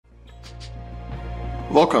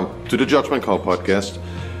Welcome to the Judgment Call podcast,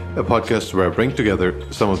 a podcast where I bring together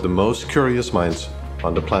some of the most curious minds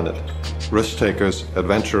on the planet. Risk takers,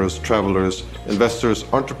 adventurers, travelers, investors,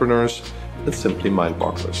 entrepreneurs, and simply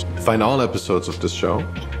mind-bogglers. To find all episodes of this show,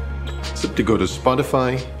 simply go to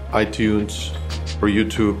Spotify, iTunes, or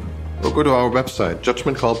YouTube, or go to our website,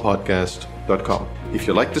 judgmentcallpodcast.com. If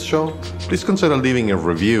you like this show, please consider leaving a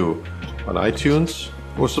review on iTunes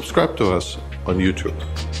or subscribe to us on YouTube.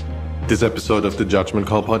 This episode of the Judgment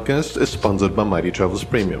Call podcast is sponsored by Mighty Travels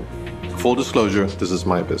Premium. Full disclosure, this is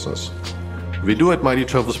my business. What we do at Mighty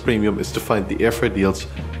Travels Premium is to find the airfare deals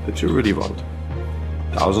that you really want.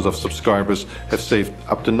 Thousands of subscribers have saved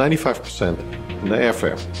up to 95% in their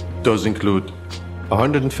airfare. Those include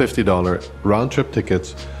 $150 round-trip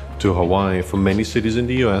tickets to Hawaii from many cities in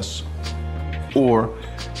the US, or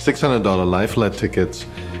 $600 lie-flat tickets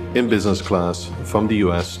in business class from the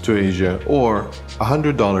US to Asia, or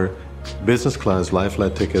 $100 business class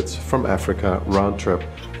lie-flat tickets from Africa round-trip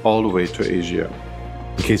all the way to Asia.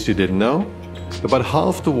 In case you didn't know, about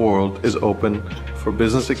half the world is open for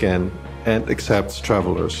business again and accepts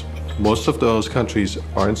travelers. Most of those countries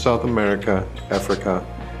are in South America, Africa,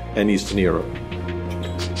 and Eastern Europe.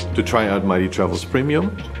 To try out Mighty Travels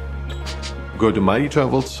Premium, go to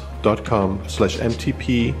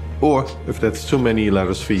mightytravels.com/MTP, or if that's too many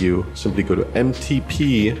letters for you, simply go to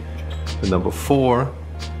MTP, the number 4,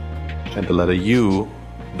 and the letter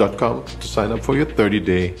U.com to sign up for your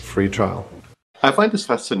 30-day free trial. I find this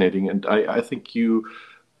fascinating, and I think you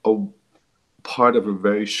are part of a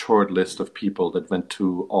very short list of people that went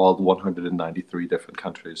to all 193 different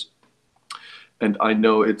countries. And I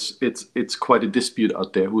know it's quite a dispute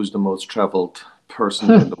out there who's the most traveled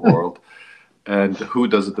person in the world, and who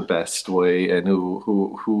does it the best way, and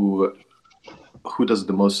who does it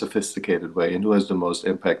the most sophisticated way, and who has the most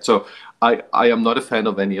impact. So I am not a fan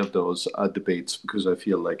of any of those debates, because I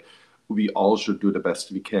feel like we all should do the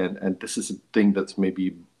best we can. And this is a thing that's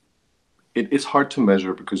maybe, it is hard to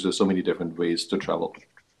measure because there's so many different ways to travel.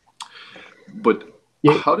 But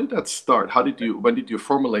yeah. How did that start? When did you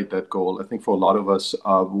formulate that goal? I think for a lot of us,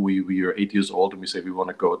 we are 8 years old and we say we want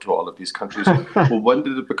to go to all of these countries. Well, when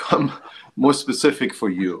did it become more specific for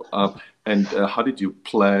you? And how did you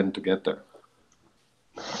plan to get there?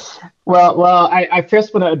 Well, I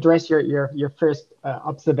first want to address your first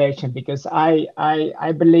observation, because I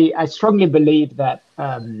strongly believe that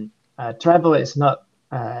travel is not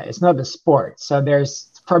a sport. So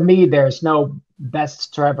for me there's no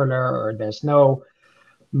best traveler, or there's no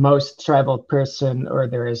most traveled person, or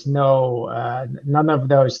there is no none of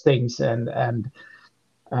those things. And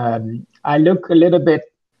I look a little bit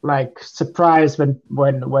like surprised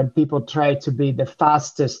when people try to be the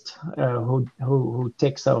fastest who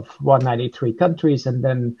ticks off 193 countries, and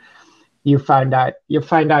then you find out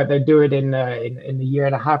they do it in a year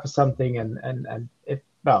and a half or something, and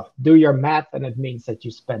do your math, and it means that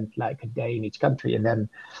you spend like a day in each country, and then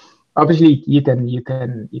obviously you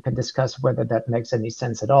can discuss whether that makes any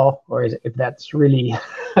sense at all, or if that's really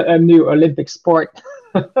a new Olympic sport.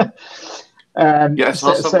 I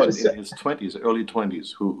saw someone in his 20s, early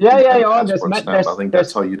 20s, who I think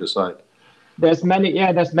that's how you decide. There's many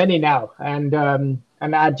now, and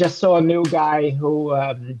I just saw a new guy who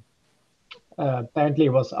apparently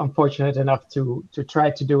was unfortunate enough to try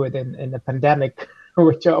to do it in the pandemic,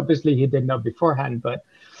 which obviously he didn't know beforehand. But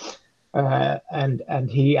and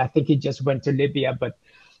I think he just went to Libya. But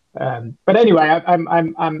anyway,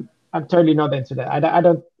 I'm totally not into that.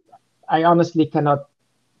 I honestly cannot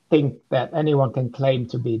think that anyone can claim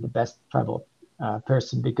to be the best travel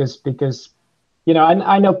person, because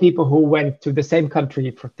I know people who went to the same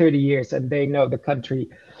country for 30 years and they know the country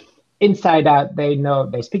inside out. They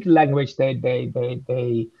speak the language. They're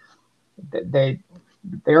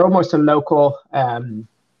almost a local.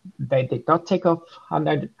 They did not take off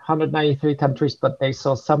 193 countries, but they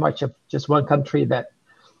saw so much of just one country that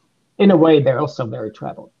in a way they're also very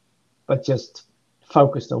traveled, but just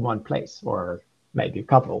focused on one place, or maybe a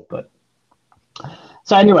couple. But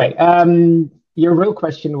so anyway, your real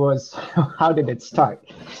question was how did it start?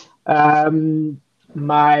 When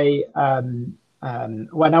I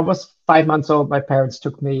was 5 months old, my parents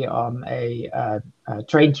took me on a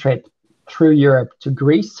train trip through Europe to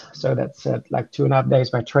Greece. So that's like 2.5 days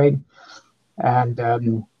by train, and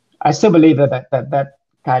I still believe that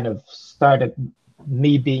kind of started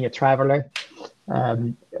me being a traveler.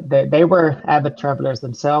 They were avid travelers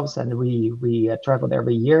themselves, and we traveled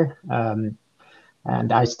every year.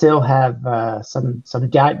 And I still have some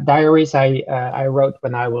diaries I wrote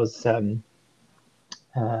when I was in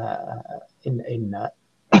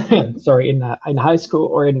high school,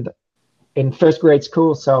 or in first grade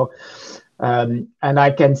school. So And I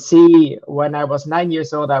can see when I was 9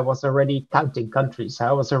 years old, I was already counting countries.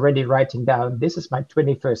 I was already writing down, this is my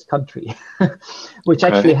 21st country, which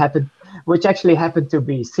Okay. actually happened to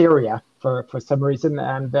be Syria for some reason.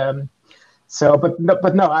 And so, but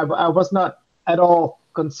no, I was not at all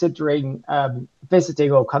considering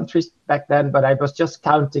visiting all countries back then, but I was just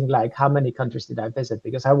counting like how many countries did I visit,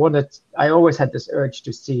 because I always had this urge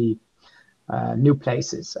to see new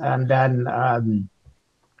places. And then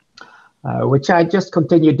which I just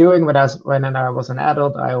continued doing when I was an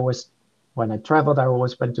adult. When I traveled, I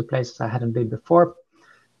always went to places I hadn't been before,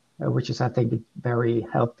 which is, I think, a very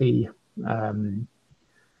healthy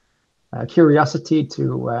curiosity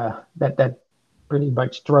that pretty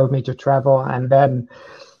much drove me to travel. And then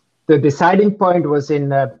the deciding point was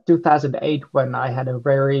in 2008, when I had a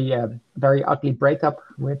very ugly breakup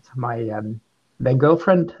with my then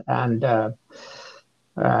girlfriend, and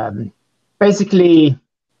basically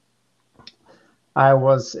I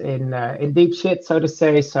was in deep shit, so to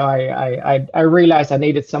say. So I realized I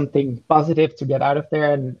needed something positive to get out of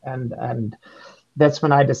there, and that's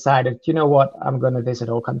when I decided, you know what, I'm going to visit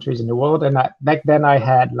all countries in the world. And back then I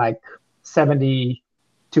had like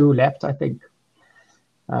 72 left, I think.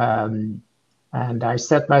 And I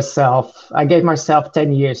gave myself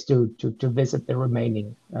 10 years to visit the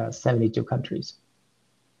remaining 72 countries.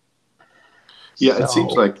 Yeah, it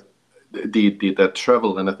seems like that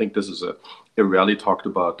travel, and I think this is a rarely talked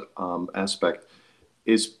about aspect,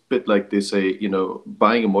 is a bit like they say,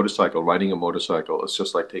 buying a motorcycle, riding a motorcycle is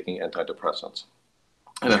just like taking antidepressants.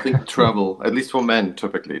 And I think travel, at least for men,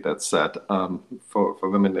 typically that's said. For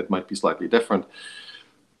women, it might be slightly different.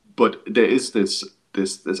 But there is this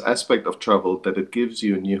aspect of travel that it gives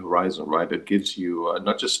you a new horizon, right? It gives you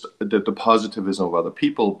not just the positivism of other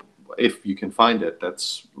people, if you can find it.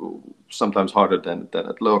 That's sometimes harder than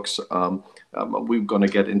it looks. We're going to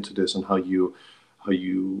get into this, and how you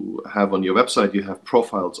have on your website, you have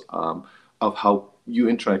profiles of how you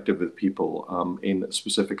interacted with people in a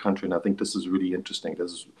specific country. And I think this is really interesting.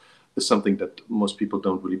 This is something that most people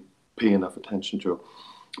don't really pay enough attention to.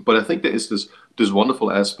 But I think there is this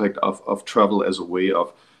wonderful aspect of travel as a way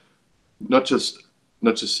of not just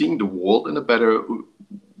seeing the world in a better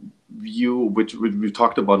view, which we've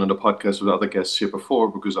talked about on the podcast with other guests here before,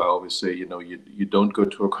 because I always say, you don't go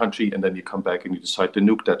to a country and then you come back and you decide to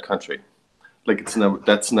nuke that country. Like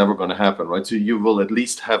that's never going to happen, right? So you will at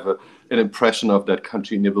least have an impression of that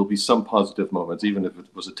country, and there will be some positive moments, even if it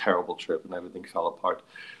was a terrible trip and everything fell apart.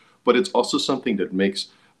 But it's also something that makes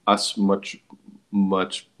us much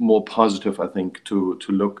more positive, I think, to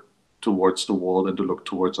look towards the world and to look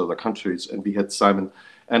towards other countries. And we had Simon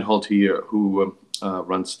Anholt here, who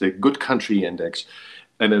runs the Good Country Index.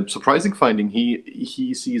 And a surprising finding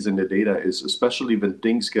he sees in the data is, especially when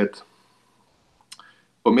things get,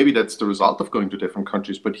 or maybe that's the result of going to different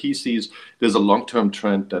countries, but he sees there's a long-term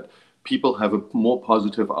trend that people have a more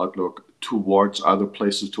positive outlook towards other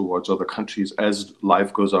places, towards other countries as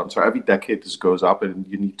life goes on. So every decade this goes up, and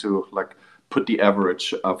you need to put the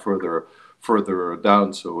average further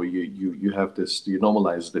down. So you have this, you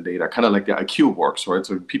normalize the data, kind of like the IQ works, right?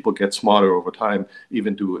 So people get smarter over time,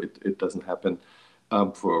 even though it doesn't happen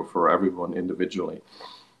for everyone individually.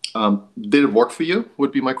 Did it work for you?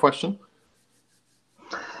 Would be my question.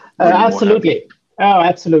 Absolutely. Oh,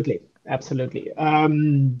 absolutely.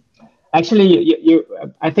 Actually,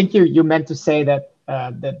 I think you meant to say that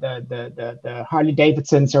the Harley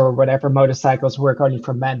Davidsons or whatever motorcycles work only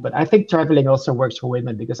for men, but I think traveling also works for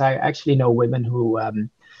women, because I actually know women who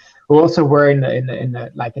also were in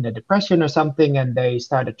a depression or something, and they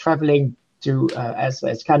started traveling to as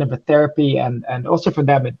kind of a therapy, and also for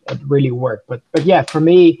them it really worked. But yeah, for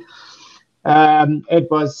me, it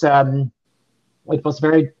was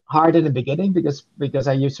very hard in the beginning, because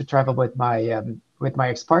I used to travel with my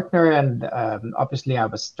ex-partner, and obviously I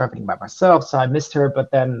was traveling by myself, so I missed her.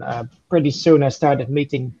 But then pretty soon I started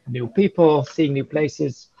meeting new people, seeing new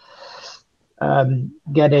places,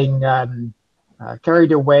 getting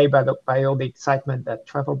carried away by all the excitement that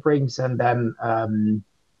travel brings, and then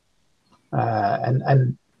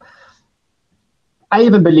and I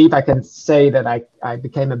even believe I can say that I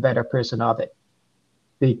became a better person of it,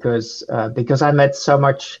 because I met so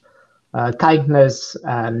much kindness,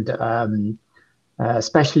 and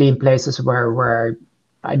especially in places where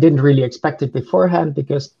I didn't really expect it beforehand,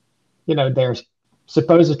 because they're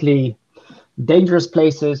supposedly dangerous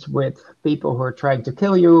places with people who are trying to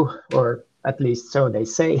kill you, or at least so they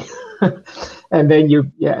say. And then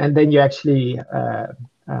you actually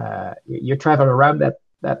you travel around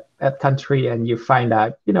that country, and you find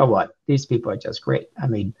out, what, these people are just great. I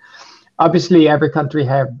mean, obviously every country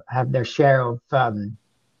have their share of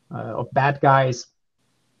of bad guys.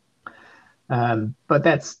 But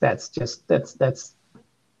that's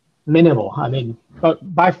minimal. I mean,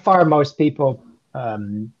 but by far most people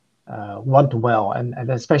want well,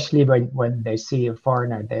 and especially when they see a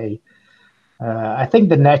foreigner, I think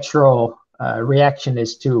the natural reaction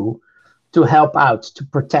is to help out, to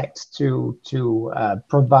protect, to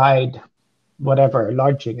provide whatever,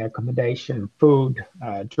 lodging, accommodation, food,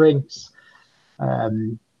 drinks.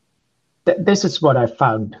 Um, this is what I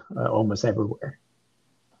found almost everywhere.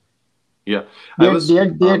 Yeah, I The, was.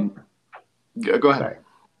 the, the, Go ahead. Sorry.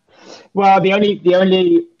 Well, the only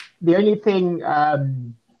thing,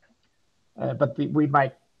 but we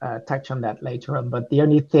might touch on that later on. But the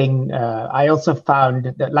only thing I also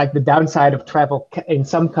found that, like, the downside of travel in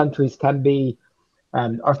some countries can be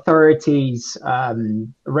authorities,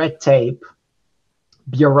 red tape,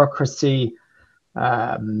 bureaucracy,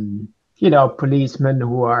 policemen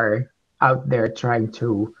who are out there trying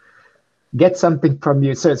to get something from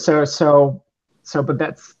you. But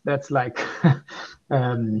that's like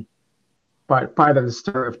um, part of the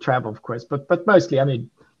story of travel, of course. But mostly, I mean,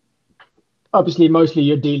 obviously, mostly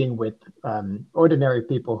you're dealing with ordinary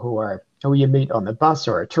people who you meet on the bus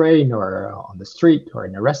or a train or on the street or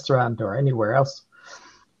in a restaurant or anywhere else,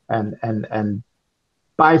 and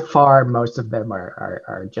by far most of them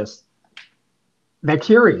are just, they're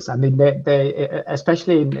curious. I mean, they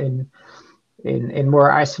especially in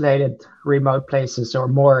more isolated, remote places, or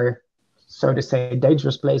more, so to say,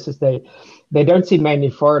 dangerous places, they don't see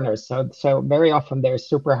many foreigners. So very often they're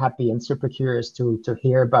super happy and super curious to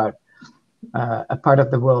hear about a part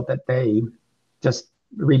of the world that they just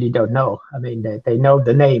really don't know. I mean, they know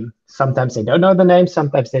the name. Sometimes they don't know the name.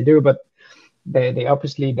 Sometimes they do, but they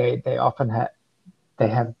obviously they often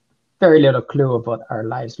have very little clue of what our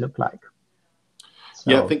lives look like.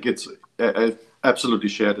 Yeah, I So think I absolutely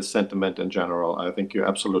share the sentiment in general. I think you're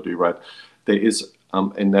absolutely right. There is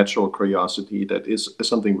a natural curiosity that is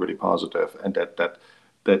something really positive, and that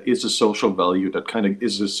is a social value that kind of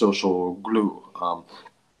is a social glue,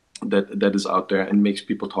 that is out there and makes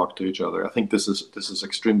people talk to each other. I think this is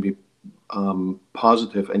extremely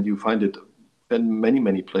positive, and you find it in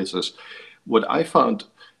many places. What I found,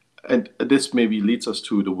 and this maybe leads us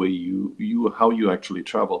to the way you how you actually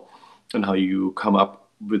travel, and how you come up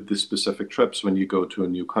with the specific trips when you go to a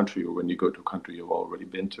new country, or when you go to a country you've already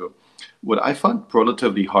been to. What I found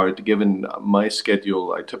relatively hard, given my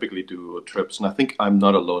schedule, I typically do trips, and I think I'm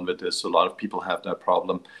not alone with this. A lot of people have that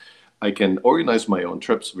problem. I can organize my own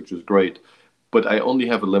trips, which is great, but I only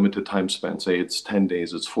have a limited time span. Say it's 10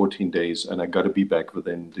 days, it's 14 days, and I got to be back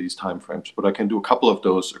within these time frames. But I can do a couple of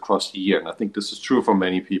those across the year. And I think this is true for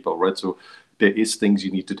many people, right? So there is things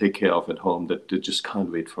you need to take care of at home that just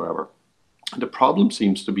can't wait forever. The problem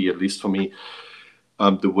seems to be, at least for me,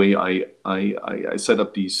 the way I set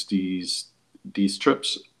up these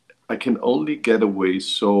trips. I can only get away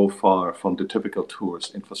so far from the typical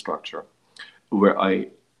tourist infrastructure, where I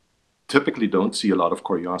typically don't see a lot of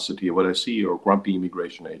curiosity. What I see are grumpy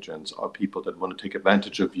immigration agents, or people that want to take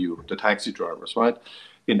advantage of you, the taxi drivers, right?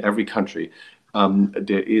 In every country,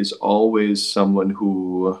 there is always someone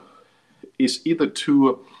who is either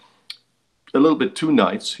a little bit too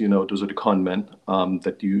nice. Those are the con men,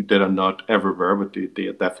 that are not everywhere, but they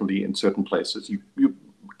are definitely in certain places. You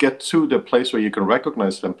get to the place where you can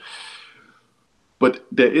recognize them. But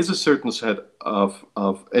there is a certain set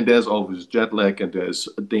and there's always jet lag, and there's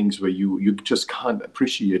things where you just can't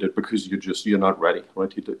appreciate it because you're not ready,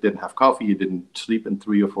 right? You didn't have coffee, you didn't sleep in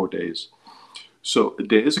 3 or 4 days. So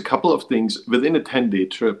there is a couple of things within a 10-day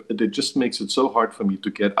trip that just makes it so hard for me to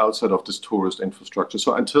get outside of this tourist infrastructure.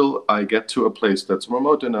 So until I get to a place that's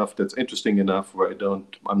remote enough, that's interesting enough, where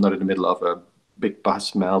I'm not in the middle of a big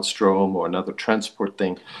bus maelstrom or another transport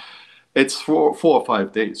thing, it's 4 or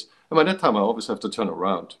 5 days. And by that time, I always have to turn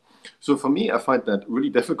around. So for me, I find that really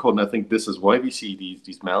difficult. And I think this is why we see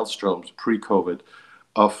these maelstroms pre-COVID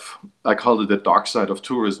I call it the dark side of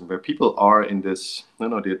tourism, where people are in this,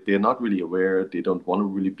 they're not really aware. They don't want to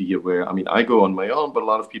really be aware. I mean, I go on my own, but a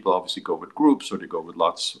lot of people obviously go with groups, or they go with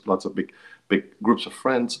lots of big groups of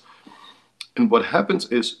friends. And what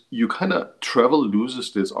happens is you kind of, travel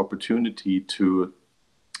loses this opportunity to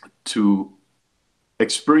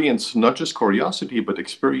experience not just curiosity, but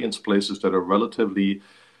experience places that are relatively,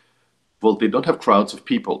 well, they don't have crowds of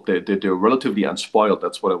people. They're relatively unspoiled.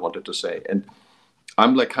 That's what I wanted to say. And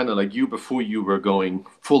I'm like, kind of like you, before you were going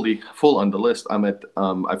full on the list.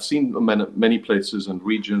 I've seen many places and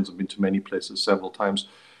regions. I've been to many places several times.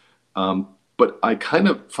 But I kind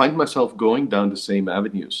of find myself going down the same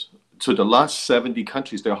avenues. So the last 70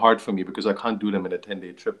 countries, they're hard for me because I can't do them in a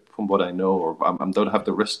 10-day trip, from what I know, or I don't have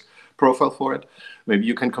the risk profile for it. Maybe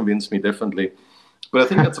you can convince me differently. But I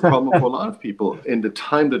think that's a problem for a lot of people. In the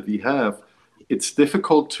time that we have, it's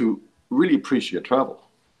difficult to really appreciate travel.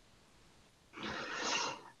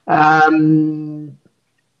 I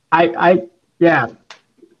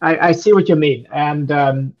see what you mean, and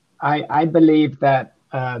I believe that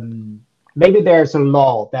maybe there's a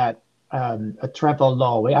law that a travel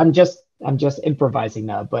law. I'm just improvising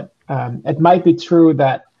now, but it might be true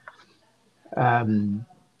that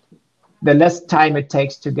the less time it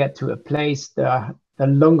takes to get to a place, the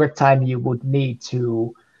longer time you would need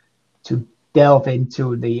to delve into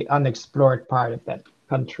the unexplored part of that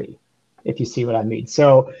country, if you see what I mean.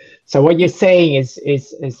 So what you're saying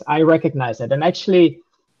is I recognize that, and actually.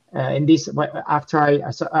 In these, after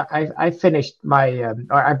I finished my,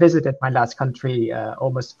 or I visited my last country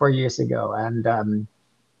almost 4 years ago, and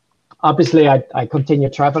obviously I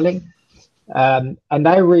continued traveling, and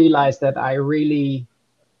I realized that I really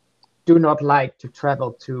do not like to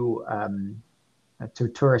travel to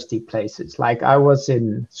touristy places. Like I was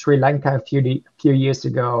in Sri Lanka a few years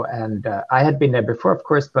ago, and I had been there before, of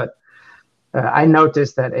course, but I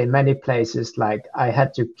noticed that in many places, like I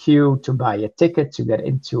had to queue to buy a ticket to get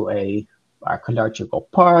into a archaeological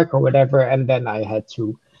park or whatever, and then I had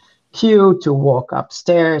to queue to walk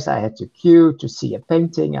upstairs. I had to queue to see a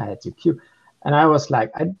painting. I had to queue, and I was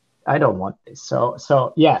like, I don't want this. So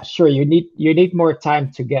yeah, sure, you need more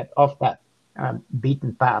time to get off that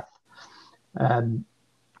beaten path.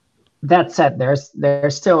 That said, there's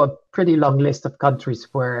still a pretty long list of countries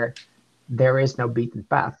where there is no beaten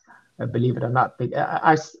path. Believe it or not,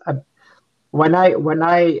 when I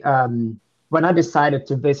decided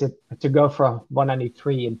to go for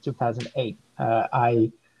 193 in 2008,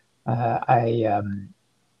 I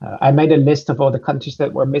made a list of all the countries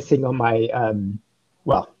that were missing on my on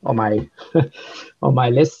my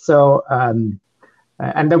list. So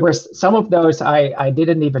and there were some of those I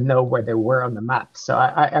didn't even know where they were on the map. So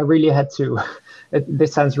I really had to.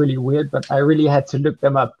 This sounds really weird, but I really had to look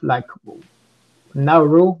them up. Like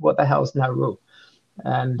Nauru, what the hell is Nauru?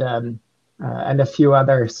 And a few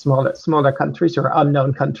other smaller countries or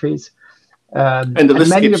unknown countries. And the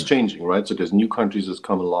list keeps changing, right? So there's new countries that's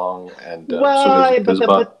come along, and so there's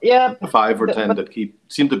about 5 or 10 that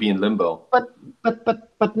seem to be in limbo. But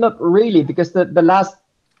not really, because the last,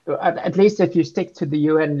 at least if you stick to the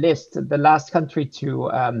UN list, the last country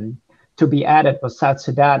to be added was South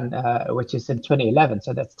Sudan, which is in 2011.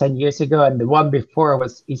 So that's 10 years ago. And the one before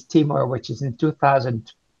was East Timor, which is in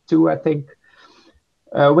 2002, I think,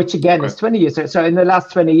 which again is 20 years. So in the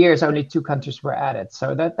last 20 years, only 2 countries were added.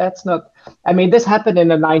 So that's not, I mean, this happened in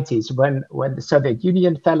the 90s when the Soviet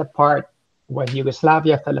Union fell apart, when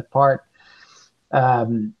Yugoslavia fell apart,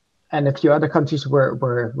 and a few other countries were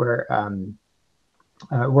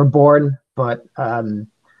born, but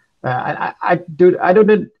I do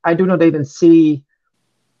not even see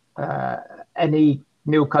any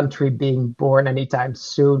new country being born anytime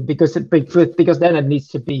soon, because then it needs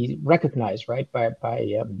to be recognized, right, by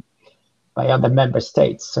other member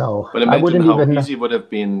states. So but imagine how easy it would have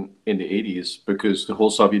been in the 80s, because the whole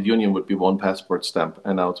Soviet Union would be one passport stamp,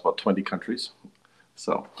 and now it's about 20 countries.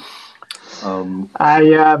 So we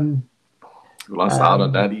lost out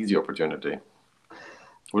on that easy opportunity.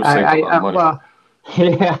 We'll save a lot of money. Well,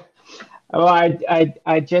 yeah. Well,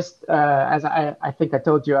 I just, as I think I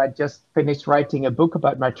told you, I just finished writing a book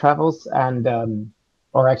about my travels, and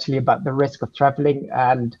or actually about the risk of traveling,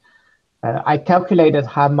 and I calculated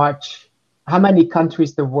how many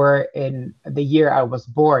countries there were in the year I was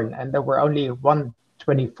born, and there were only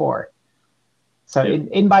 124. So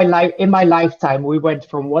in my lifetime, we went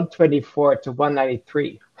from 124 to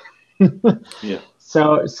 193. Yeah.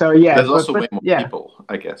 So yeah. There's also way more people,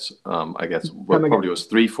 I guess. Probably was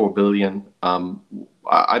 3-4 billion.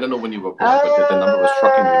 I don't know when you were born, but the number was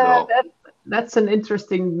shockingly low. That's an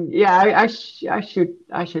interesting. Yeah, I should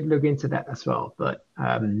look into that as well. But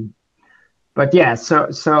yeah.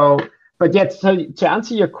 So to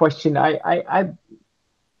answer your question, I'm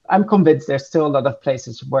convinced there's still a lot of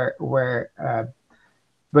places where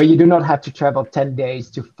you do not have to travel 10 days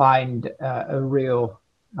to find a real,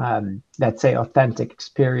 let's say, authentic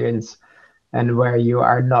experience, and where you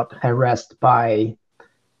are not harassed by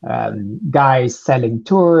guys selling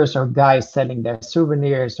tours, or guys selling their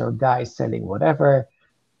souvenirs, or guys selling whatever,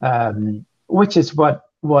 which is what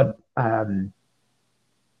I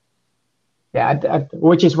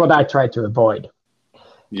try to avoid.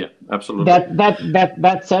 Yeah, absolutely.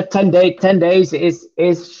 That said, 10 days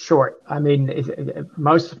is short. I mean,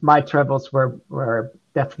 most of my travels were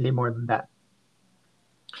definitely more than that.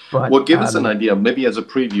 But Well, give us an idea, maybe as a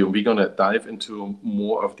preview. We're going to dive into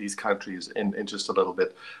more of these countries in just a little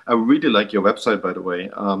bit. I really like your website, by the way,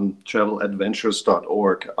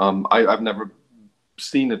 traveladventures.org. I've never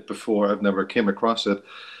seen it before. I've never came across it.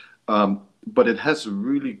 But it has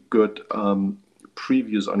really good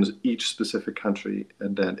previews on each specific country.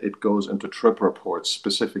 And then it goes into trip reports,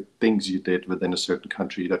 specific things you did within a certain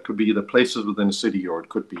country. That could be the places within a city, or it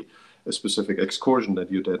could be a specific excursion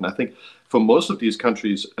that you did. And I think for most of these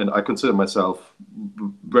countries, and I consider myself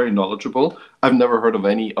very knowledgeable, I've never heard of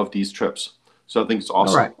any of these trips. So I think it's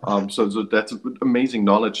awesome. Right. So that's amazing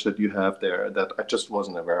knowledge that you have there that I just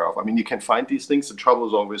wasn't aware of. I mean, you can find these things. The trouble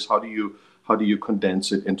is always how do you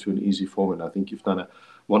condense it into an easy form? And I think you've done a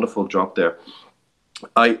wonderful job there.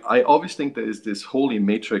 I always think there is this holy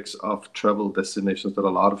matrix of travel destinations that a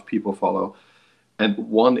lot of people follow. And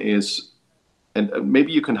one is, and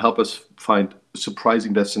maybe you can help us find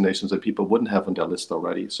surprising destinations that people wouldn't have on their list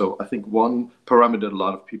already. So I think one parameter a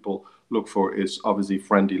lot of people look for is obviously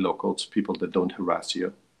friendly locals, people that don't harass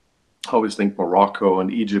you. I always think Morocco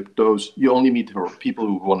and Egypt, those, you only meet people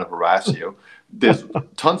who want to harass you. There's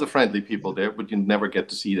tons of friendly people there, but you never get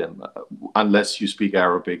to see them unless you speak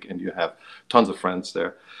Arabic and you have tons of friends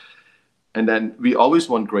there. And then we always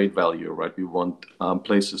want great value, right? We want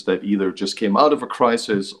places that either just came out of a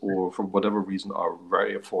crisis or for whatever reason are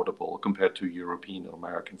very affordable compared to European or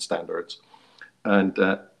American standards. And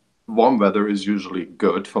warm weather is usually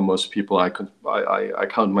good for most people. I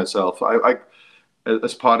count myself.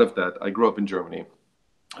 As part of that, I grew up in Germany,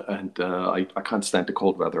 and I can't stand the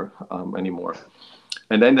cold weather anymore.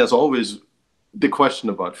 And then there's always the question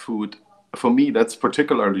about food. For me, that's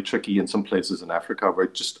particularly tricky in some places in Africa where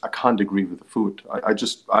I can't agree with the food. I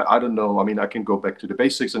don't know. I mean, I can go back to the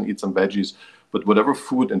basics and eat some veggies, but whatever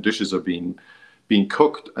food and dishes are being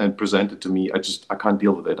cooked and presented to me, I can't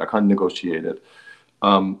deal with it. I can't negotiate it.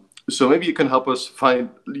 So maybe you can help us find,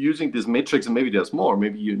 using this matrix, and maybe there's more.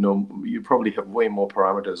 Maybe you probably have way more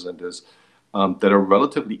parameters than this that are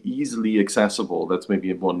relatively easily accessible. That's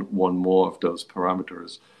maybe one more of those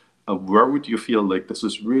parameters. Where would you feel like this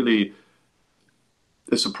is really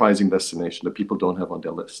a surprising destination that people don't have on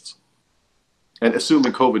their lists? And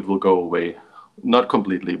assuming COVID will go away, not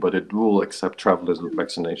completely, but it will accept travelers with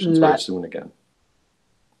vaccinations very soon again.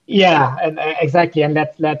 Yeah, and exactly. And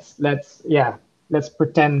let's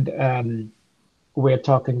pretend we're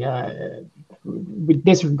talking. We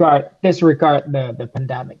disregard the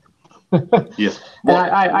pandemic. Yeah,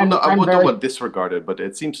 well, I don't want disregarded, but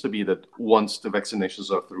it seems to be that once the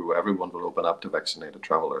vaccinations are through, everyone will open up to vaccinated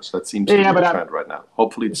travelers. That seems to be the trend right now.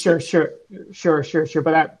 Hopefully, it's sure.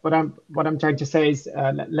 But what I'm trying to say is,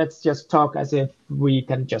 let's just talk as if we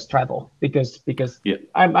can just travel, because yeah.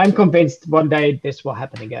 I'm convinced one day this will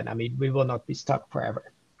happen again. I mean, we will not be stuck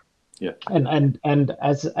forever. Yeah. And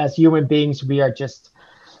as human beings, we are just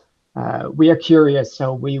we are curious,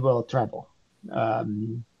 so we will travel.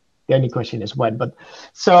 The only question is when. But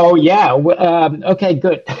so yeah, okay,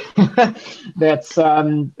 good. That's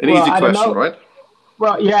an easy question, right?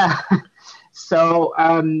 Well, yeah. So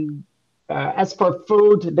as for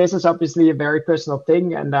food, this is obviously a very personal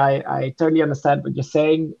thing, and I totally understand what you're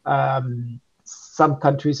saying. Some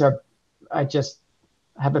countries I just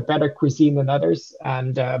have a better cuisine than others,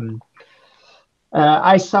 and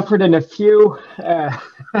I suffered in a few.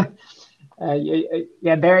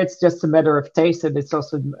 There it's just a matter of taste, and it's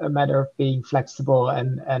also a matter of being flexible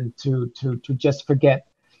and to just forget,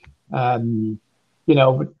 better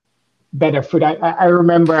food. I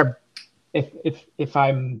remember, if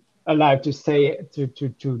I'm allowed to say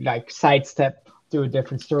to like sidestep to a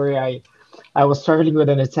different story, I was traveling with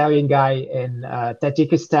an Italian guy in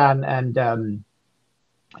Tajikistan and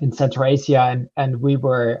in Central Asia, and we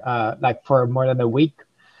were like for more than a week,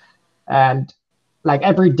 and like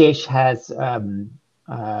every dish has how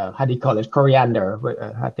do you call it, coriander?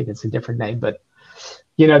 I think it's a different name, but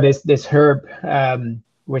this herb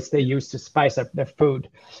which they use to spice up their food.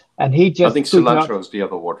 And he just, I think cilantro is the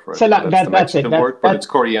other word for it. That's the Mexican word, but it's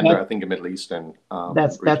coriander. I think in Middle Eastern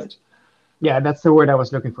regions. That's the word I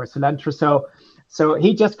was looking for, cilantro. So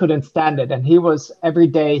he just couldn't stand it, and every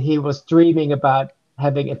day he was dreaming about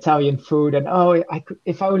having Italian food, and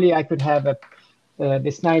if only I could have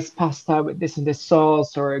this nice pasta with this and this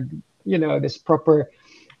sauce, or this proper.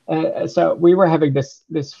 So we were having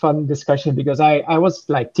this fun discussion, because I was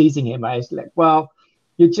like teasing him. I was like, well,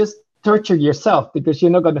 you just torture yourself because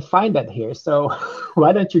you're not going to find that here. So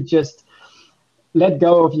why don't you just let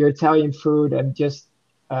go of your Italian food and just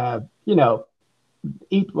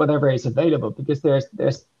eat whatever is available, because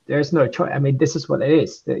there's no choice. I mean, this is what it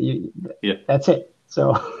is. That's it.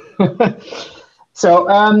 So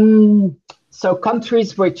So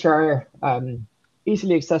countries which are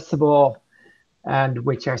easily accessible and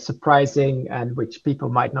which are surprising and which people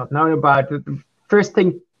might not know about. The first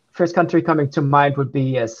country coming to mind would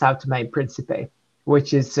be Sao Tome and Principe,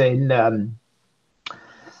 which is in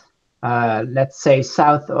let's say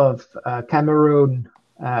south of Cameroon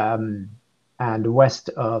and west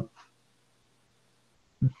of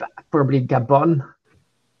probably Gabon.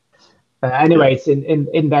 Anyway, it's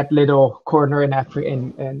in that little corner in Africa,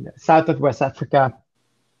 in south of West Africa,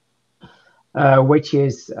 which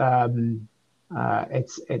is they're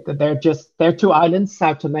two islands.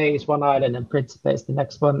 Sao Tome is one island, and Principe is the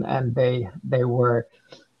next one, and they were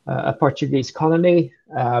a Portuguese colony.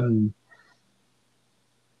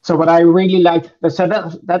 So what I really liked, so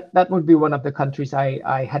that would be one of the countries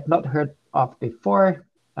I had not heard of before.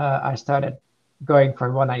 I started going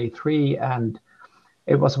for 193, and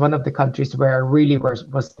it was one of the countries where I really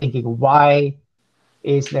was thinking, why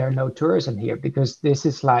is there no tourism here? Because this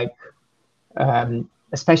is like,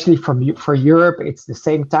 especially for Europe, it's the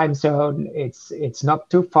same time zone. It's not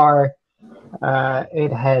too far.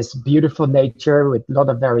 It has beautiful nature with a lot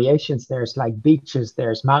of variations. There's like beaches,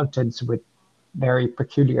 there's mountains with very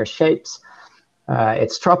peculiar shapes.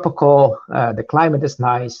 It's tropical. The climate is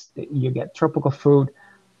nice. You get tropical food.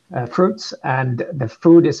 Fruits, and the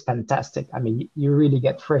food is fantastic. I mean, you really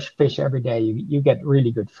get fresh fish every day. You get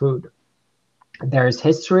really good food. There is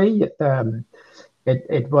history.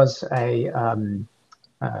 It was a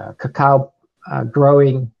cacao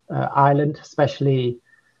growing island, especially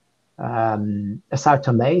Sao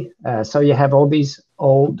Tome. So you have all these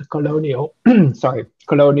old colonial,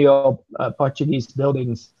 colonial Portuguese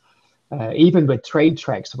buildings, even with trade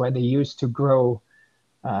tracks where they used to grow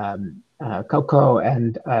cocoa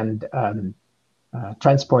and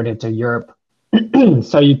transport it to Europe.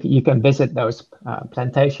 So you can visit those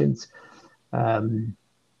plantations, and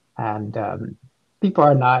people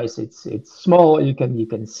are nice. It's small. You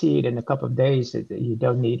can see it in a couple of days. You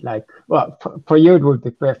don't need like, well, for you it would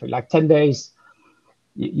be perfect. Like 10 days,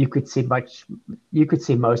 you could see much. You could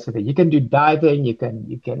see most of it. You can do diving. You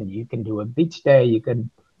can do a beach day. You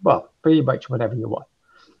can, well, pretty much whatever you want.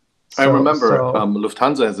 I remember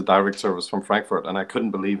Lufthansa has a direct service from Frankfurt, and I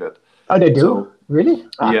couldn't believe it. Oh, they do? So, really?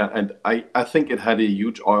 Yeah, and I think it had a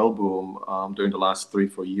huge oil boom during the last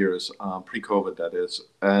 3-4 years, pre-COVID, that is.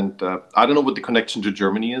 And I don't know what the connection to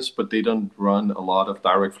Germany is, but they don't run a lot of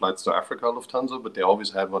direct flights to Africa, Lufthansa, but they always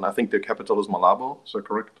had one. I think their capital is Malabo. Is that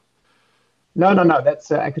correct? No. That's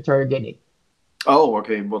Equatorial Guinea. Oh,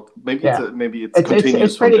 okay. Well, maybe it's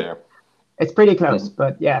continuous from there. It's pretty close,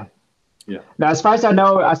 but yeah. Yeah. Now, as far as I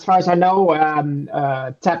know,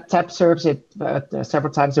 TAP serves it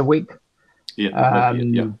several times a week. Yeah.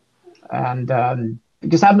 And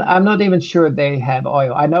because I'm not even sure they have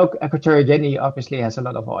oil. I know Equatorial Guinea obviously has a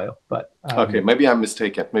lot of oil, but okay, maybe I'm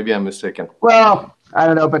mistaken. Well, I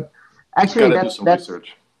don't know, but actually, do some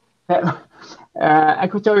research.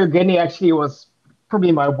 Equatorial Guinea actually was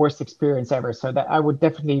probably my worst experience ever. So that I would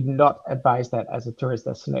definitely not advise that as a tourist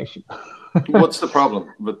destination. What's the problem?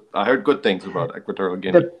 But I heard good things about Equatorial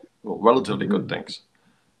Guinea. Relatively good things.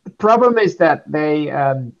 The problem is that they,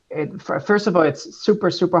 first of all, it's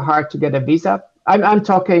super hard to get a visa. I'm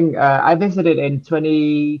talking. I visited in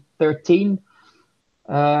 2013,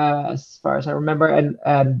 as far as I remember,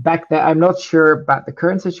 and back then I'm not sure about the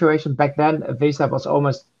current situation. Back then, a visa was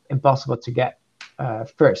almost impossible to get.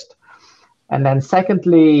 First, and then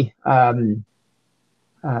secondly, I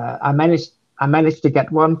managed to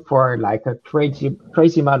get one for like a crazy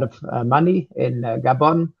amount of money in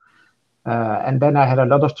Gabon. And then I had a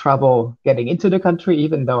lot of trouble getting into the country,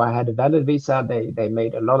 even though I had a valid visa. They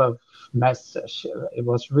made a lot of mess. It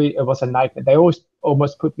was a nightmare. They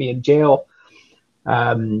almost put me in jail.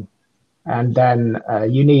 And then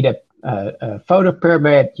you need a photo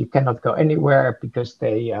permit. You cannot go anywhere because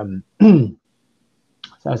they,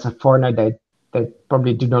 so as a foreigner, they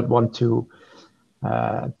probably do not want to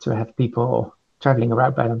have people traveling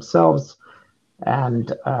around by themselves.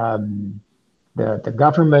 And the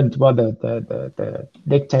government, well, the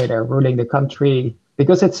dictator ruling the country,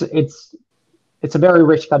 because it's a very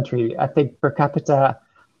rich country. I think per capita,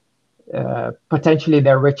 potentially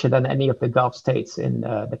they're richer than any of the Gulf states in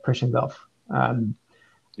the Persian Gulf.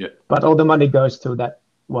 But all the money goes to that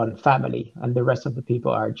one family, and the rest of the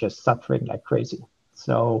people are just suffering like crazy.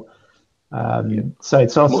 So, so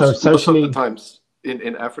it's also socially. Most of the times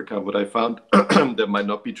in Africa, what I found that might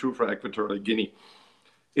not be true for Equatorial Guinea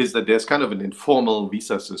is that there's kind of an informal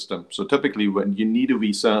visa system. So typically when you need a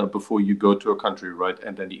visa before you go to a country, right,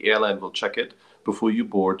 and then the airline will check it before you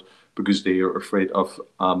board because they are afraid of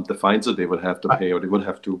the fines that they would have to pay, or they would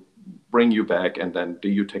have to bring you back, and then do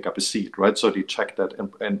you take up a seat, right? So they check that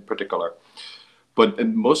in particular. But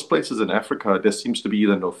in most places in Africa, there seems to be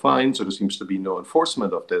either no fines or there seems to be no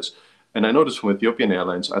enforcement of this. And I noticed from Ethiopian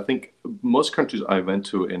Airlines, I think most countries I went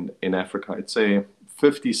to in Africa, I'd say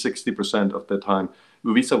 50, 60% of the time,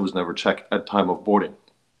 the visa was never checked at time of boarding.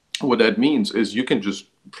 What that means is you can just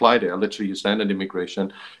fly there. Literally, you stand at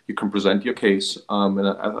immigration, you can present your case.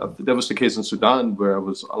 That was the case in Sudan where I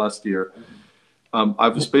was last year. I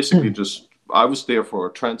was basically I was there for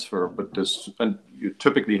a transfer, and you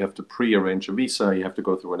typically have to pre-arrange a visa. You have to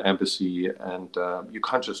go through an embassy, and you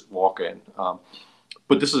can't just walk in.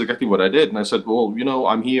 But this is exactly what I did. And I said, well,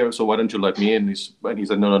 I'm here, so why don't you let me in? And he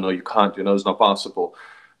said, no, you can't. It's not possible.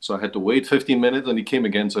 So I had to wait 15 minutes, and he came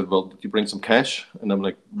again and said, well, did you bring some cash? And I'm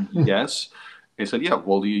like, yes. He said, yeah,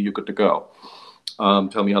 well, you're good to go.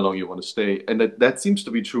 Tell me how long you want to stay. And that seems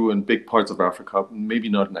to be true in big parts of Africa, maybe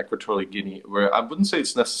not in Equatorial Guinea, where I wouldn't say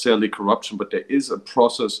it's necessarily corruption, but there is a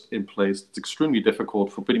process in place. It's extremely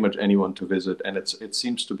difficult for pretty much anyone to visit, and it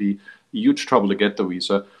seems to be huge trouble to get the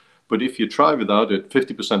visa. But if you try without it,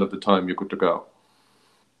 50% of the time, you're good to go.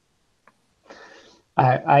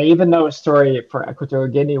 I even know a story for Equatorial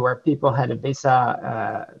Guinea where people had a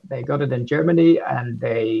visa. They got it in Germany and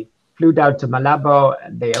they flew down to Malabo.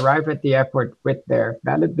 And they arrived at the airport with their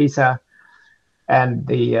valid visa. And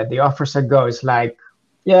the officer goes like,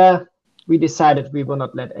 yeah, we decided we will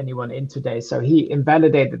not let anyone in today. So he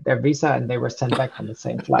invalidated their visa and they were sent back on the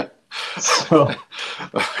same flight. So,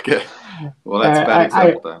 okay. Well, that's a bad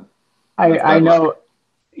example then. I know.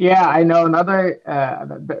 Yeah, I know another,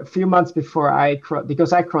 a few months before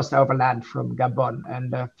because I crossed overland from Gabon,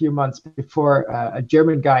 and a few months before a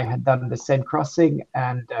German guy had done the same crossing,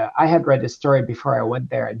 and I had read his story before I went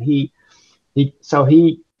there, and he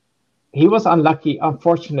was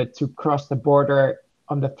unfortunate to cross the border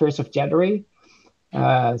on the 1st of January.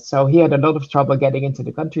 So he had a lot of trouble getting into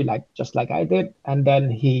the country, just like I did, and then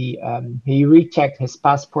he rechecked his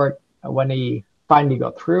passport when he finally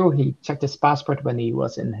got through. He checked his passport when he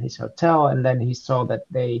was in his hotel, and then he saw that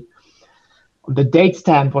the date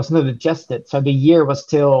stamp was not adjusted, so the year was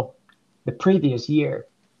still the previous year.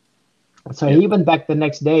 So he went back the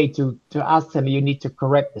next day to ask them, you need to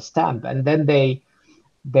correct the stamp, and then these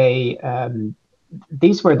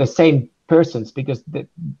were the same persons, because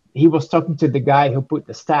he was talking to the guy who put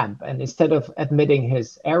the stamp, and instead of admitting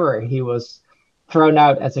his error, he was thrown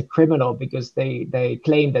out as a criminal because they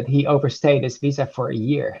claimed that he overstayed his visa for a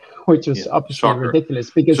year, which was obviously ridiculous.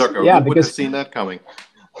 Because who would have seen that coming?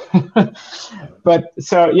 But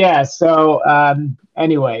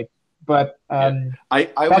anyway, but I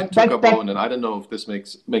went to Gabon, and I don't know if this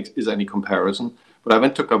is any comparison, but I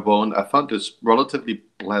went to Gabon. I found this relatively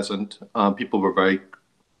pleasant. People were very,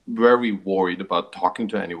 very worried about talking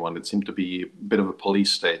to anyone. It seemed to be a bit of a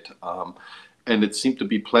police state. And it seemed to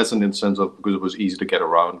be pleasant in the sense of, because it was easy to get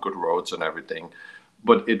around, good roads and everything.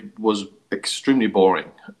 But it was extremely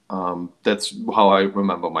boring. That's how I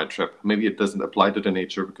remember my trip. Maybe it doesn't apply to the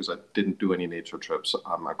nature because I didn't do any nature trips.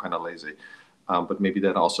 I'm kind of lazy. But maybe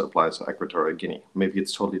that also applies to Equatorial Guinea. Maybe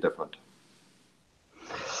it's totally different.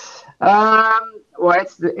 Well,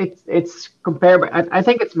 it's comparable. I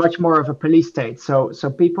think it's much more of a police state. So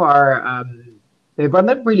people are they were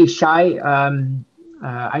not really shy.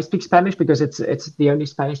 I speak Spanish because it's the only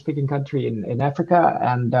Spanish-speaking country in Africa,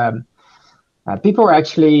 and people were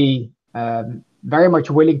actually very much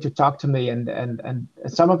willing to talk to me, and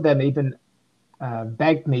some of them even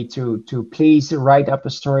begged me to please write up a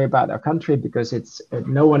story about our country because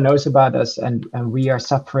no one knows about us, and we are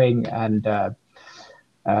suffering, and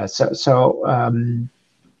so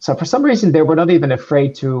for some reason they were not even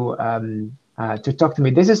afraid to talk to me.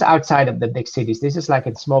 This is outside of the big cities. This is like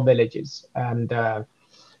in small villages, and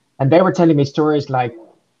they were telling me stories like,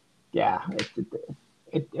 yeah,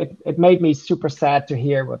 it made me super sad to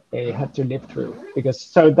hear what they had to live through,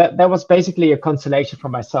 because that was basically a consolation for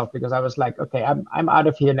myself, because I was like, okay, I'm out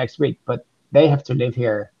of here next week, but they have to live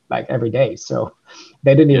here like every day, so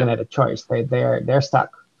they didn't even have a choice. They're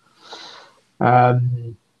stuck. But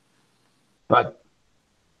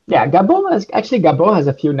yeah, Gabon has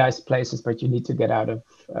a few nice places, but you need to get out of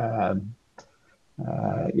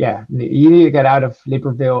you need to get out of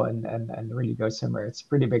Libreville and really go somewhere. It's a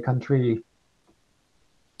pretty big country.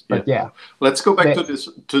 But let's go back to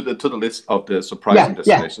the list of the surprising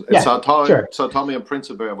destinations. Sao Tome and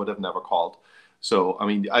Principe I would have never called. So I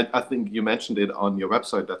mean, I think you mentioned it on your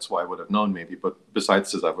website. That's why I would have known maybe. But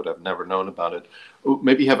besides this, I would have never known about it.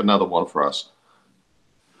 Maybe you have another one for us.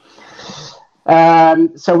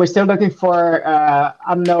 So we're still looking for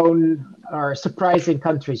unknown or surprising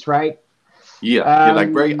countries, right? Yeah, like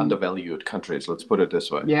very undervalued countries. Let's put it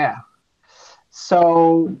this way. Yeah.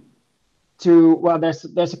 So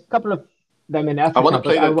there's a couple of them in I want Africa, to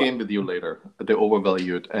play but that game with you later, the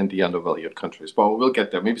overvalued and the undervalued countries. But we'll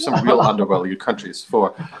get there. Maybe some real undervalued countries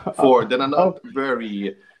for that are not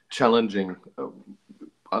very challenging.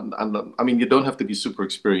 And I mean, you don't have to be super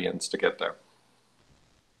experienced to get there.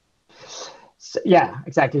 So, yeah,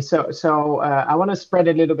 exactly. So I want to spread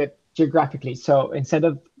it a little bit geographically. So instead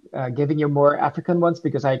of giving you more African ones,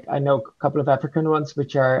 because I know a couple of African ones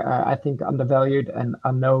which are I think undervalued and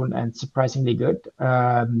unknown and surprisingly good.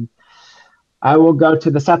 I will go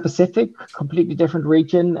to the South Pacific, completely different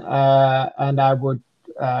region, and I would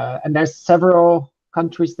and there's several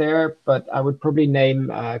countries there, but I would probably name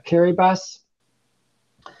Kiribati,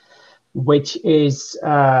 which is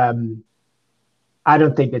I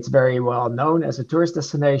don't think it's very well known as a tourist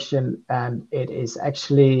destination, and it is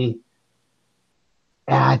actually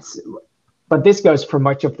but this goes for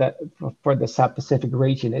much of that for the South Pacific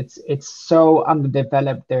region. It's so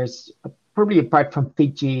underdeveloped. There's probably apart from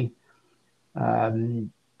Fiji.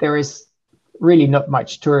 There is really not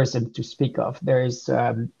much tourism to speak of. There is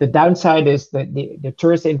the downside is that the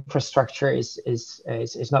tourist infrastructure is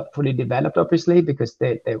not fully developed, obviously, because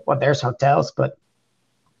there's hotels, but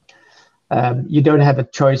you don't have a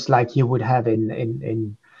choice like you would have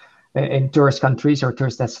in tourist countries or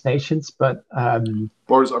tourist destinations. But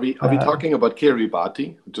Boris, are we talking about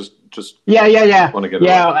Kiribati? Just yeah. Want to get it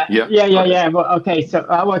right. Yeah. Well, okay, so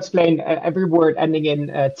I will explain. Every word ending in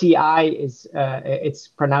ti is it's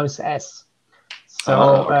pronounced s. So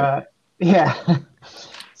okay. yeah.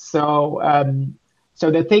 So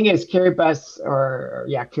the thing is, Kiribati,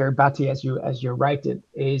 as you write it,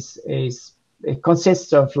 is it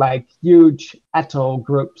consists of like huge atoll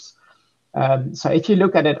groups. So if you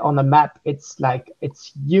look at it on a map, it's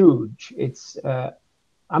huge. It's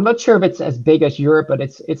I'm not sure if it's as big as Europe, but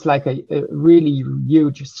it's like a really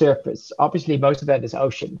huge surface. Obviously, most of that is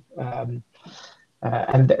ocean,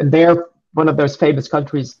 and they're one of those famous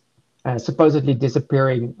countries supposedly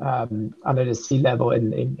disappearing under the sea level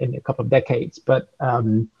in a couple of decades. But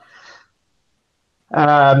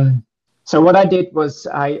so what I did was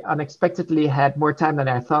I unexpectedly had more time than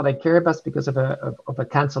I thought in Kiribati because of a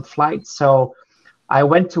canceled flight. So I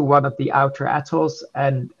went to one of the outer atolls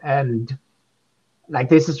and like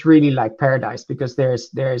this is really like paradise because they're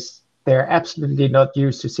absolutely not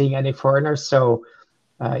used to seeing any foreigners. So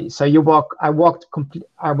I walked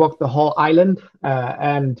the whole island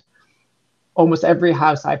and almost every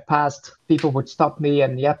house I passed, people would stop me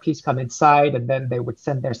and please come inside, and then they would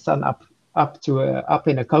send their son up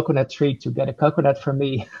in a coconut tree to get a coconut from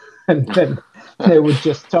me, and then they would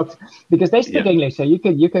just talk because they speak English, so you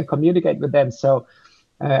can communicate with them. So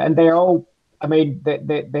and they're all, I mean,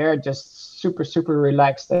 they're just super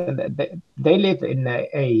relaxed, and they live in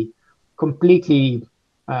a completely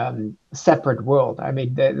separate world. I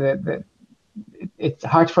mean, it's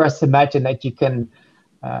hard for us to imagine that you can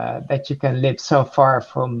live so far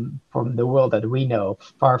from the world that we know,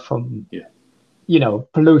 far from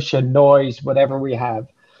pollution, noise, whatever we have.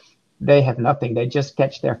 They have nothing. They just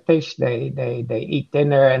catch their fish. They eat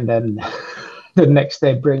dinner, and then the next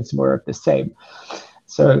day brings more of the same.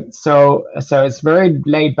 So it's very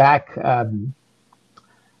laid back.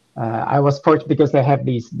 I was fortunate because they have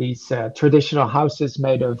these traditional houses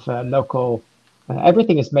made of local.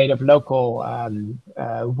 Everything is made of local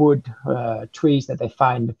wood, trees that they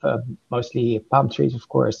find, mostly palm trees, of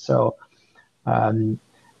course. So,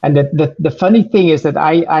 and the funny thing is that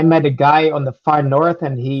I met a guy on the far north,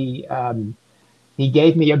 and he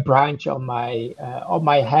gave me a branch on my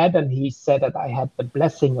head, and he said that I had the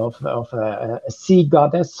blessing of a sea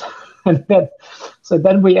goddess. And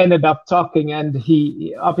then we ended up talking, and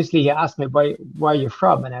he obviously asked me where you're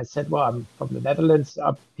from, and I said, well, I'm from the Netherlands.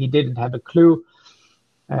 He didn't have a clue.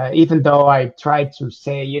 Even though I tried to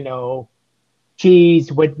say,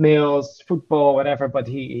 cheese, windmills, football, whatever, but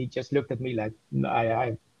he just looked at me like, I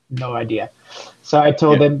have no idea. So I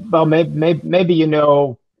told him, well, maybe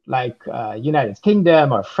like United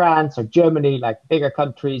Kingdom or France or Germany, like bigger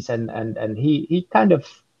countries, and he kind of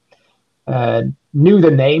knew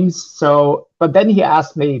the names. So, but then he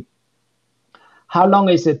asked me, how long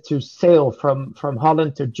is it to sail from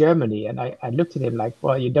Holland to Germany? And I looked at him like,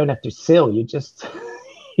 well, you don't have to sail, you just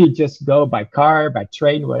you just go by car, by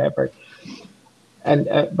train, whatever. And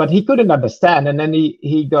but he couldn't understand. And then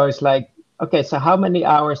he goes like, okay, so how many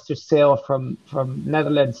hours to sail from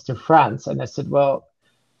Netherlands to France? And I said, well,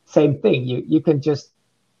 same thing. You can just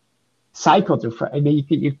cycle to France. I mean,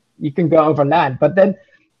 you can go over land. But then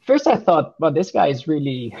first I thought, well, this guy is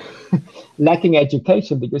really lacking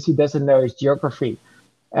education because he doesn't know his geography.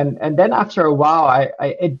 And then after a while,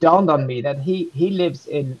 it dawned on me that he lives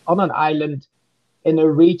on an island in a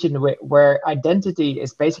region where identity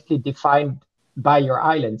is basically defined by your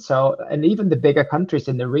island. So, and even the bigger countries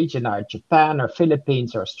in the region are Japan or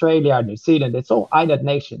Philippines or Australia or New Zealand. It's all island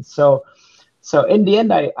nations. So in the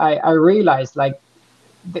end, I realized like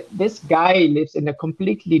this guy lives in a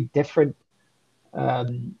completely different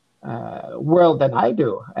world than I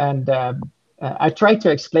do, and I tried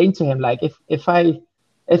to explain to him like if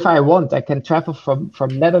I want, I can travel from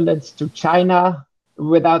Netherlands to China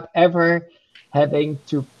without ever having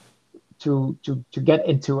to get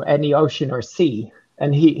into any ocean or sea.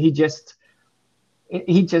 And he just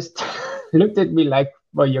looked at me like,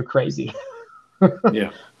 well, you're crazy.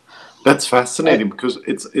 Yeah, that's And, fascinating because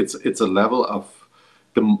it's a level of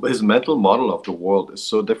his mental model of the world is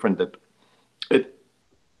so different that it.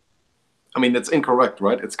 I mean, it's incorrect,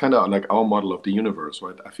 right? It's kind of like our model of the universe,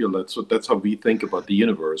 right? I feel that's how we think about the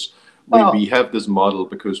universe. We well, have this model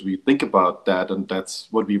because we think about that, and that's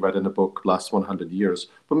what we read in the book last 100 years.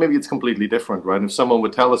 But maybe it's completely different, right? If someone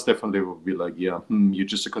would tell us differently, we would be like, yeah, you're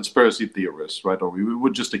just a conspiracy theorist, right? Or we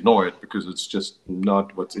would just ignore it because it's just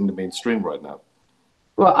not what's in the mainstream right now.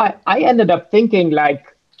 I ended up thinking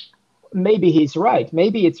like maybe he's right.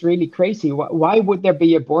 Maybe it's really crazy. Why would there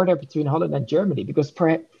be a border between Holland and Germany? Because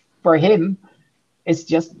for him, it's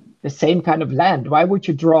just the same kind of land. Why would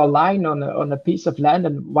you draw a line on a piece of land,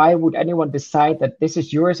 and why would anyone decide that this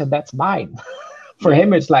is yours and that's mine? For Yeah,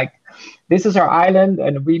 him, it's like this is our island,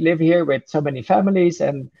 and we live here with so many families,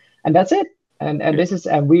 and that's it. And yeah, this is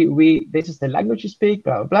and we this is the language you speak,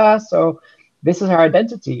 blah blah blah. So this is our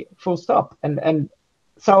identity, full stop. And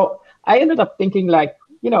so I ended up thinking like,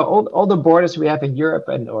 all the borders we have in Europe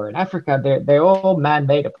and or in Africa, they're all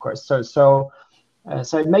man-made, of course. So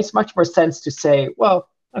it makes much more sense to say, well,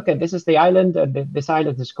 okay, this is the island, and this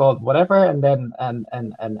island is called whatever, and then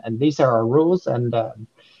and these are our rules, and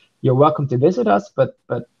you're welcome to visit us, but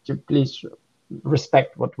you please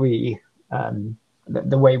respect what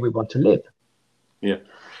the way we want to live. yeah.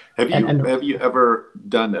 Have And you and have you ever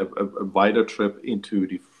done a wider trip into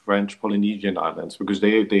the French Polynesian islands? Because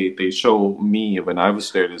they show me when I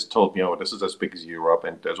was there, they told me, oh, this is as big as Europe,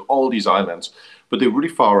 and there's all these islands, but they're really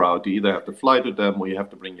far out. You either have to fly to them, or you have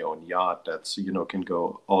to bring your own yacht that's can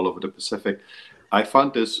go all over the Pacific. I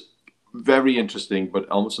found this very interesting, but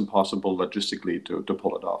almost impossible logistically to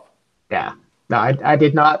pull it off. yeah, no, I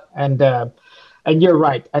did not, and you're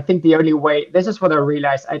right. I think the only way, this is what I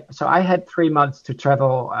realized. So I had 3 months to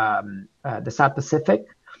travel the South Pacific,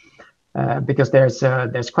 because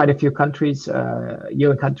there's quite a few countries,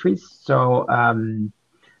 UN countries. So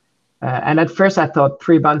and at first I thought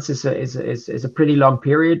 3 months is a pretty long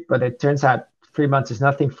period, but it turns out 3 months is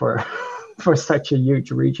nothing for for such a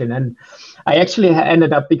huge region. And I actually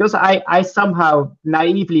ended up, because I somehow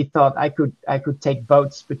naively thought I could take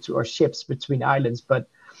boats or ships between islands, but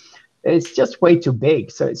it's just way too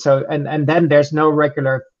big. And then there's no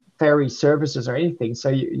regular ferry services or anything. So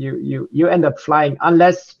you end up flying,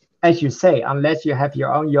 unless, as you say, unless you have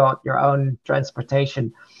your own yacht, your own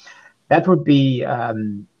transportation. That would be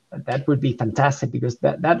fantastic, because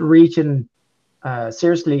that region,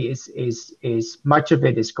 seriously, is much of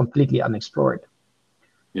it is completely unexplored.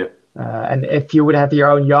 Yeah. And if you would have your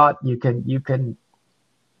own yacht,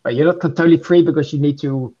 but you're not totally free because you need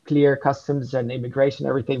to clear customs and immigration,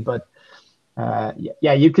 everything. But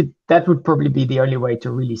yeah, you could. That would probably be the only way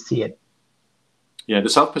to really see it. Yeah, the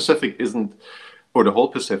South Pacific isn't, or the whole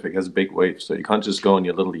Pacific has big waves, so you can't just go on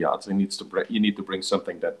your little yachts. You need to bring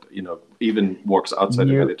something that even works outside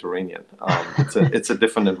the You Mediterranean. It's a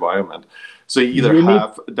different environment. So you either you need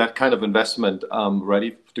have that kind of investment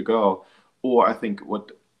ready to go, or I think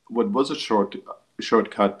what was a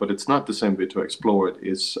shortcut, but it's not the same way to explore it,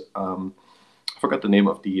 is I forgot the name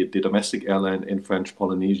of the domestic airline in French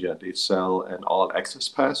Polynesia. They sell an all access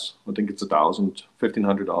pass. I think it's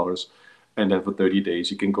 $1,500. And then for 30 days,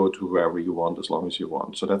 you can go to wherever you want as long as you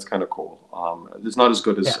want. So that's kind of cool. It's not as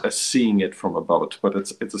good yeah as seeing it from a boat, but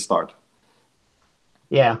it's a start.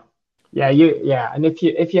 yeah yeah. And if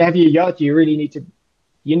you have your yacht, you really need to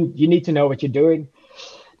you need to know what you're doing.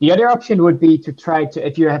 The other option would be to try to,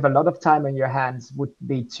 if you have a lot of time on your hands, would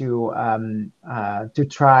be to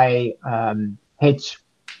try hitch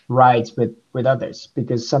rides with others,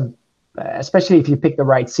 because especially if you pick the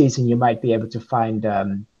right season, you might be able to find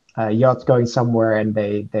yachts going somewhere, and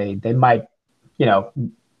they might,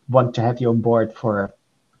 want to have you on board for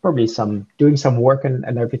probably doing some work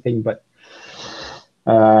and everything. But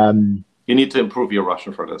You need to improve your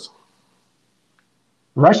Russian for this.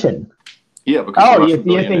 Russian. Yeah, because the Oh, Russian you think?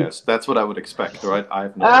 billionaires, that's what I would expect, right? I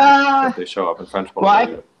have no idea if they show up in French Well,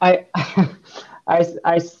 Polynesia. I I'm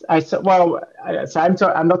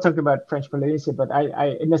not talking about French Polynesia, but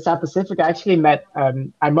in the South Pacific, I actually met,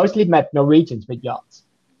 I mostly met Norwegians with yachts.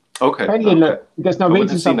 Okay, Apparently, okay. because I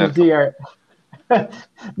wouldn't have Norwegians seen that obviously coming. are,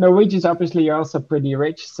 Norwegians are also pretty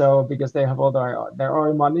rich, so because they have all their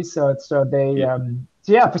oil money, so they Yeah.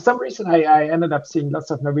 so yeah, for some reason I ended up seeing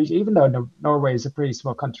lots of Norwegian, even though Norway is a pretty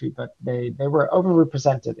small country, but they were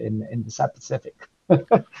overrepresented in the South Pacific.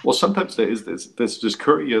 Well, sometimes there is this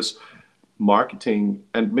curious marketing,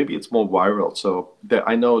 and maybe it's more viral. So there,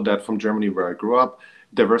 I know that from Germany, where I grew up,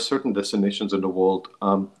 there were certain destinations in the world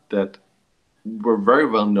that were very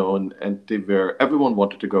well known, and everyone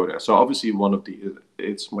wanted to go there. So obviously, one of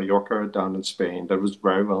it's Mallorca down in Spain that was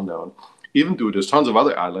very well known. Even though there's tons of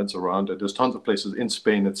other islands around it, there's tons of places in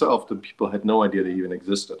Spain itself that people had no idea they even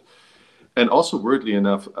existed. And also, weirdly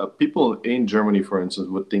enough, people in Germany, for instance,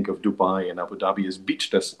 would think of Dubai and Abu Dhabi as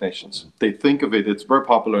beach destinations. They think of it, it's very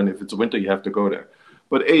popular, and if it's winter, you have to go there.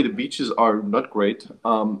 But A, the beaches are not great,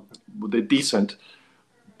 they're decent,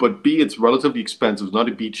 but B, it's relatively expensive, it's not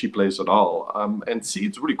a beachy place at all. And C,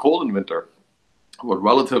 it's really cold in winter, well,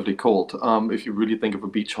 relatively cold, if you really think of a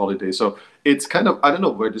beach holiday. So it's kind of, I don't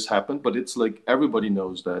know where this happened, but it's like everybody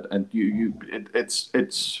knows that, and it's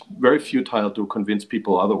very futile to convince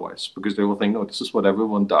people otherwise, because they will think, no, this is what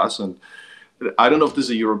everyone does. And I don't know if this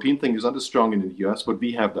is a European thing. It's not as strong in the US, but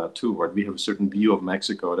we have that too, right? We have a certain view of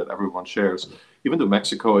Mexico that everyone shares, even though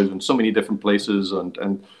Mexico is in so many different places and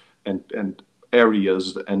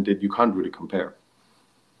areas, and that you can't really compare.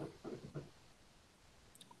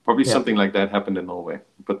 Probably Yeah, something like that happened in Norway,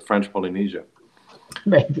 but French Polynesia.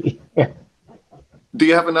 maybe. Yeah. Do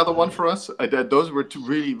you have another one for us? Those were two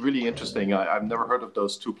really, really interesting. I've never heard of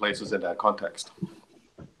those two places in that context.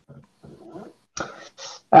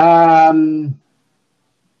 Um,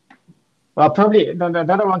 well, probably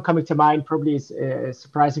another one coming to mind probably is a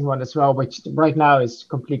surprising one as well, which right now is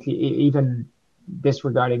completely even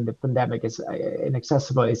disregarding the pandemic is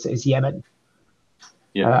inaccessible. Is Yemen.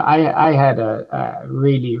 Yeah. I had a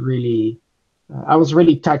really I was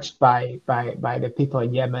really touched by the people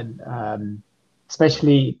in Yemen,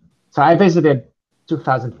 especially. So I visited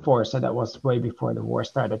 2004, so that was way before the war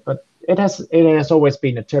started. But it has always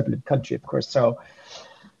been a turbulent country, of course. So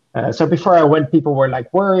before I went, people were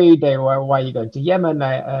like worried. They were, "Why are you going to Yemen?"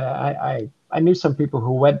 I knew some people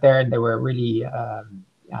who went there, and they were really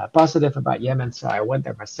positive about Yemen. So I went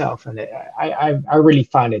there myself, and I really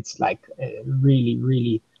found it's like a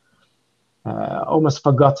really almost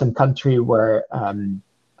forgotten country where,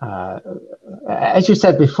 uh, as you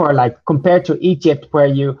said before, like compared to Egypt,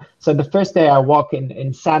 where so the first day I walk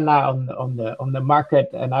in Sana on the market,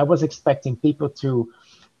 and I was expecting people to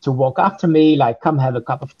walk after me, like come have a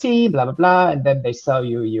cup of tea, blah blah blah, and then they sell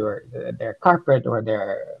you their carpet or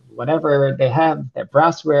their whatever they have, their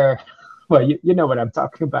brassware. Well, you know what I'm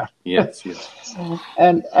talking about. Yes, yes.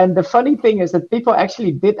 And the funny thing is that people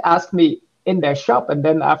actually did ask me in their shop, and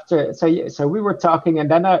then after, so we were talking, and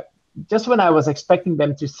then just when I was expecting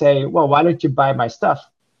them to say, "Well, why don't you buy my stuff?"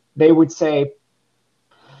 They would say,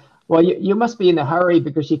 "Well, you must be in a hurry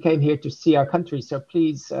because you came here to see our country, so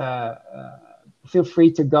please feel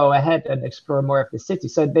free to go ahead and explore more of the city."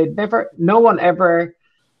 So no one ever,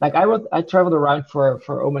 like I traveled around for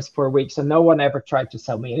almost 4 weeks, and no one ever tried to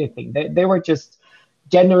sell me anything. They were just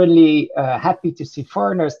genuinely happy to see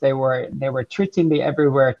foreigners. They were treating me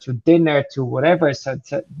everywhere, to dinner, to whatever. So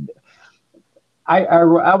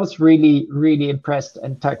I was really impressed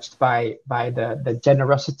and touched by the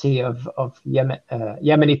generosity of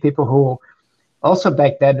Yemeni people, who also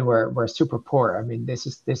back then were super poor. I mean, this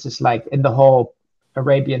is like in the whole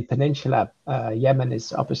Arabian Peninsula, Yemen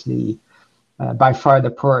is obviously by far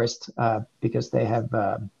the poorest, because they have.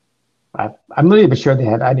 I'm not even sure they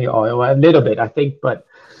had any oil, a little bit, I think, but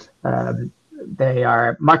they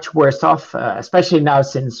are much worse off, especially now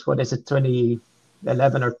since, what is it,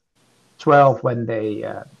 2011 or 12, when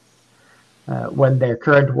their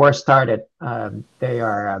current war started. They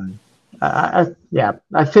are, yeah,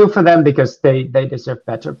 I feel for them because they deserve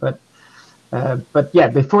better. But yeah,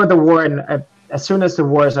 before the war, and as soon as the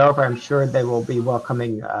war is over, I'm sure they will be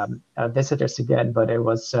welcoming visitors again. But it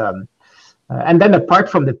was. And then apart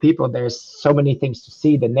from the people, there's so many things to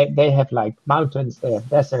see. They have like mountains, they have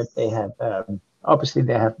desert, they have obviously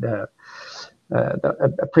they have a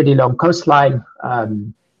pretty long coastline,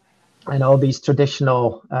 and all these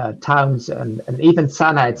traditional towns, and even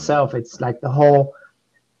Sana itself. It's like the whole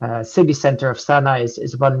city center of Sana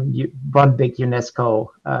is one big UNESCO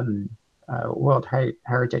World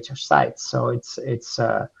Heritage Site. So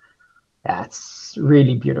yeah, it's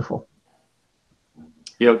really beautiful.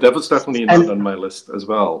 Yeah, that was definitely not And on my list as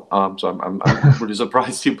well. So I'm really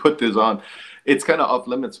surprised you put this on. it's kind of off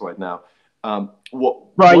limits right now.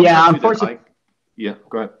 Well, One yeah, country that unfortunately. yeah,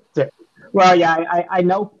 go ahead. Well, yeah, I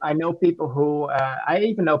know people who I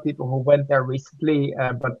even know people who went there recently,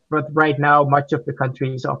 but right now much of the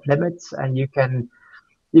country is off limits, and you can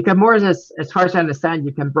more as far as I understand,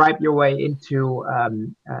 you can bribe your way into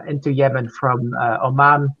Yemen from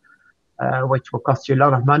Oman, which will cost you a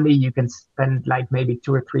lot of money. You can spend like maybe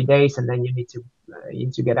 2 or 3 days, and then you need to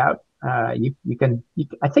get out. I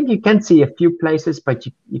think you can see a few places, but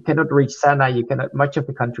you cannot reach Sana. You cannot. Much of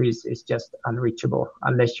the country is just unreachable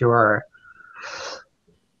unless you are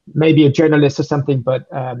maybe a journalist or something. But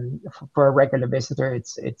for a regular visitor,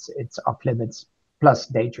 it's off limits plus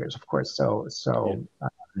dangerous, of course. Yeah.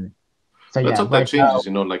 So Let's yeah, hope that right now.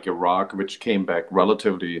 changes, like Iraq, which came back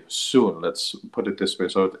relatively soon. Let's put it this way.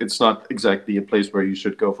 So it's not exactly a place where you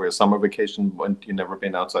should go for a summer vacation when you've never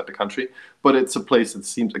been outside the country, but it's a place that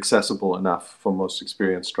seems accessible enough for most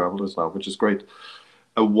experienced travelers now, which is great.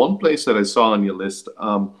 One place that I saw on your list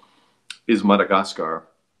is Madagascar.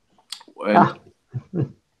 And Ah,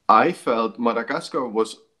 I felt Madagascar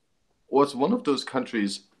was one of those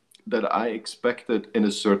countries that I expected in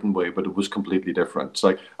a certain way, but it was completely different. It's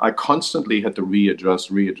like I constantly had to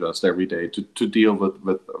readjust every day to deal with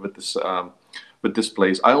this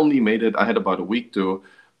place. I only made it. I had about a week to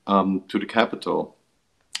the capital,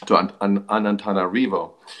 to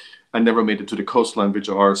Antananarivo. I never made it to the coastline, which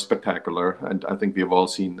are spectacular, and I think we have all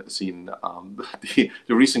seen the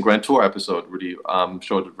recent Grand Tour episode really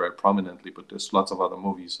showed it very prominently. But there's lots of other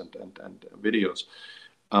movies and videos.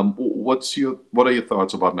 What are your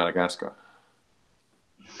thoughts about Madagascar?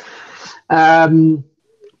 um,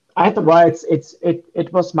 well,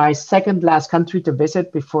 it was my second last country to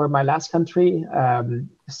visit before my last country.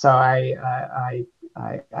 So I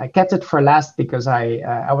kept it for last because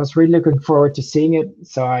I was really looking forward to seeing it.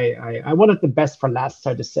 So I wanted the best for last,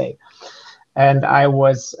 so to say. And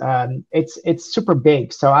it's super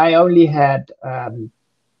big. So I only had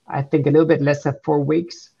I think a little bit less than 4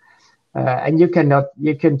 weeks. And you can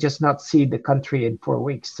just not see the country in 4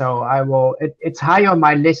 weeks. So it's high on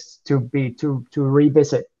my list to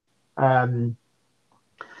revisit. um,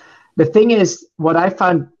 the thing is,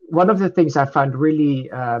 one of the things I found really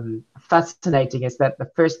fascinating is that the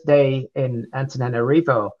first day in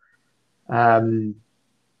Antananarivo, um,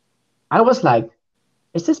 I was like,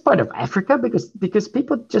 is this part of Africa? Because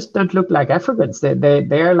people just don't look like Africans.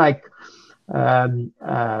 They're like, then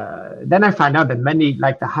I find out that many,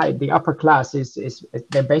 like the upper class is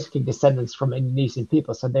they're basically descendants from Indonesian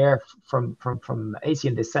people, so they're from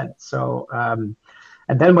Asian descent. So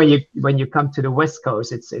and then when you come to the West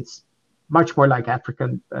Coast, it's much more like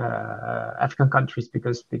African countries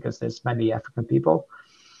because there's many African people.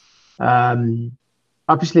 Um,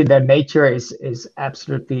 Obviously, their nature is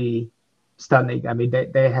absolutely stunning. I mean,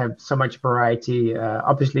 they have so much variety.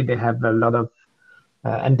 Obviously, they have a lot of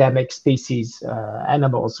endemic species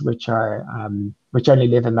animals which only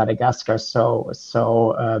live in Madagascar. So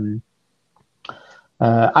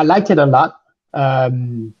I liked it a lot.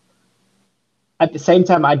 At the same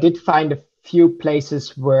time, I did find a few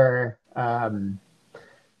places where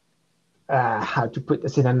how to put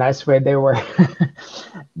this in a nice way, they were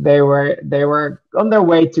they were on their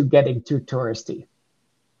way to getting too touristy.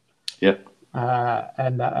 Yeah.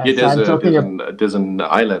 And Yeah, so I'm talking of there's an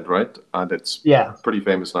island, right? That's yeah, pretty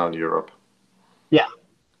famous now in Europe. yeah,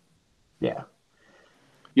 yeah.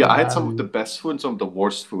 Yeah, I had some of the Um, best food and some of the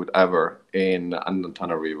worst food ever in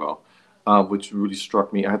Antananarivo, which really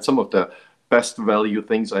struck me. I had some of the best value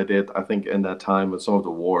things I did, I think, in that time, and some of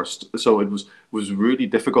the worst. So it was really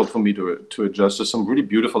difficult for me to adjust. There's some really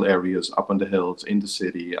beautiful areas up on the hills in the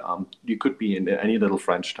city. You could be in any little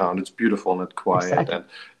French town. It's beautiful and it's quiet, exactly.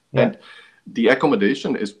 Yeah. and the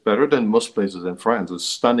accommodation is better than most places in France. It's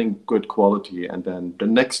stunning, good quality, and then the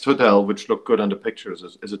next hotel, which looked good on the pictures,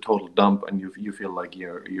 is a total dump, and you feel like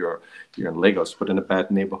you're in Lagos, but in a bad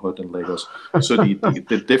neighborhood in Lagos. So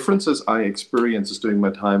the differences I experienced during my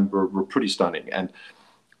time were pretty stunning, and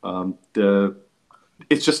the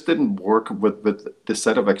it just didn't work with the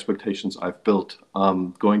set of expectations I've built.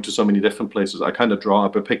 Going to so many different places, I kind of draw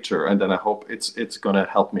up a picture, and then I hope it's gonna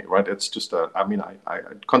help me, right? It's just I mean, I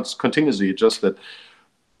continuously adjust it.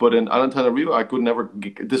 But in Antananarivo, I could never.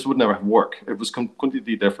 This would never work. It was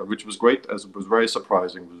completely different, which was great, as it was very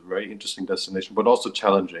surprising. It was a very interesting destination, but also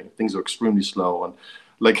challenging. Things are extremely slow, and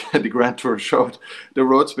like the Grand Tour showed, the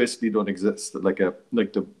roads basically don't exist. Like the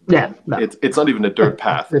Yeah. No. it's not even a dirt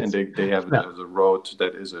path, and It's they have it no. as a road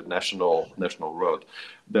that is a national road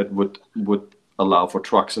that would allow for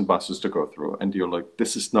trucks and buses to go through. And you're like,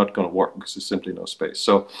 this is not going to work because there's simply no space.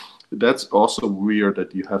 So that's also weird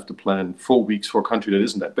that you have to plan 4 weeks for a country that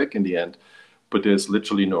isn't that big in the end, but there's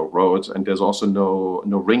literally no roads, and there's also no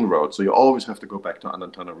ring road. So you always have to go back to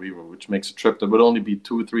Antananarivo, which makes a trip that would only be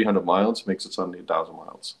 200-300 miles, makes it suddenly 1,000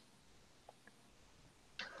 miles.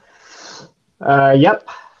 Yep.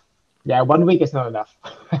 Yeah, 1 week is not enough.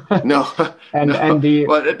 No, and no. and the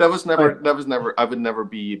But that was never, but that was never. I would never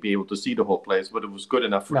be able to see the whole place, but it was good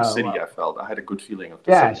enough for the no, city. I well, felt I had a good feeling of the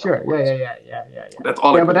yeah, city sure, afterwards. That's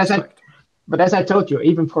all I yeah. could expect. But as I told you,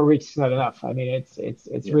 even 4 weeks is not enough. I mean, it's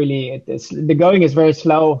Yeah, really it's the going is very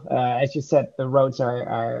slow. As you said, the roads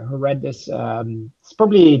are horrendous. It's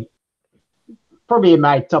probably in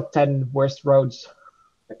my top 10 worst roads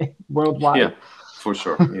yeah, worldwide. for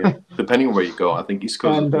sure. Yeah, depending on where you go, I think East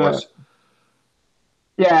Coast is And worse.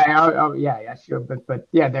 yeah, yeah, sure. But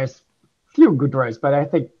yeah, there's few good roads. But I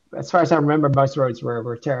think as far as I remember, most roads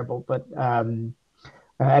were terrible. But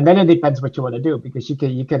and then it depends what you want to do because you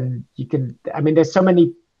can. I mean, there's so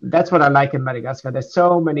many. That's what I like in Madagascar. There's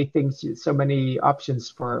so many things, so many options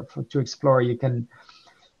for to explore. You can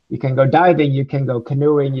go diving, you can go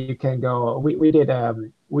canoeing, you can go.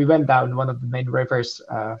 We went down one of the main rivers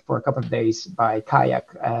for a couple of days by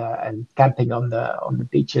kayak and camping on the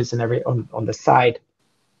beaches and on the side,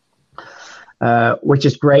 which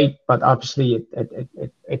is great. But obviously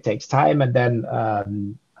it takes time. And then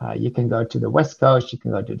you can go to the west coast, you can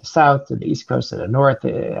go to the south, to the east coast, to the north,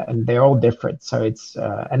 and they're all different. So it's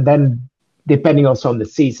and then depending also on the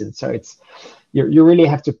season. So it's you really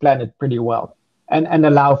have to plan it pretty well and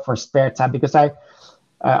allow for spare time because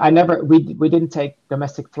I never we didn't take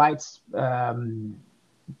domestic flights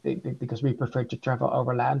because we prefer to travel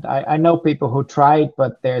overland. I know people who tried,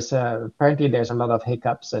 but apparently there's a lot of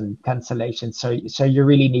hiccups and cancellations. So you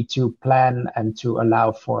really need to plan and to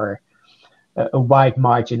allow for a wide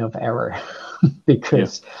margin of error Yeah.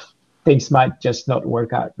 things might just not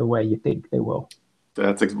work out the way you think they will.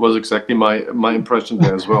 That was exactly my impression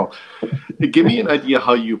there as well. Give me an idea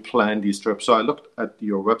how you plan these trips. So I looked at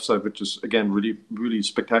your website, which is again really really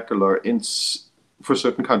spectacular for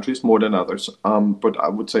certain countries more than others. But I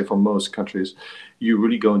would say for most countries, you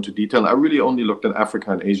really go into detail. I really only looked at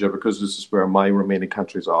Africa and Asia because this is where my remaining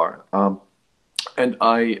countries are. And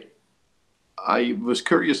I was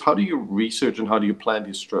curious, how do you research and how do you plan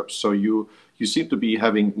these trips? So you seem to be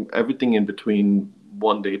having everything in between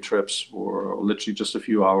 1 day trips or literally just a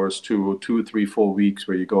few hours to 2, 3, 4 weeks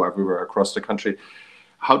where you go everywhere across the country.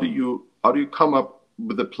 How do you come up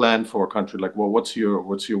with a plan for a country? Like, well, what's your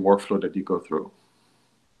workflow that you go through?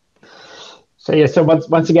 So yeah, so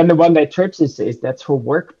once again, the 1 day trips is that's for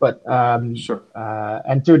work, but Sure.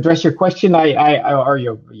 and to address your question, or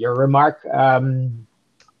your remark,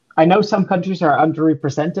 I know some countries are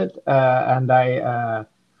underrepresented, and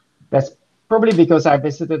that's probably because I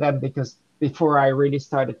visited them because before I really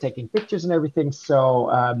started taking pictures and everything. So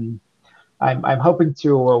I'm hoping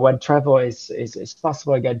to when travel is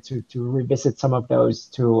possible again to revisit some of those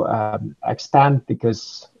to expand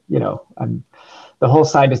because the whole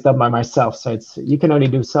site is done by myself, so you can only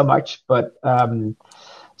do so much. But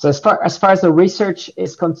so as far as the research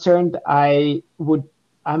is concerned, I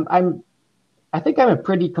think I'm a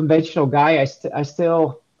pretty conventional guy. I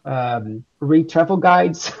still read travel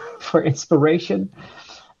guides for inspiration.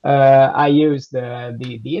 I use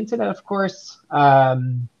the internet, of course.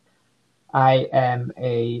 I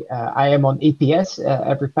am on EPS,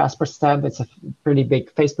 Every Passport Stand. It's a pretty big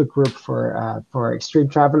Facebook group for extreme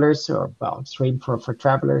travelers, or well, extreme for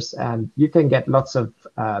travelers, and you can get lots of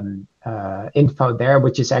info there,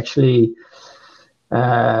 which is actually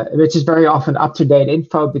which is very often up-to-date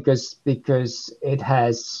info because it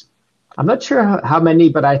has, I'm not sure how many,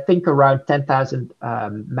 but I think around 10,000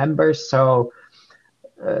 members. So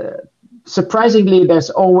surprisingly, there's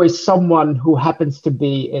always someone who happens to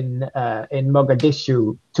be in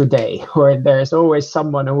Mogadishu today, or there's always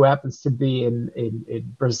someone who happens to be in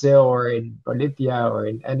Brazil or in Bolivia or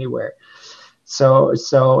in anywhere. So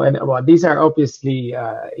and well, these are obviously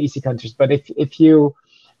easy countries, but if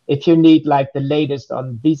you need like the latest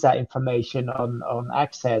on visa information, on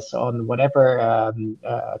access, on whatever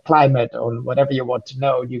climate, on whatever you want to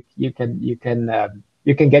know, you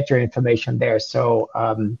can get your information there.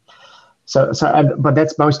 But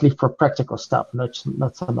that's mostly for practical stuff, not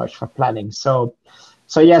so much for planning. So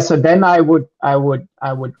yeah. So then I would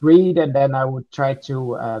read, and then I would try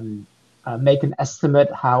to make an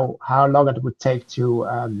estimate how long it would take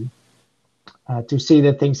to see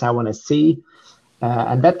the things I want to see.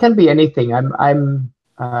 And that can be anything. I'm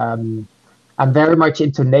very much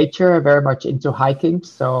into nature, very much into hiking.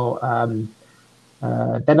 So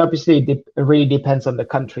then obviously it really depends on the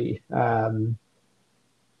country.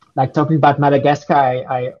 Like talking about Madagascar,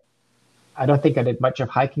 I don't think I did much of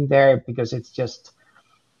hiking there because it's just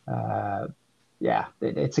yeah,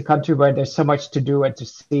 it's a country where there's so much to do and to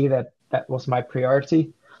see that that was my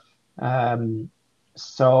priority.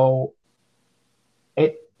 So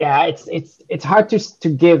yeah, it's hard to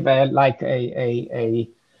give like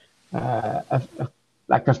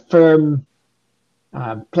like a firm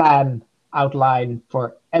plan outline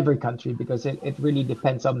for every country, because it really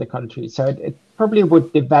depends on the country. So it probably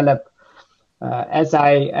would develop as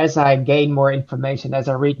I gain more information, as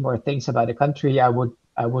I read more things about a country. I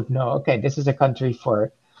would know, okay, this is a country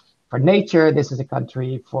for nature. This is a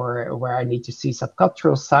country for where I need to see some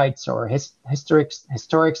cultural sites or historic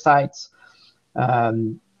sites.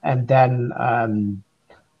 And then,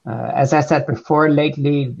 as I said before,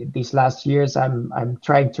 lately these last years, I'm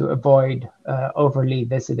trying to avoid overly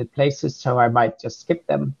visited places, so I might just skip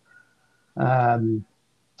them,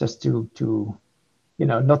 just to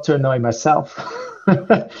not to annoy myself.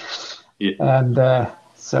 Yeah. And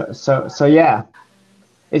so yeah,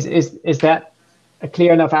 is that a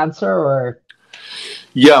clear enough answer, or?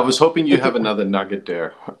 Yeah, I was hoping you have another nugget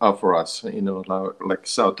there for us. Like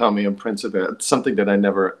Sao Tome and Principe. It's something that I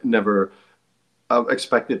never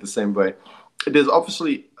expected the same way. There's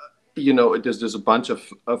obviously, there's a bunch of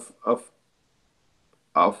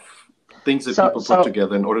things that people put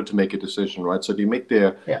together in order to make a decision, right? So do you make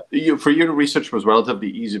for you, the research was relatively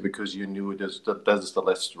easy because you knew that is the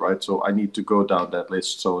list, right? So I need to go down that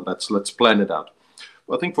list. So let's plan it out.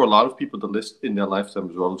 Well, I think for a lot of people, the list in their lifetime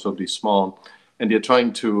is relatively small, and they're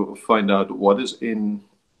trying to find out what is in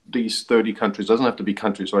these 30 countries. It doesn't have to be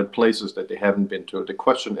countries, right? Places that they haven't been to. The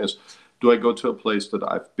question is, do I go to a place that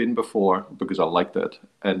I've been before because I liked it,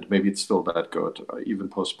 and maybe it's still that good, even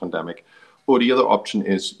post-pandemic? Or the other option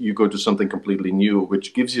is you go to something completely new,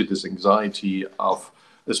 which gives you this anxiety of,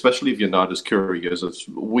 especially if you're not as curious as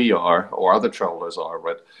we are or other travelers are,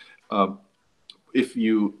 right? If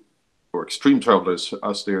you, or extreme travelers,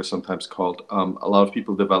 as they are sometimes called, a lot of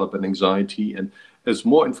people develop an anxiety, and as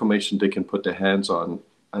more information they can put their hands on,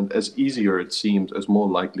 and as easier it seems, as more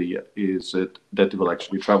likely is it that they will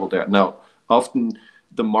actually travel there. Now, often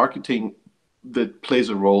the marketing that plays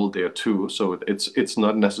a role there too. So it's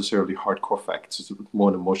not necessarily hardcore facts. It's more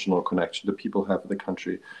an emotional connection that people have with the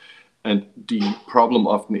country. And the problem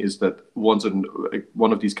often is that once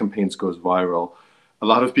one of these campaigns goes viral, a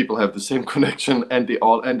lot of people have the same connection, and they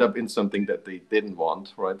all end up in something that they didn't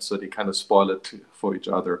want, right? So they kind of spoil it for each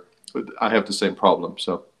other. I have the same problem.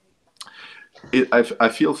 So I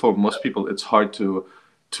feel for most people it's hard to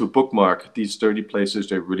bookmark these 30 places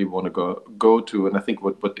they really want to go to. And I think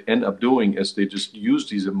what they end up doing is they just use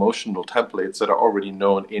these emotional templates that are already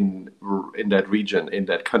known in that region, in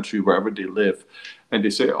that country, wherever they live. And they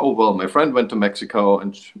say, oh, well, my friend went to Mexico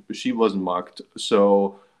and she wasn't marked,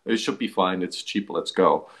 so it should be fine. It's cheap. Let's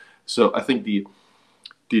go. So I think the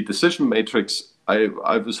decision matrix,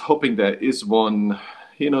 I was hoping there is one,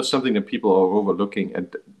 something that people are overlooking.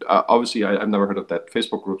 And obviously, I've never heard of that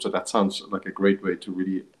Facebook group, so that sounds like a great way to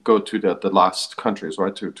really go to the last countries,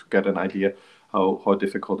 right, to get an idea how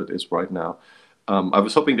difficult it is right now. I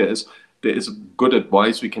was hoping there is good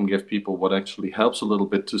advice we can give people, what actually helps a little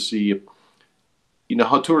bit to see,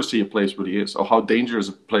 how touristy a place really is, or how dangerous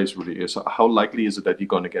a place really is. How likely is it that you're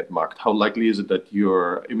going to get marked? How likely is it that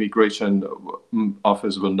your immigration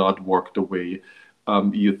office will not work the way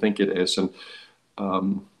you think it is? And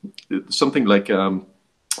something like,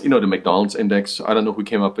 the McDonald's index. I don't know who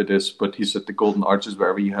came up with this, but he said the golden arches,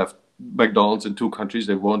 wherever you have McDonald's in two countries,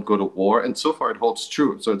 they won't go to war. And so far it holds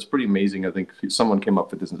true. So it's pretty amazing. I think someone came up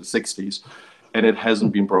with this in the 60s, and it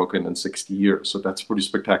hasn't been broken in 60 years. So that's pretty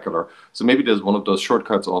spectacular. So maybe there's one of those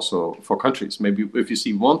shortcuts also for countries. Maybe if you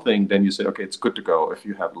see one thing, then you say, okay, it's good to go if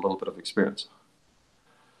you have a little bit of experience.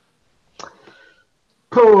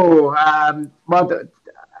 Cool. Well,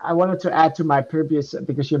 I wanted to add to my previous,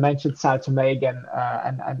 because you mentioned Sao Tome again,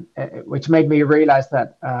 and which made me realize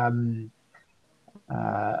that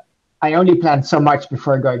I only plan so much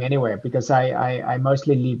before going anywhere, because I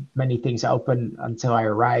mostly leave many things open until I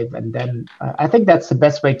arrive. And then I think that's the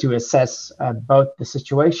best way to assess both the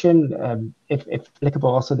situation, if applicable,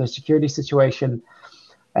 also the security situation.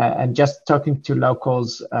 And just talking to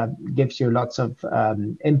locals gives you lots of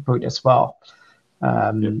input as well.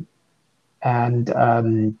 And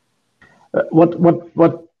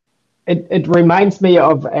what it reminds me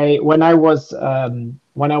of when I was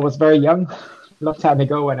very young, a long time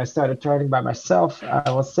ago, when I started traveling by myself. I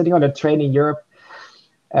was sitting on a train in Europe,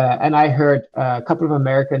 and I heard a couple of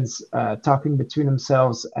Americans talking between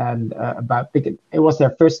themselves and it was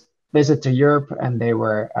their first visit to Europe, and they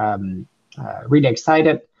were really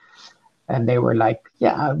excited. And they were like,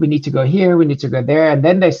 yeah, we need to go here, we need to go there. And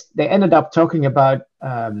then they ended up talking about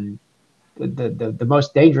the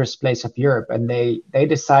most dangerous place of Europe, and they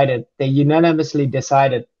unanimously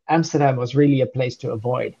decided Amsterdam was really a place to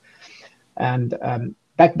avoid. And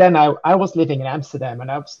back then I was living in Amsterdam,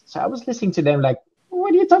 and I was listening to them like,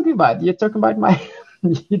 what are you talking about? You're talking about my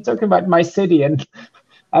you're talking about my city, and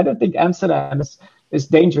I don't think Amsterdam is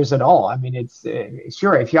dangerous at all. I mean, it's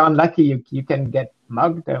sure, if you're unlucky, you can get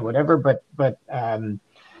mugged or whatever, but I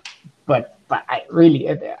really,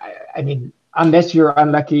 I mean, unless you're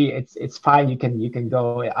unlucky, it's fine. You can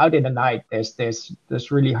go out in the night. There's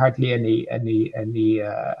really hardly any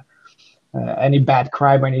bad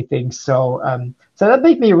crime or anything. So so that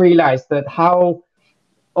made me realize that how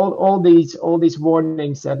all these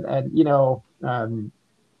warnings and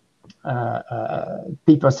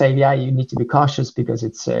people say, yeah, you need to be cautious because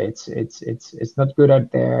it's not good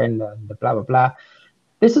out there, and the blah blah blah.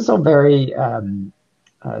 This is all very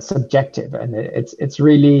subjective, and it's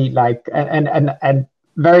really like, and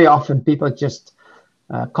very often people just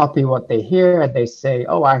copy what they hear, and they say,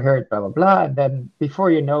 oh, I heard blah blah blah, and then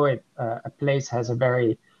before you know it, a place has a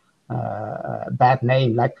very bad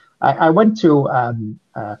name. Like I went to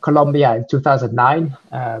Colombia in 2009,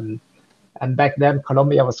 and back then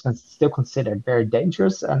Colombia was still considered very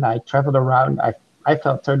dangerous, and I traveled around. I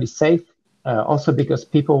felt totally safe, also because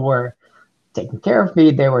people were taking care of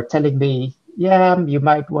me. They were telling me, yeah, you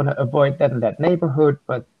might want to avoid that in that neighborhood,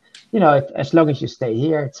 but as long as you stay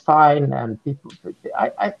here, it's fine. And people,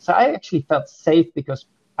 so I actually felt safe because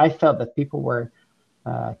I felt that people were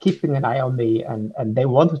keeping an eye on me, and they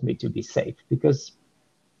wanted me to be safe. Because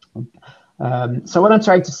so what I'm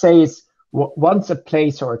trying to say is, once a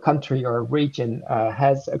place or a country or a region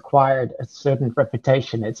has acquired a certain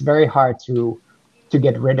reputation, it's very hard to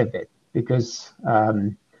get rid of it, because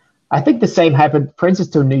I think the same happened, for instance,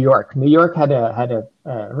 to New York. New York had a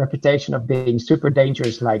reputation of being super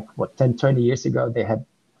dangerous, like 10, 20 years ago. They had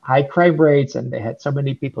high crime rates, and they had so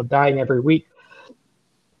many people dying every week.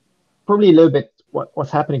 Probably a little bit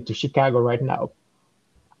what's happening to Chicago right now.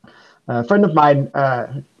 A friend of mine.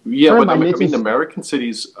 I mean, American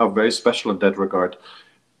cities are very special in that regard.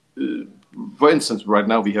 For instance, right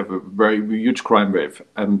now we have a very huge crime wave,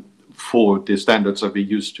 and for the standards that we're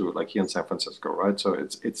used to, like here in San Francisco, right? So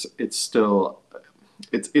it's still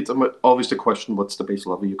always the question, what's the base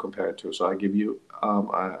level you compare it to? So I give you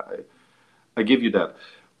I give you that.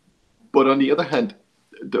 But on the other hand,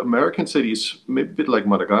 the American cities, maybe a bit like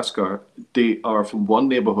Madagascar, they are from one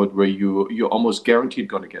neighborhood where you're almost guaranteed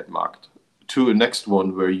going to get mugged, to a next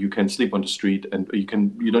one where you can sleep on the street, and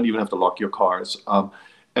you don't even have to lock your cars.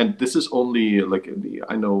 And this is only like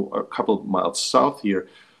I know a couple of miles south here.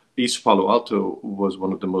 East Palo Alto was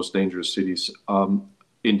one of the most dangerous cities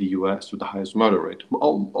in the U.S. with the highest murder rate.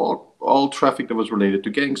 All traffic that was related to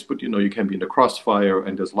gangs, but you can be in the crossfire,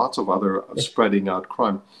 and there's lots of other spreading out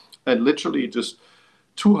crime. And literally just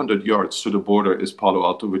 200 yards to the border is Palo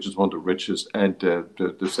Alto, which is one of the richest and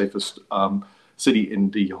the safest city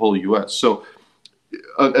in the whole U.S. So,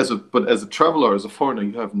 as a traveler, as a foreigner,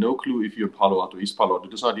 you have no clue if you're in Palo Alto, East Palo Alto.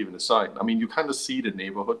 There's not even a sign. I mean, you kind of see the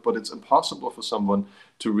neighborhood, but it's impossible for someone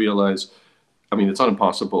to realize. I mean, it's not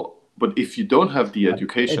impossible, but if you don't have the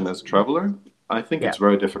education as a traveler, I think it's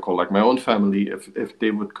very difficult. Like my own family, if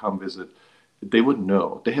they would come visit, they would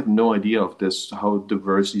know. They have no idea of this, how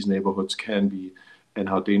diverse these neighborhoods can be, and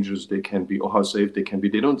how dangerous they can be, or how safe they can be.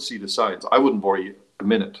 They don't see the signs. I wouldn't worry a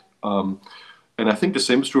minute. And I think the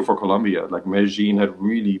same is true for Colombia. Like Medellin had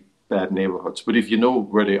really bad neighborhoods. But if you know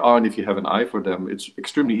where they are and if you have an eye for them, it's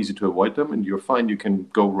extremely easy to avoid them, and you're fine. You can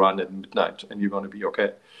go run at midnight and you're going to be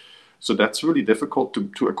okay. So that's really difficult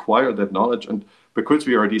to acquire that knowledge. And because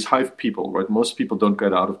we are these hive people, right? Most people don't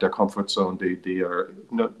get out of their comfort zone. They are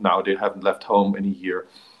now they haven't left home in a year.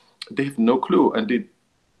 They have no clue, and they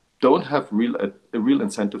don't have a real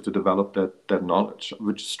incentive to develop that knowledge,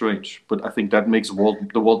 which is strange. But I think that makes the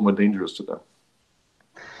world more dangerous to them.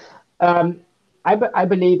 I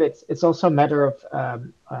believe it's also a matter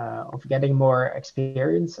of getting more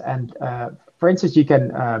experience. And for instance, you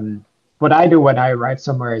can what I do when I arrive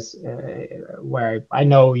somewhere is where I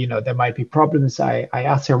know there might be problems. I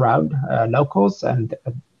ask around locals, and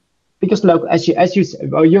because as you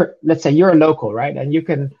let's say you're a local, right? And you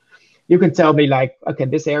can tell me like, okay,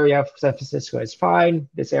 this area of San Francisco is fine.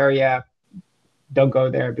 This area, don't go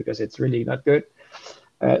there because it's really not good.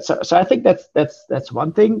 So I think that's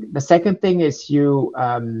one thing. The second thing is you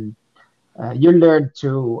learn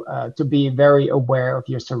to be very aware of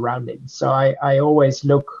your surroundings. So I always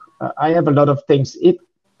look. I have a lot of things.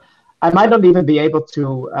 I might not even be able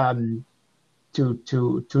to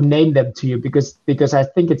name them to you because I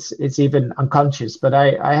think it's even unconscious. But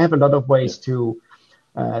I have a lot of ways to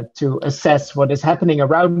to assess what is happening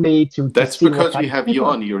around me, to That's see what because we kind of have you people.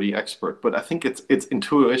 on, you're the expert. But I think it's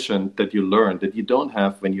intuition that you learn that you don't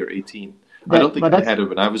have when you're 18. I don't That, think but I that's had it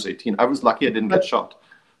when I was 18. I was lucky I didn't get but shot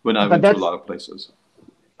when I but went to a that's lot of places.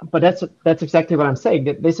 that's exactly what I'm saying.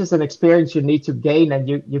 That this is an experience you need to gain, and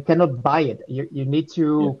you cannot buy it. You need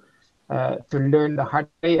Yeah, to learn the hard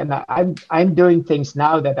way. And I'm doing things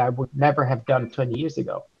now that I would never have done 20 years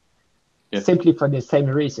ago, yeah, simply for the same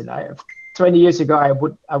reason. 20 years ago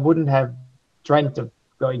I wouldn't have dreamt of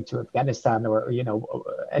going to Afghanistan or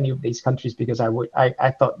any of these countries, because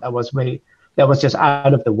I thought that was just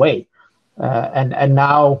out of the way. And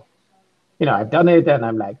now I've done it, and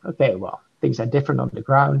I'm like, okay, well, things are different on the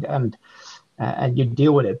ground, and you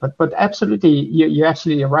deal with it. But absolutely, you're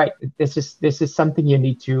absolutely right. This is something you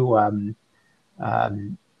need to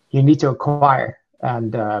acquire,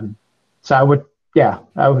 and so I would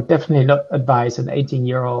definitely not advise an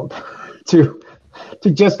 18-year-old to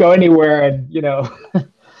just go anywhere, and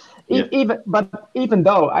yeah. even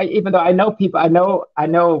though I know people,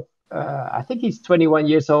 I think he's 21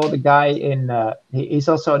 years old, a guy he's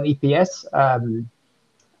also an EPS,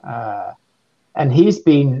 uh, and he's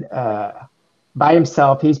been by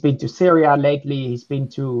himself. He's been to Syria lately. He's been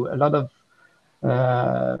to a lot of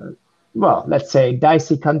well, let's say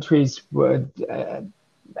dicey countries, and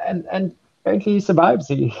apparently he survives.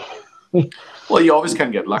 Well, you always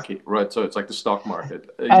can get lucky, right? So it's like the stock market.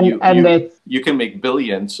 and it's You can make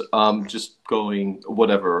billions just going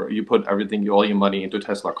whatever. You put everything, all your money into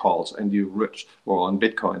Tesla calls, and you're rich, or on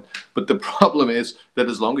Bitcoin. But the problem is that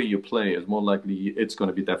as longer you play, it's more likely it's going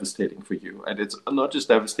to be devastating for you. And it's not just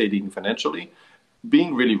devastating financially.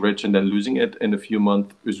 Being really rich and then losing it in a few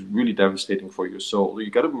months is really devastating for your soul.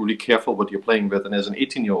 You got to be really careful what you're playing with. And as an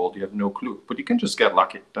 18-year-old, you have no clue. But you can just get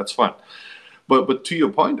lucky. That's fine. But to your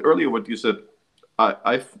point earlier, what you said,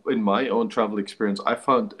 I in my own travel experience, I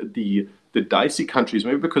found the dicey countries,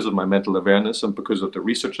 maybe because of my mental awareness and because of the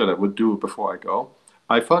research that I would do before I go,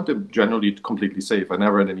 I found them generally completely safe. I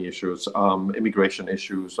never had any issues, immigration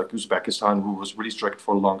issues like Uzbekistan, who was really strict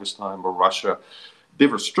for the longest time, or Russia. They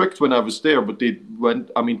were strict when I was there, but they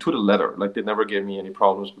went, I mean, to the letter. Like they never gave me any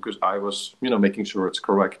problems because I was, making sure it's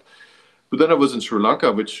correct. But then I was in Sri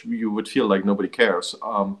Lanka, which you would feel like nobody cares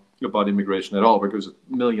about immigration at all because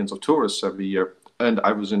millions of tourists every year. And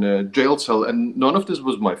I was in a jail cell, and none of this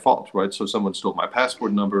was my fault, right? So someone stole my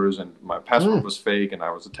passport numbers, and my passport was fake, and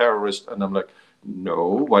I was a terrorist. And I'm like,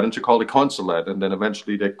 no, why don't you call the consulate? And then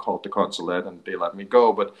eventually they called the consulate, and they let me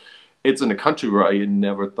go. But it's in a country where I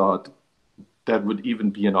never thought that would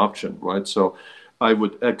even be an option, right? So I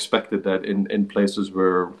would expected that in places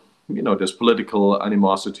where there's political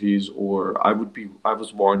animosities, or I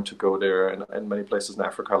was warned to go there, and many places in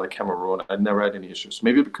Africa like Cameroon, I never had any issues.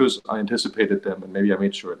 Maybe because I anticipated them, and maybe I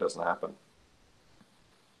made sure it doesn't happen.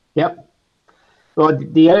 Yep. Well,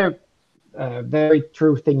 the other very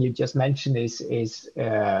true thing you just mentioned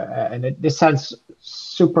and this sounds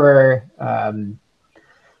super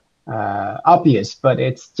obvious, but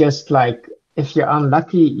it's just like if you're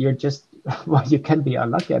unlucky, you're just well, you can be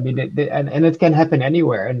unlucky. I mean, and it can happen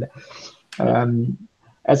anywhere. And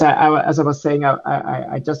as I was saying,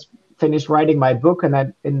 I just finished writing my book,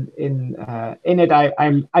 and in it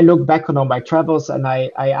I look back on all my travels, and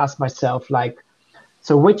I ask myself, like,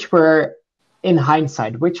 so which were, in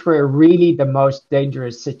hindsight, which were really the most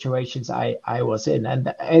dangerous situations I was in.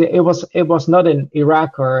 And it was not in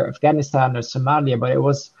Iraq or Afghanistan or Somalia, but it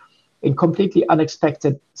was in completely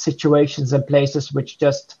unexpected situations and places which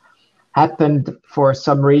just happened for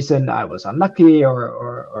some reason. I was unlucky,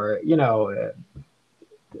 or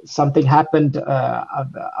something happened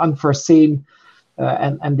unforeseen,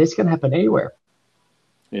 and this can happen anywhere.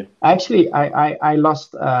 Yeah. Actually, I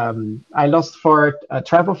lost four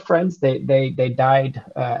travel friends. They died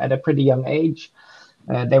at a pretty young age.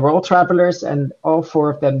 They were all travelers, and all four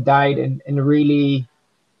of them died in really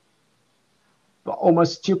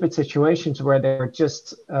almost stupid situations where they were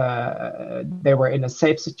just they were in a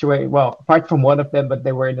safe situation. Well, apart from one of them, but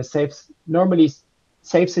they were in a normally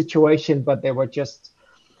safe situation, but they were just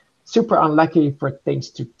super unlucky for things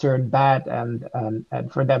to turn bad, and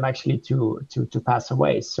for them actually to pass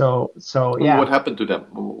away. So yeah. What happened to them?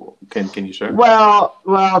 Can you share? Well,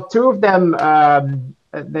 two of them,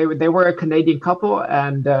 they were a Canadian couple,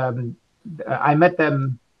 and I met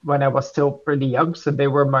them when I was still pretty young. So they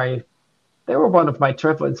were one of my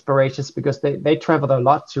travel inspirations, because they traveled a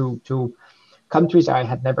lot to countries I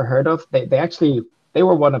had never heard of. They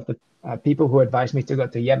were one of the people who advised me to go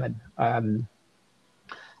to Yemen.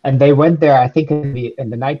 And they went there, I think, in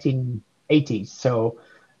the 1980s. So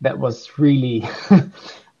that was really,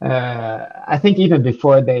 I think, even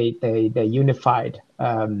before they unified.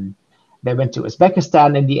 They went to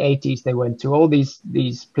Uzbekistan in the 80s. They went to all these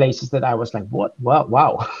places that I was like, what?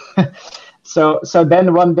 Wow. So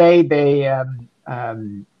then one day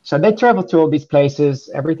so they travel to all these places.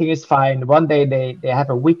 Everything is fine. One day they have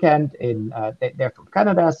a weekend in. They're from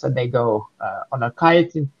Canada, so they go on a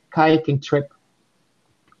kayaking trip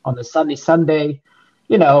on a sunny Sunday.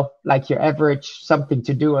 Like your average something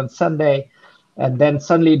to do on Sunday. And then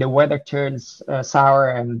suddenly the weather turns sour,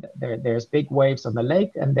 and there's big waves on the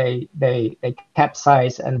lake, and they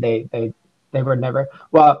capsize, and they were never.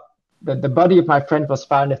 Well, the body of my friend was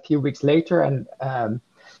found a few weeks later, and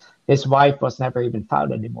his wife was never even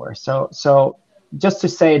found anymore. So just to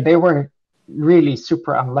say, they were really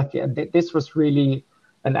super unlucky, and this was really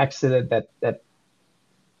an accident that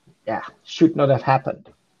should not have happened.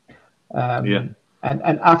 And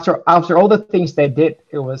after all the things they did,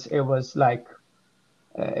 it was like.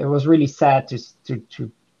 It was really sad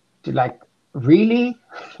to like really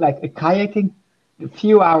like a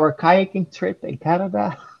few-hour kayaking trip in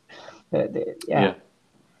Canada.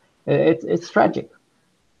 It's tragic.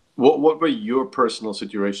 What were your personal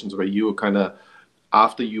situations where you kind of,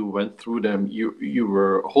 after you went through them, you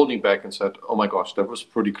were holding back and said, "Oh my gosh, that was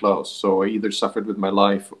pretty close. So I either suffered with my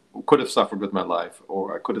life, could have suffered with my life,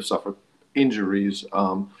 or I could have suffered injuries,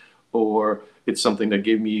 or it's something that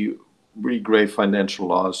gave me really grave financial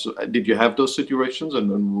loss." Did you have those situations,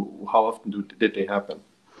 and how often did they happen?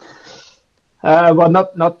 Well,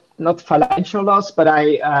 not financial loss, but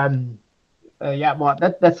well,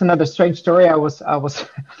 that's another strange story.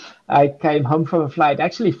 I came home from a flight,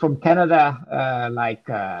 actually from Canada, I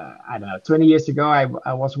don't know, 20 years ago.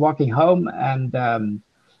 I was walking home, and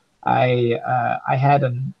I had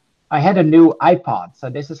a new iPod. So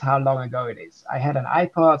this is how long ago it is. I had an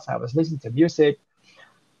iPod, so I was listening to music.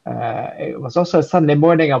 It was also a Sunday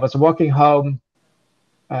morning. I was walking home,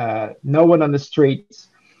 no one on the streets,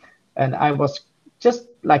 and I was just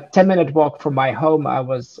like 10-minute walk from my home. I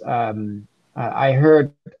was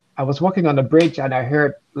walking on a bridge, and I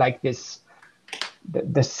heard like the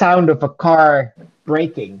sound of a car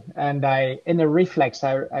braking, and in a reflex,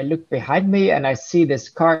 I looked behind me, and I see this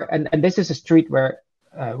car, and this is a street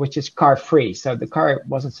which is car free, so the car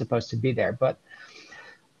wasn't supposed to be there, but.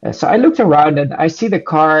 So I looked around, and I see the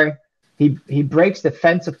car. He breaks the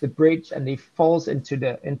fence of the bridge, and he falls into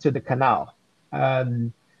the canal.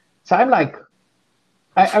 So I'm like,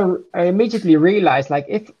 I immediately realized, like,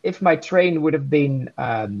 if my train would have been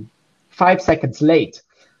 5 seconds late,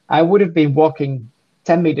 I would have been walking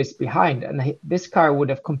 10 meters behind, and this car would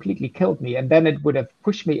have completely killed me, and then it would have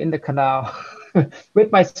pushed me in the canal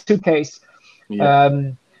with my suitcase.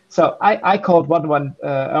 Yeah. So I called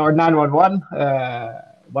 911.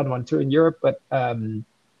 112 in Europe, but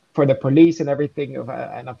for the police and everything,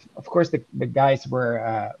 and of course the guys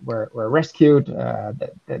were rescued.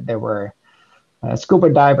 There were scuba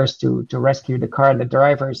divers to rescue the car and the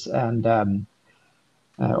drivers, and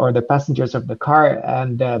or the passengers of the car.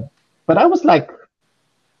 And but I was like,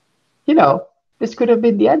 this could have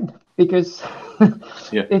been the end, because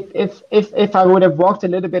if I would have walked a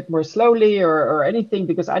little bit more slowly or anything,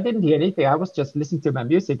 because I didn't hear anything, I was just listening to my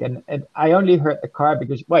music, and I only heard the car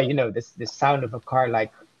because, well, this sound of a car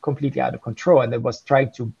like completely out of control, and it was trying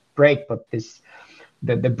to brake, but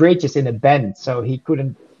the bridge is in a bend, so he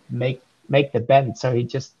couldn't make the bend, so he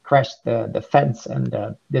just crashed the fence and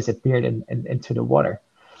disappeared into the water.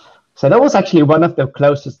 So that was actually one of the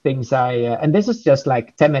closest things and this is just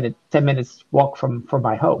like 10 minutes walk from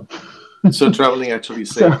my home. So traveling actually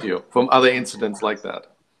saved you from other incidents like that.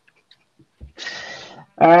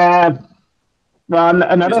 Well, another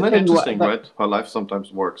Isn't that thing, interesting, right? How life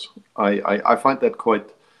sometimes works. I find that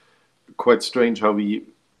quite strange how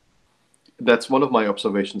that's one of my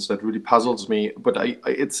observations that really puzzles me. But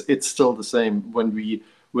it's still the same when we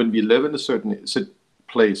live in a certain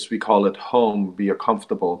place, we call it home. We are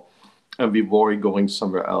comfortable. And we worry going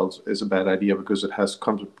somewhere else is a bad idea because it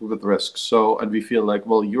comes with risks. So, and we feel like,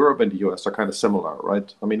 well, Europe and the US are kind of similar,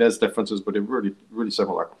 right? I mean, there's differences, but they're really, really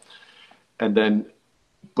similar. And then,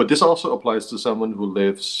 but this also applies to someone who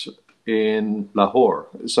lives in Lahore,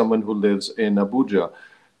 someone who lives in Abuja.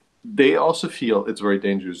 They also feel it's very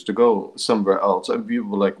dangerous to go somewhere else. And we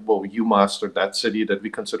were like, well, you mastered that city that we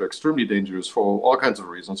consider extremely dangerous for all kinds of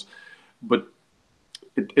reasons. But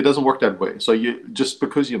it doesn't work that way. So just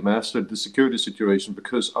because you mastered the security situation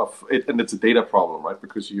because of it, and it's a data problem, right?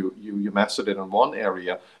 Because you mastered it in one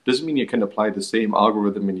area, doesn't mean you can apply the same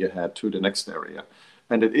algorithm in your head to the next area.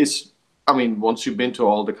 And it is, I mean, once you've been to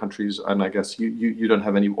all the countries, and I guess you don't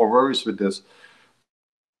have any worries with this.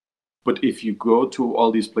 But if you go to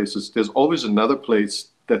all these places, there's always another place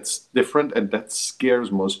that's different, and that scares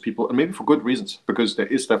most people, and maybe for good reasons, because there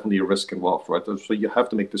is definitely a risk involved, right? So you have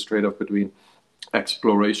to make this trade-off between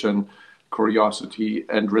exploration, curiosity,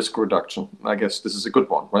 and risk reduction. I guess this is a good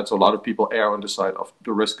one, right? So a lot of people err on the side of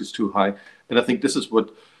the risk is too high, and I think this is what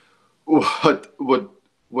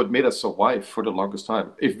made us survive for the longest time.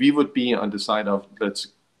 If we would be on the side of let's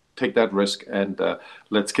take that risk and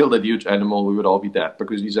let's kill that huge animal, we would all be dead,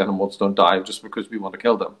 because these animals don't die just because we want to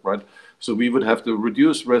kill them, right? So we would have to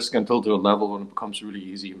reduce risk until to a level when it becomes really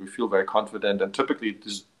easy and we feel very confident. And typically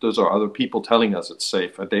those are other people telling us it's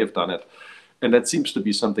safe and they've done it. And that seems to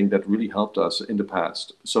be something that really helped us in the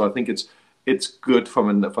past. So I think it's good from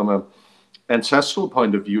an ancestral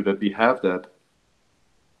point of view that we have that.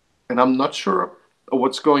 And I'm not sure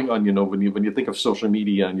what's going on, when you think of social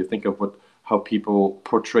media and you think of how people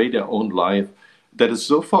portray their own life, that is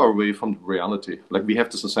so far away from reality. Like we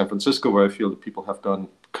have this in San Francisco, where I feel that people have gone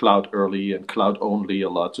cloud early and cloud only a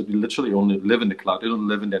lot. So they literally only live in the cloud. They don't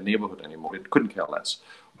live in their neighborhood anymore. They couldn't care less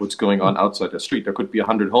what's going on outside their street. There could be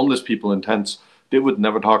 100 homeless people in tents. They would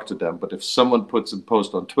never talk to them. But if someone puts a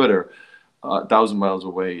post on Twitter 1,000 miles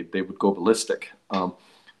away, they would go ballistic.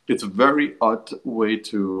 It's a very odd way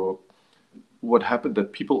to what happened,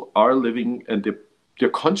 that people are living and they're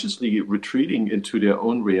consciously retreating into their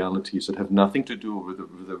own realities that have nothing to do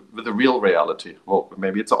with the real reality. Well,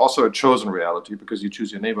 maybe it's also a chosen reality, because you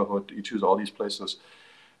choose your neighborhood, you choose all these places.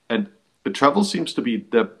 And the travel seems to be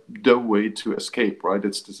the way to escape, right?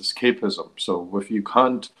 It's this escapism. So if you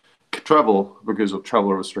can't travel because of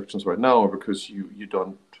travel restrictions right now, or because you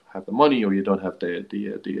don't have the money, or you don't have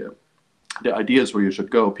the ideas where you should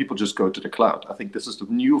go, people just go to the cloud. I think this is the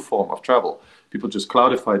new form of travel. People just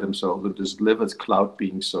cloudify themselves and just live as cloud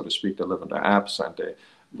beings, so to speak. They live on their apps and they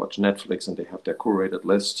watch Netflix and they have their curated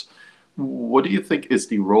lists. What do you think is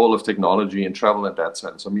the role of technology in travel in that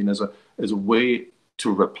sense? I mean, as a way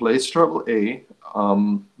to replace travel, A,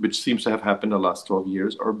 which seems to have happened in the last 12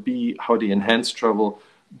 years, or B, how they enhance travel,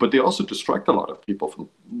 but they also distract a lot of people from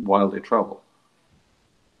while they travel.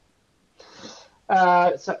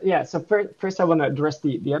 So first I want to address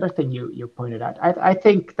the other thing you pointed out. I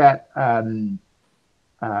think that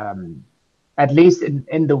at least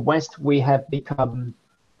in the West, we have become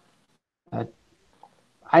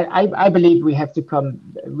I believe we have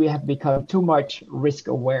become too much risk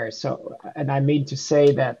aware. So, and I mean to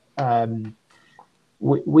say that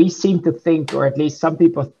we seem to think, or at least some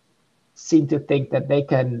people seem to think, that they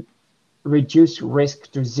can reduce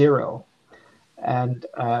risk to zero, and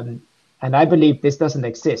I believe this doesn't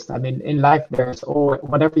exist. I mean, in life, there's always,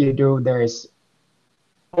 whatever you do, there is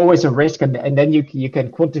always a risk, and then you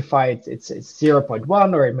can quantify it. It's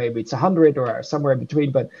 0.1, or maybe it's 100, or somewhere in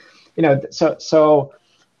between. But so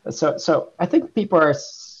I think people are,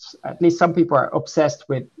 at least some people are obsessed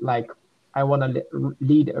with, like, I want to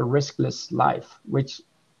lead a riskless life, which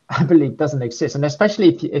I believe doesn't exist. And especially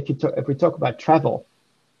if we talk about travel,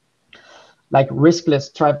 like,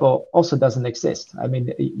 riskless travel also doesn't exist. I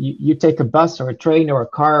mean, you take a bus or a train or a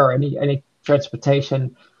car or any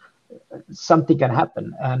transportation, something can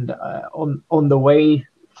happen. And on the way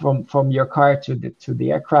from your car to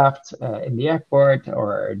the aircraft, in the airport,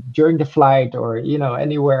 or during the flight, or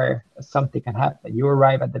anywhere, something can happen. You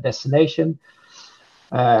arrive at the destination,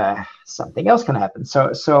 something else can happen.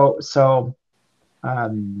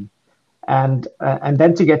 And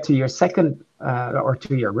then to get to your second, or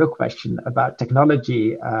to your real question about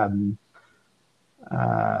technology,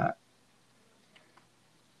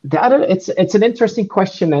 it's an interesting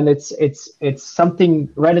question, and it's something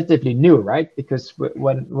relatively new, right? Because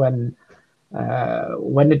when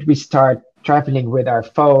did we start traveling with our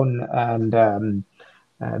phone and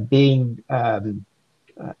being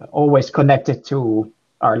always connected to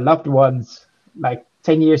our loved ones? Like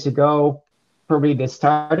 10 years ago, probably this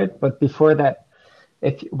started, but before that,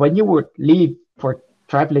 when you would leave for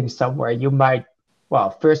traveling somewhere, you might, well,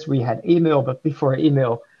 first we had email, but before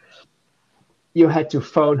email, you had to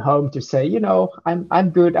phone home to say, I'm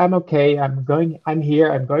good, I'm okay, I'm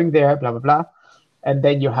here, I'm going there, blah blah blah, and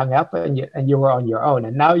then you hung up and you were on your own.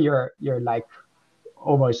 And now you're like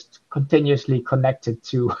almost continuously connected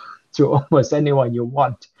to almost anyone you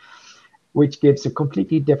want, which gives a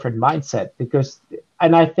completely different mindset,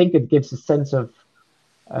 and I think it gives a sense of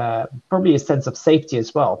probably a sense of safety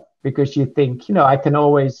as well, because you think, I can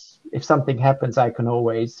always, if something happens, I can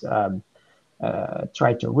always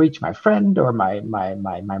try to reach my friend, or my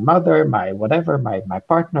mother, my whatever, my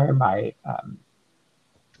partner, my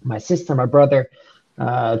sister, my brother,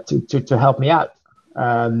 to help me out.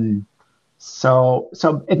 So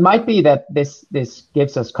it might be that this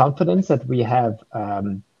gives us confidence, that we have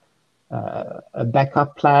a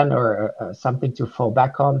backup plan or something to fall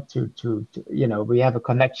back on we have a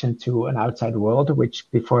connection to an outside world, which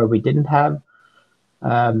before we didn't have.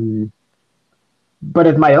 But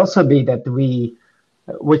it might also be that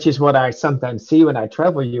which is what I sometimes see when I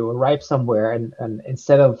travel, you arrive somewhere and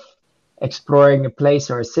instead of exploring a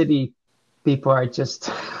place or a city, people are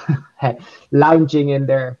just lounging in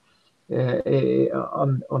their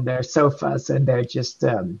on their sofas, and they're just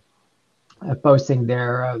posting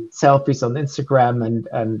their selfies on Instagram and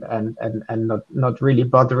not really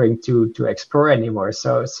bothering to explore anymore.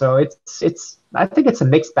 So it's I think it's a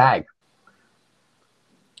mixed bag.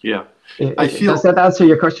 Yeah, I feel. Does that answer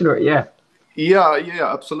your question? Or yeah. Yeah,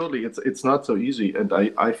 yeah, absolutely. It's not so easy, and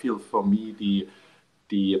I feel for me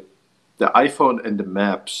the the iPhone and the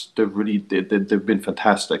maps, they've been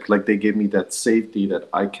fantastic. Like they gave me that safety that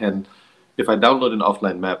I can, if I download an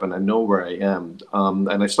offline map and I know where I am,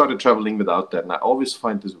 and I started traveling without that, and I always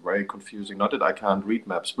find this very confusing. Not that I can't read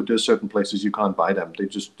maps, but there's certain places you can't buy them.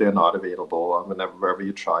 They're not available wherever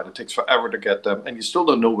you try. It takes forever to get them, and you still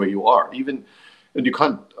don't know where you are. Even and you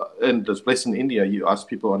can't. And there's place in India. You ask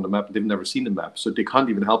people on the map, they've never seen the map, so they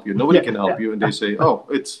can't even help you. Nobody can help you, and they say, "Oh,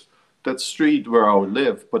 it's that street where I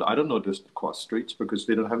live," but I don't know this cross streets because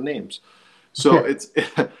they don't have names. So it's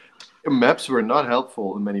maps were not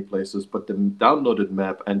helpful in many places, but the downloaded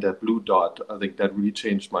map and that blue dot, I think that really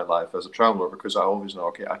changed my life as a traveler because I always know,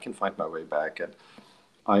 okay, I can find my way back. And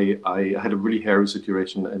I had a really hairy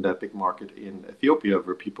situation in that big market in Ethiopia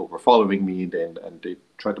where people were following me and they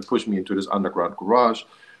tried to push me into this underground garage.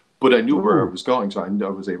 But I knew where I was going, so I knew I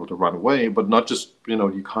was able to run away. But not just,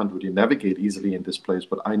 you can't really navigate easily in this place,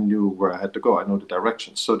 but I knew where I had to go. I know the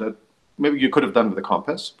directions. So that maybe you could have done with a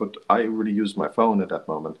compass, but I really used my phone at that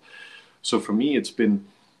moment. So for me, it's been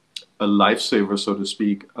a lifesaver, so to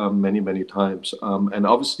speak, many, many times. And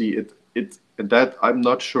obviously, that I'm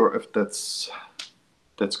not sure if that's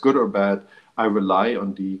good or bad. I rely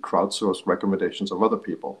on the crowdsourced recommendations of other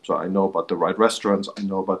people. So I know about the right restaurants. I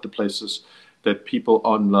know about the places that people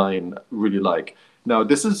online really like. Now,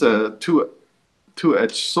 this is a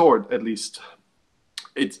two-edged sword, at least.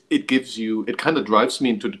 It kind of drives me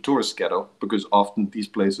into the tourist ghetto because often these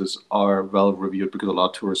places are well reviewed because a lot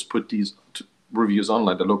of tourists put these reviews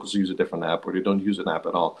online. The locals use a different app or they don't use an app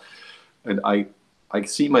at all. And I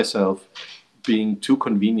see myself being too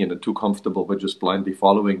convenient and too comfortable with just blindly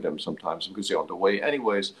following them sometimes because they're on the way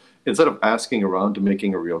anyways, instead of asking around and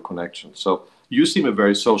making a real connection. So you seem a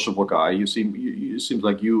very sociable guy. You seem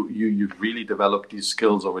like you've really developed these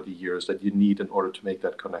skills over the years that you need in order to make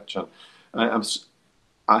that connection.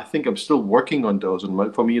 I think I'm still working on those,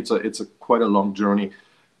 and for me, it's a quite a long journey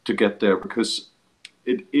to get there because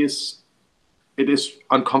it is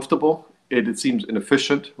uncomfortable. It seems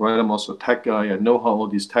inefficient, right? I'm also a tech guy. I know how all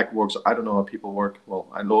these tech works. I don't know how people work. Well,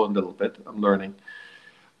 I know a little bit. I'm learning,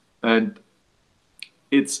 and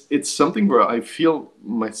it's something where I feel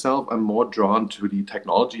myself. I'm more drawn to the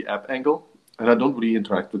technology app angle, and I don't really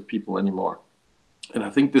interact with people anymore. And I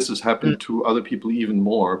think this has happened to other people even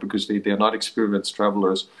more because they're not experienced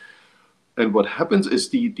travelers. And what happens is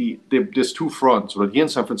there's two fronts, right? Here in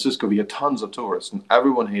San Francisco, we had tons of tourists and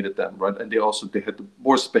everyone hated them, right? And they had the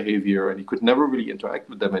worst behavior and you could never really interact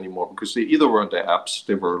with them anymore because they either were on their apps,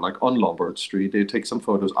 they were like on Lombard Street, they take some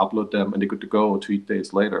photos, upload them, and they good to go 2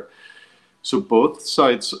 days later. So both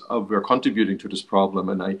sides were contributing to this problem.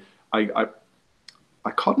 And I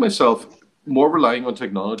caught myself more relying on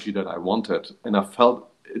technology than I wanted. And I felt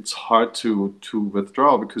it's hard to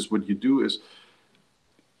withdraw because what you do is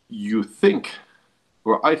you think,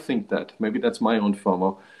 or I think that, maybe that's my own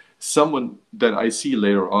FOMO, someone that I see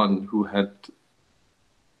later on who had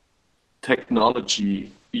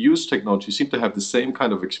used technology, seemed to have the same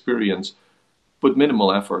kind of experience, but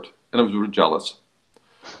minimal effort. And I was really jealous.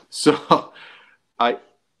 So I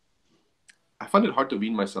find it hard to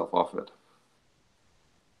wean myself off it.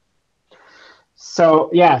 So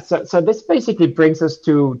yeah, so this basically brings us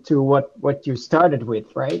to what you started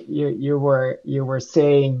with, right? You were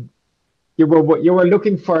saying you were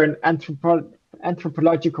looking for an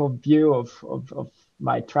anthropological view of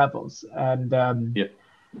my travels, and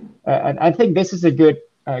and I think this is a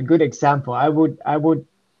good example. I avoid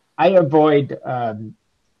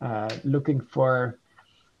looking for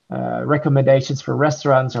recommendations for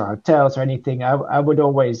restaurants or hotels or anything. I would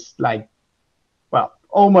always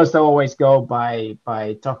almost always go by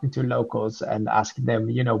talking to locals and asking them,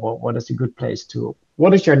 what is a good place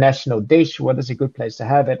what is your national dish? What is a good place to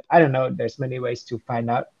have it? I don't know. There's many ways to find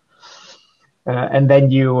out. And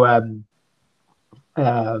then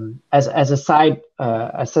as a side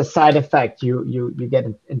effect, you get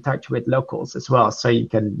in touch with locals as well, so you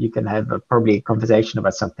can have probably a conversation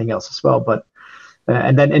about something else as well. But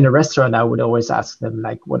and then in a restaurant, I would always ask them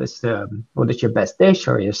like, what is your best dish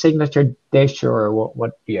or your signature dish, or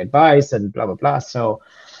what do you advise, and blah blah blah. So,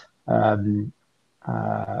 um,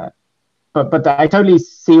 uh, but I totally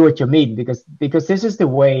see what you mean, because this is the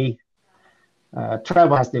way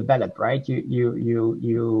travel has developed, right?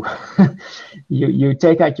 You you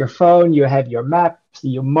take out your phone, you have your maps,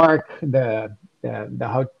 you mark the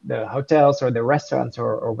hotels or the restaurants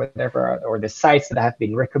or whatever, or the sites that have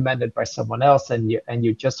been recommended by someone else, and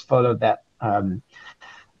you just follow that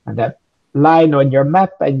line on your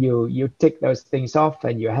map, and you tick those things off,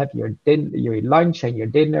 and you have your lunch and your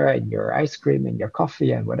dinner and your ice cream and your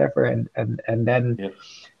coffee and whatever, and then Yeah.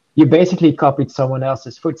 you basically copied someone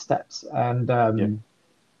else's footsteps. And Yeah.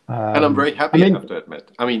 And I'm very I happy, I mean, have to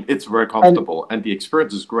admit. I mean, it's very and comfortable and the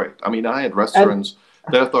experience is great. I mean, I had and restaurants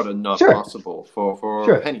that I thought are not sure, possible for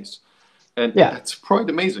sure, pennies. And yeah, that's quite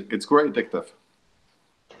amazing. It's very addictive.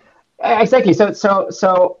 exactly.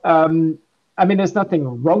 So I mean, there's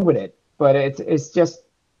nothing wrong with it, but it's just,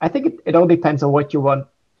 I think it all depends on what you want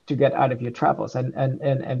to get out of your travels, and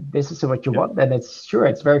this is what you Yeah. want. Then it's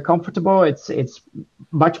very comfortable. It's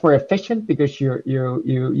much more efficient, because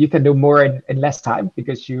you can do more in less time,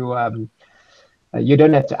 because you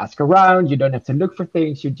don't have to ask around, you don't have to look for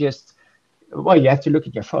things. You just, well, you have to look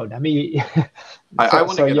at your phone. I mean, I so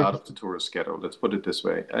want to so get you, out of the tourist ghetto, let's put it this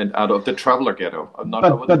way, and out of the traveler ghetto. I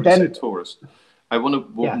wouldn't but really say then, tourist. I want to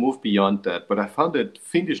yeah. move beyond that, but I found it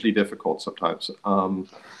fiendishly difficult sometimes.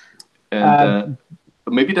 And Uh,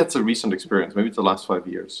 maybe that's a recent experience. Maybe it's the last 5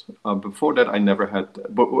 years. Before that, I never had,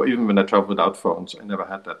 but even when I traveled without phones, I never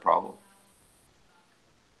had that problem.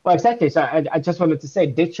 Well, exactly. So I just wanted to say,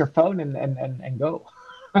 ditch your phone and go,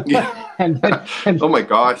 Yeah. and Oh my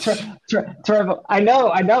gosh. travel. I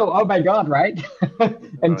know. Oh my God, right?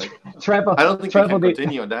 And Right. travel, I don't think we can travel the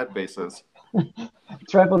continue on that basis.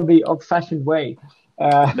 travel the old-fashioned way.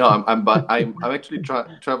 Uh, No, I'm actually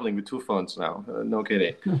traveling with two phones now. No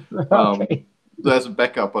kidding. Um, okay. as a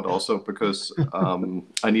backup, but also because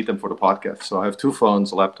I need them for the podcast. So I have two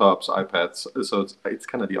phones, laptops, iPads. So it's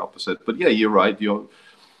kind of the opposite. But yeah, you're right.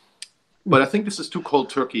 But I think this is too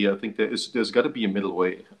cold turkey. I think there's got to be a middle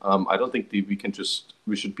way. I don't think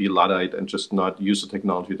we should be Luddite and just not use the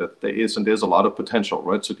technology that there is, and there's a lot of potential,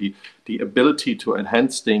 right? So the ability to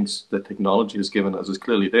enhance things that technology has given us is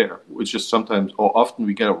clearly there. It's just sometimes or often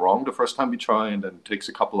we get it wrong the first time we try, and then it takes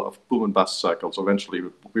a couple of boom and bust cycles. Eventually,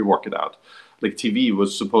 we work it out. Like TV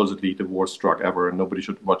was supposedly the worst drug ever, and nobody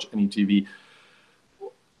should watch any TV.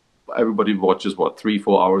 Everybody watches what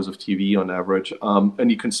 3-4 hours of TV on average, and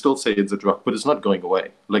you can still say it's a drug, but it's not going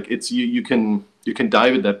away. Like it's you can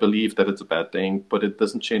dive in that belief that it's a bad thing, but it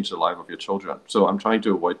doesn't change the life of your children. So I'm trying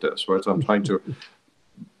to avoid this, right? So I'm trying to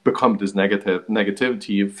become this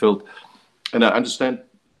negativity filled, and I understand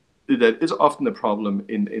that is often the problem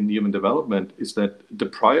in human development is that the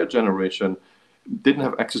prior generation didn't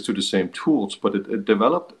have access to the same tools, but it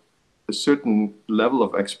developed a certain level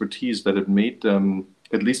of expertise that it made them,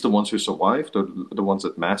 at least the ones who survived, or the ones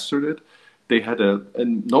that mastered it, they had an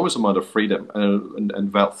enormous amount of freedom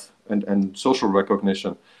and wealth and social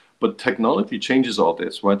recognition. But technology changes all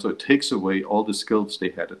this, right? So it takes away all the skills they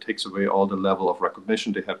had. It takes away all the level of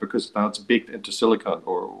recognition they had because now it's baked into silicon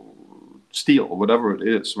or steel or whatever it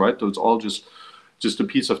is, right? So it's all just a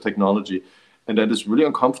piece of technology. And that is really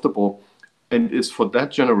uncomfortable, and is for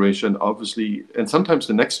that generation obviously, and sometimes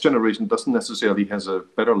the next generation doesn't necessarily has a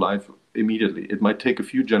better life immediately. It might take a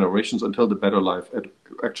few generations until the better life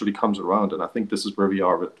actually comes around, and I think this is where we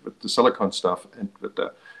are with the silicon stuff and with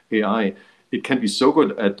the AI. It can be so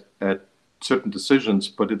good at certain decisions,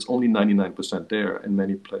 but it's only 99% there in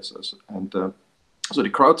many places. And so the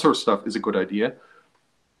crowdsource stuff is a good idea,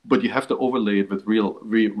 but you have to overlay it with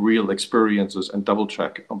real experiences and double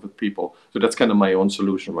check with people. So that's kind of my own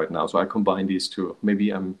solution right now. So I combine these two.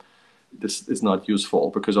 Maybe this is not useful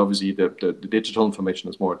because obviously the digital information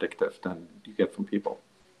is more addictive than you get from people.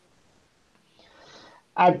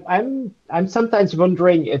 I'm sometimes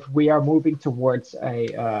wondering if we are moving towards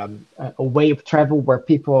a way of travel where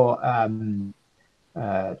people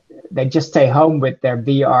they just stay home with their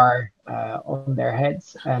VR on their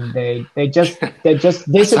heads, and they just That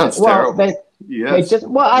visit. sounds Well, terrible. they Yes. just,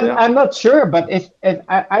 well, Yeah. I'm not sure, but if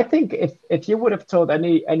I think if you would have told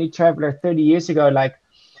any traveler 30 years ago, like,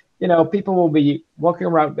 people will be walking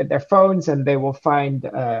around with their phones, and they will find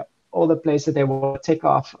all the places they will tick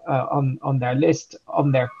off on their list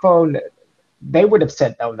on their phone. they would have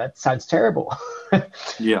said, "Oh, that sounds terrible."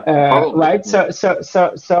 Yeah, probably. Right. Yeah.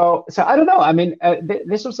 So I don't know. I mean,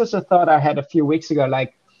 this was just a thought I had a few weeks ago.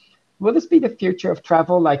 Like, will this be the future of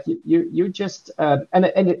travel? Like you just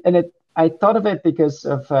I thought of it because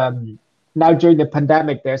of now during the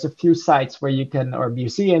pandemic, there's a few sites where you can, or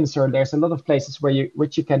museums, or there's a lot of places where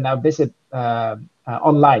which you can now visit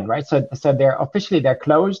online, right? So they're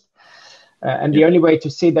closed, and the Yeah. only way to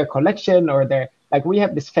see their collection or their, like, we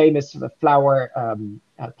have this famous flower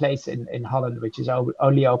place in Holland, which is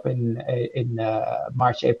only open in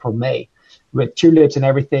March, April, May, with tulips and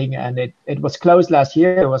everything. And it was closed last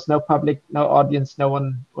year. There was no public, no audience, no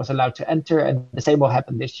one was allowed to enter. And the same will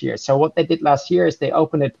happen this year. So what they did last year is they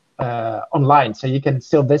opened it online. So you can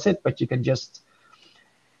still visit, but you can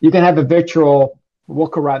have a virtual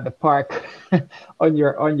walk around the park on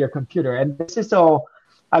your computer. And this is all,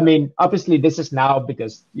 I mean, obviously this is now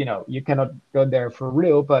because, you cannot go there for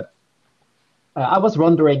real, but I was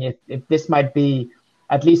wondering if this might be,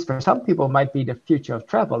 at least for some people, might be the future of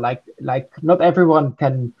travel. Like not everyone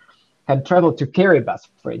can travel to Kiribati,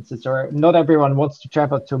 for instance, or not everyone wants to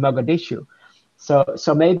travel to Mogadishu.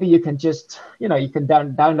 So maybe you can just, you can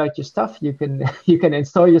download your stuff. You can you can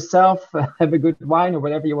install yourself, have a good wine or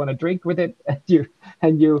whatever you want to drink with it,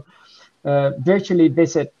 and you virtually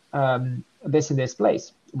visit this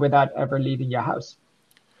place without ever leaving your house.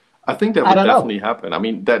 I think that I would don't know. definitely happen. I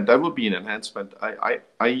mean, that would be an enhancement.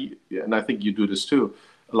 And I think you do this too.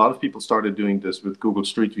 A lot of people started doing this with Google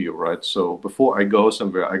Street View, right? So before I go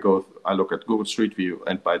somewhere, I look at Google Street View,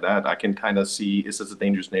 and by that I can kind of see, is this a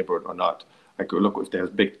dangerous neighborhood or not? I could look if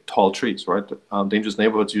there's big, tall trees, right? Dangerous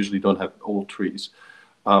neighborhoods usually don't have old trees.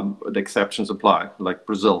 The exceptions apply, like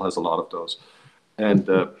Brazil has a lot of those. And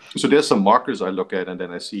so there's some markers I look at, and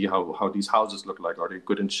then I see how these houses look like. Are they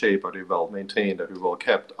good in shape? Are they well maintained? Are they well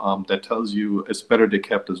kept? That tells you it's better they're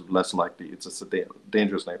kept, is less likely it's just a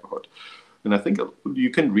dangerous neighborhood. And I think you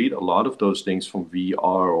can read a lot of those things from VR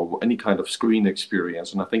or any kind of screen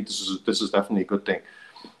experience. And I think this is definitely a good thing.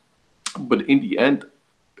 But in the end,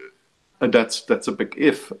 and that's a big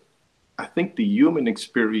if. I think the human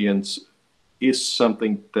experience is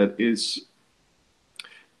something that is,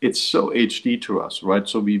 it's so HD to us, right?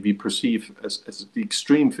 So we perceive as the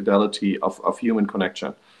extreme fidelity of human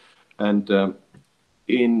connection, and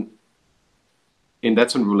in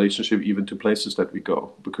that's in relationship even to places that we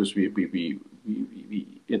go, because we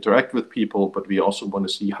interact with people, but we also want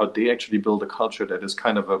to see how they actually build a culture that is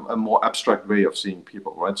kind of a more abstract way of seeing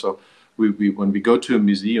people, right? So we when we go to a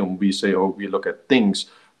museum, we say, oh, we look at things,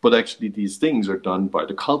 but actually these things are done by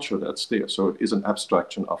the culture that's there. So it is an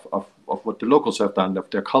abstraction of what the locals have done, of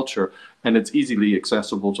their culture, and it's easily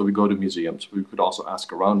accessible. So we go to museums. We could also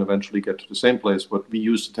ask around, eventually get to the same place, but we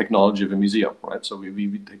use the technology of a museum, right? So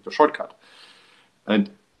we take the shortcut.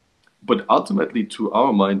 But ultimately, to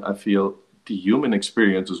our mind, I feel the human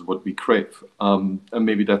experience is what we crave. And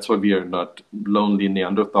maybe that's why we are not lonely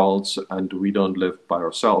Neanderthals, and we don't live by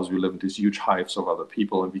ourselves. We live in these huge hives of other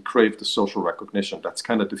people, and we crave the social recognition. That's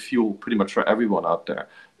kind of the fuel pretty much for everyone out there.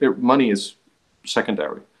 Money is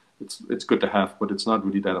secondary. It's good to have, but it's not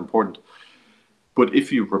really that important. But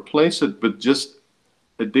if you replace it with just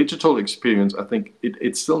a digital experience, I think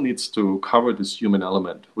it still needs to cover this human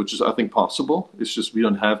element, which is, I think, possible. It's just we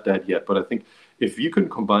don't have that yet. But I think if you can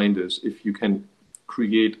combine this, if you can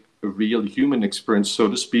create a real human experience, so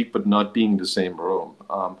to speak, but not being the same room,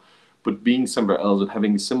 but being somewhere else and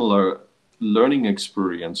having a similar learning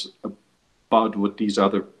experience about what these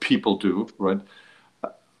other people do, right?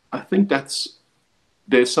 I think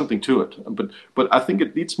there's something to it, but I think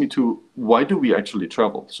it leads me to, why do we actually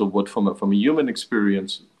travel? So what from a human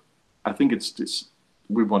experience, I think it's this: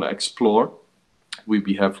 we want to explore,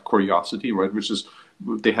 we have curiosity, right? Which is,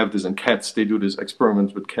 they have this in cats. They do this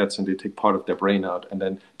experiments with cats, and they take part of their brain out, and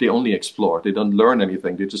then they only explore. They don't learn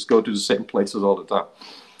anything. They just go to the same places all the time.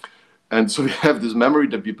 And so we have this memory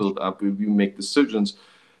that we build up. We make decisions.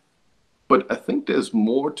 But I think there's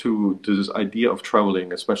more to this idea of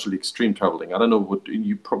traveling, especially extreme traveling. I don't know what,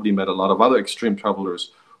 you probably met a lot of other extreme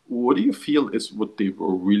travelers. What do you feel is what they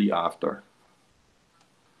were really after?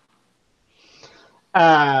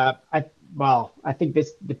 I think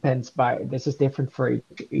this depends this is different for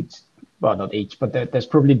each, well, not each, but there's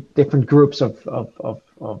probably different groups of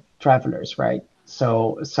travelers, right?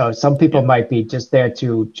 So some people Yeah. might be just there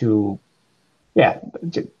yeah,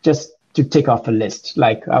 just to tick off a list.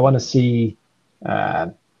 Like, I want to see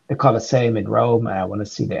the Colosseum in Rome, and I want to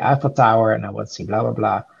see the Eiffel Tower, and I want to see blah blah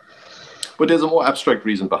blah. But there's a more abstract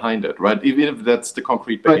reason behind it, right? Even if that's the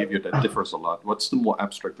concrete But behavior that differs a lot, what's the more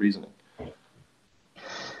abstract reasoning?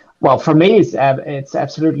 Well, for me, it's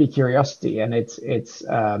absolutely curiosity, and But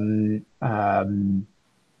you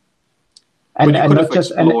and could have not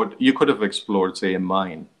just and explored, say, a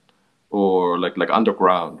mine, or like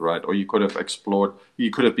underground, right? Or you could have explored,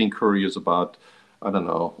 you could have been curious about, I don't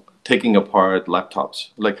know, taking apart laptops.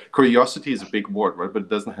 Like, curiosity is a big word, right? But it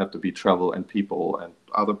doesn't have to be travel and people and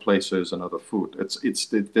other places and other food.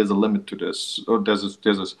 There's a limit to this, or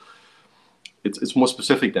it's more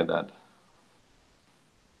specific than that.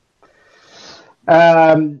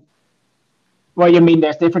 um, well, you mean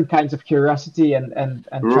there's different kinds of curiosity, and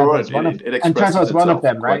travel Right. is one of It and travel expresses is one of itself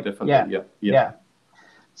them, quite right? differently. Yeah, Yeah. Yeah. yeah.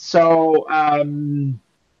 So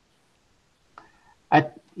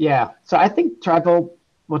so I think travel.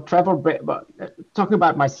 What travel talking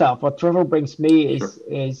about myself, what travel brings me Sure.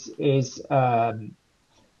 is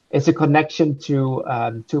a connection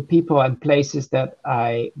to people and places that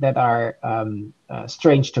are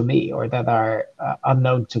strange to me, or that are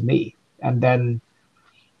unknown to me, and then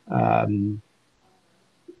um,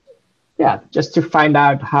 just to find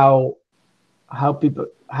out how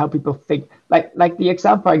people think. Like the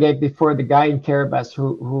example I gave before, the guy in Kiribati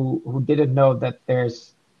who didn't know that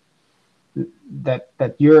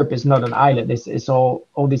that Europe is not an island. It's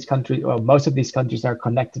all these countries, or most of these countries, are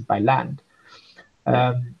connected by land.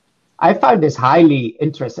 Right. I found this highly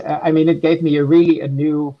interesting. I mean, it gave me a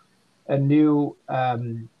new a new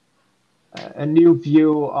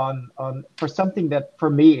view on for something that for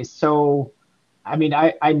me is so. I mean,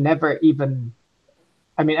 I never even.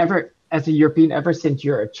 I mean, ever as a European, ever since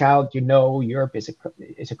you're a child, you know Europe is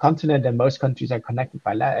a continent, and most countries are connected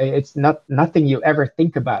by land. It's nothing you ever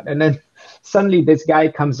think about, and then suddenly this guy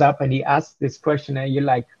comes up and he asks this question, and you're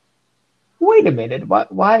like, wait a minute,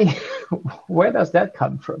 what? Why? Where does that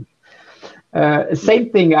come from? Same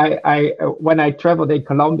thing. I when I traveled in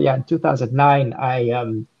Colombia in 2009,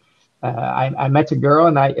 I met a girl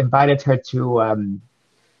and I invited her to.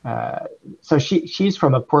 So she's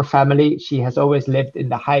from a poor family. She has always lived in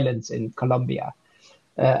the highlands in Colombia,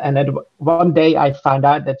 and then one day I found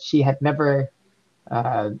out that she had never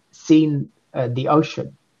seen the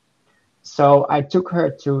ocean. So I took her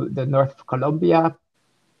to the north of Colombia,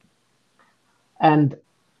 and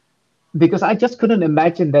because I just couldn't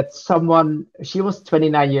imagine that someone, she was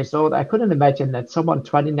 29 years old. I couldn't imagine that someone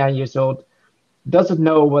 29 years old doesn't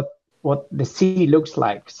know what the sea looks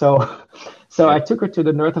like. So I Yeah. took her to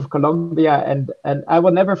the north of Colombia, and I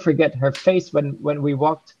will never forget her face when we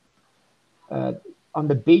walked uh, on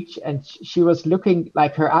the beach, and she was looking,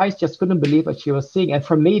 like her eyes just couldn't believe what she was seeing. And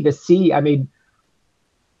for me, the sea, I mean,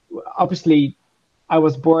 obviously, I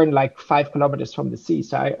was born like 5 kilometers from the sea,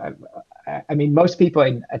 so I mean, most people,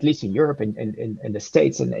 at least in Europe, in the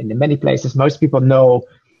States, and in many places, most people know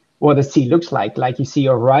what the sea looks like. Like, you see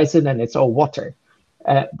a horizon and it's all water.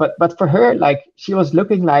 But for her, like, she was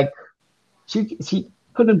looking like she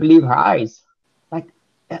couldn't believe her eyes. Like,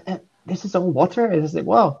 this is all water. And I said,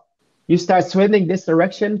 well, you start swimming this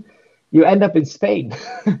direction, you end up in Spain.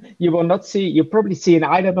 You will not see. You probably see an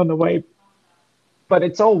island on the way, but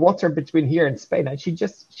it's all water between here and Spain. And she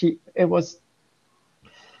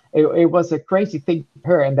it was a crazy thing for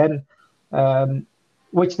her. And then,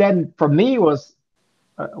 which then for me was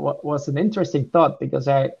an interesting thought, because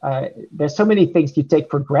I there's so many things you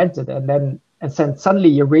take for granted, and then suddenly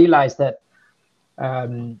you realize that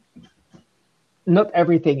not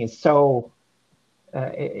everything is so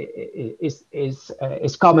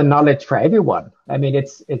is common knowledge for everyone. I mean,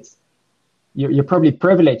 it's you're probably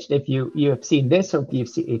privileged if you have seen this, or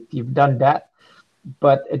if you've done that,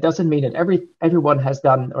 but it doesn't mean that everyone has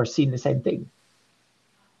done or seen the same thing.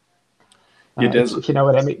 Yeah, If you know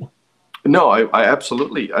what I mean. no, I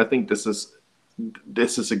absolutely. I think this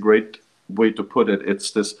is a great way to put it.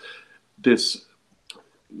 It's this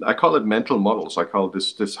I call it mental models. I call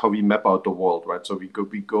this how we map out the world, right? So we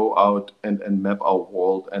go out and map our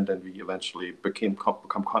world, and then we eventually become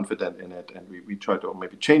confident in it, and we try to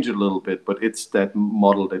maybe change it a little bit, but it's that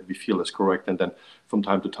model that we feel is correct, and then from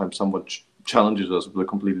time to time someone challenges us with a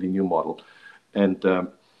completely new model, and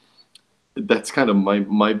that's kind of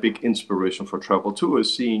my big inspiration for travel too,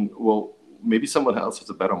 is seeing, well, maybe someone else has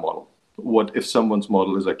a better model. What if someone's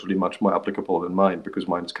model is actually much more applicable than mine, because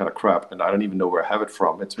mine's kind of crap and I don't even know where I have it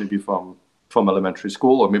from. It's maybe from elementary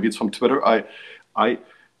school, or maybe it's from Twitter. I I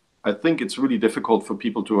think it's really difficult for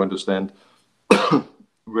people to understand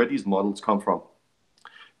where these models come from.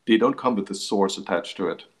 They don't come with a source attached to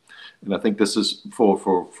it. And I think this is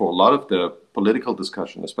for a lot of the political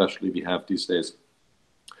discussion, especially we have these days,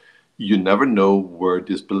 you never know where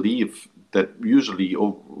this belief that usually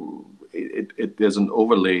there's an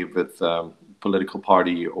overlay with political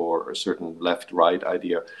party or a certain left-right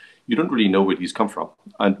idea. you don't really know where these come from,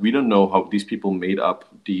 and we don't know how these people made up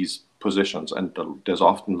these positions. And there's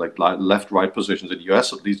often like left-right positions in the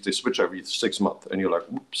US. At least they switch every 6 months, and you're like,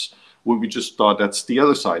 "Oops, well, we just thought that's the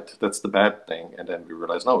other side, that's the bad thing," and then we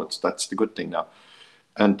realize no, that's the good thing now.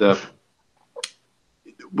 And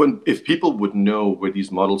if people would know where these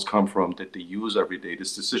models come from that they use every day,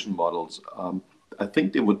 these decision models, I think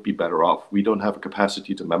they would be better off. We don't have a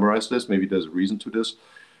capacity to memorize this. Maybe there's a reason to this,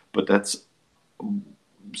 but that's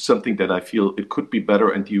something that I feel it could be better.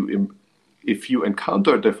 And if you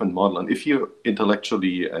encounter a different model, and if you're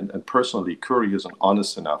intellectually and personally curious and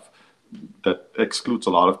honest enough, that excludes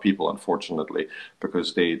a lot of people, unfortunately, because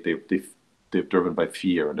they're driven by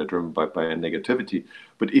fear and they're driven by a negativity.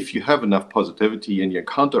 But if you have enough positivity and you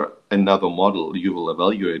encounter another model, you will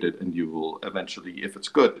evaluate it, and you will eventually, if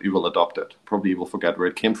it's good, you will adopt it. Probably you will forget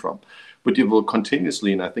where it came from, but you will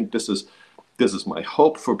continuously. And I think this is my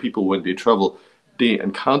hope for people when they travel. They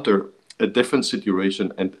encounter a different situation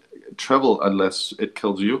and travel, unless it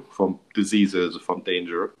kills you from diseases, from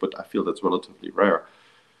danger, but I feel that's relatively rare.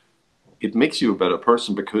 It makes you a better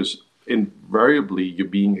person, because invariably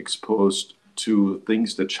you're being exposed to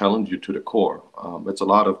things that challenge you to the core. It's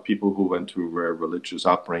a lot of people who went to a religious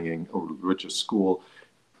upbringing or religious school.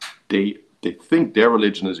 They think their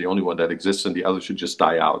religion is the only one that exists and the others should just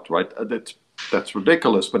die out, right? That's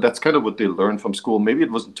ridiculous, but that's kind of what they learned from school. Maybe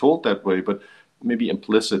it wasn't told that way, but maybe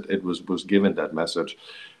implicit it was given that message.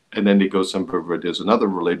 And then they go somewhere where there's another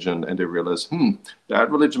religion, and they realize,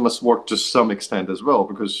 that religion must work to some extent as well,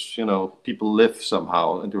 because, people live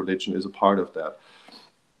somehow, and the religion is a part of that.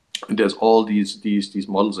 And there's all these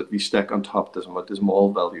models that we stack on top. There's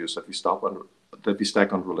moral values that we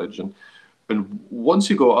stack on religion. And once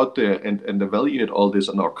you go out there and evaluate all this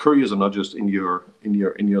and are curious, and not just in your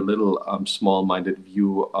little small-minded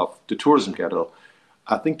view of the tourism ghetto,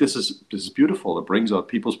 I think this is beautiful. It brings out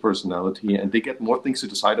people's personality, and they get more things to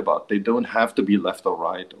decide about. They don't have to be left or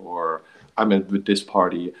right, or I'm with this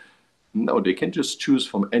party. No, they can just choose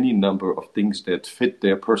from any number of things that fit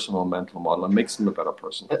their personal mental model and makes them a better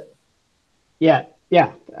person. Yeah,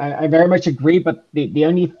 I very much agree. But the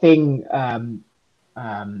only thing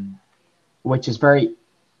which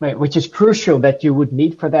is crucial that you would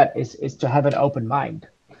need for that is to have an open mind.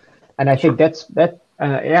 And I think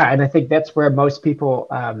and I think that's where most people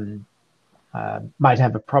might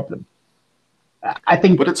have a problem. I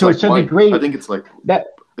think but it's to like a certain wine. degree. I think it's like that.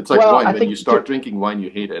 It's like Well, wine. When you start drinking wine, you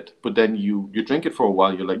hate it, but then you drink it for a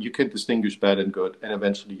while. You're like, you can distinguish bad and good, and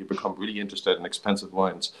eventually you become really interested in expensive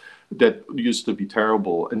wines that used to be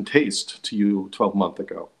terrible in taste to you 12 months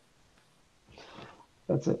ago.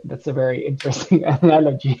 That's a very interesting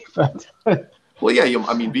analogy, but. Well, yeah,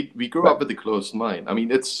 I mean, we grew up with a closed mind. I mean,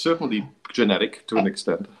 it's certainly genetic to an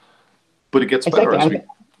extent, but it gets better as we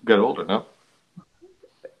get older, no?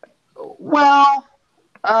 Well,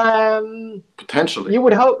 potentially. You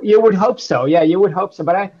would hope so. Yeah, you would hope so.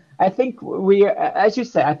 But I think as you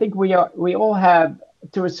say, I think we all have,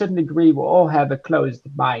 to a certain degree, we all have a closed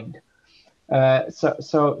mind.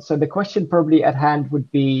 So the question probably at hand would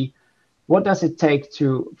be, what does it take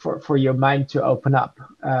for your mind to open up?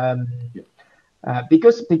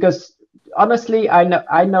 Because honestly,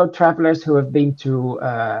 I know travelers who have been to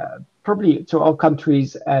probably to all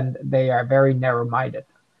countries, and they are very narrow-minded.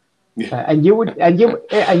 Yeah. And you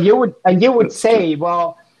would say,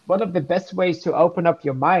 well, one of the best ways to open up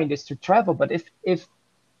your mind is to travel. But if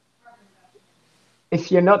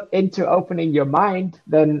you're not into opening your mind,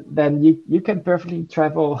 then you can perfectly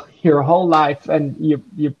travel your whole life, and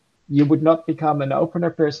you would not become an opener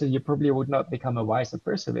person. You probably would not become a wiser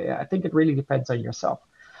person. I think it really depends on yourself.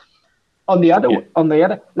 On the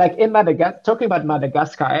other, like in Madagascar, talking about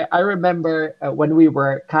Madagascar, I remember when we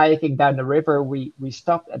were kayaking down the river, we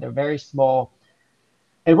stopped at a very small.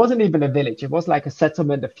 It wasn't even a village. It was like a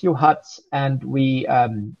settlement, a few huts, and we,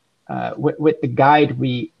 with the guide,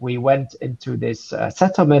 we went into this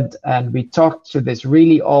settlement, and we talked to this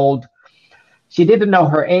really old. She didn't know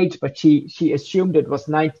her age, but she assumed it was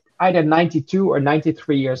either 92 or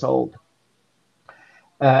 93 years old.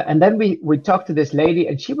 And then we talked to this lady,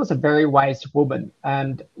 and she was a very wise woman.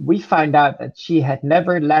 And we found out that she had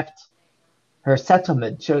never left her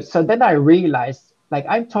settlement. So then I realized, like,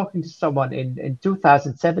 I'm talking to someone in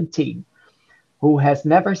 2017 who has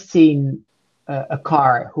never seen a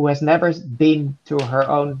car, who has never been to her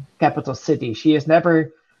own capital city. She has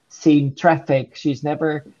never seen traffic. She's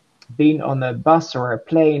never been on a bus or a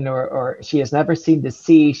plane, or she has never seen the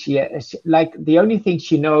sea. She like, the only thing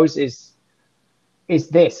she knows is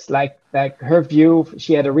this, like her view.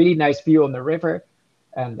 She had a really nice view on the river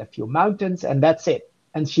and a few mountains, and that's it.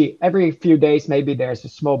 and she every few days maybe there's a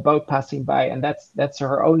small boat passing by, and that's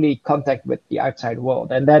her only contact with the outside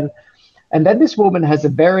world. And then this woman has a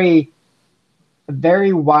very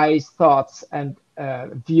wise thoughts and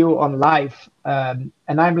view on life, and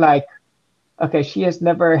I'm like, okay, she has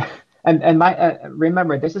never. And my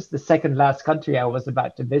remember, this is the second last country I was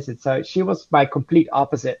about to visit, so she was my complete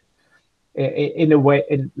opposite in a way,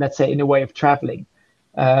 let's say, in a way of traveling.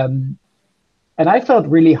 Um, and I felt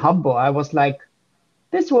really humble. I was like,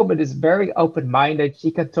 this woman is very open-minded. She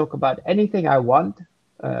can talk about anything I want,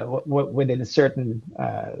 within a certain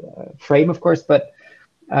frame, of course. But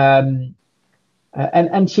um,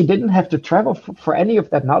 and she didn't have to travel for any of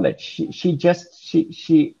that knowledge.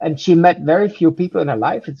 She met very few people in her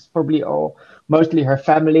life. It's probably all mostly her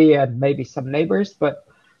family and maybe some neighbors, but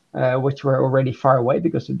which were already far away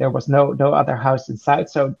because there was no other house in sight.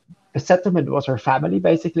 So the settlement was her family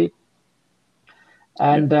basically.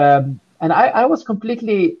 And I was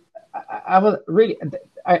completely, I was really,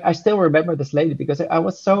 I still remember this lady because I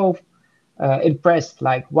was so impressed,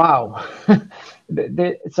 like, wow.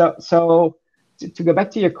 So to go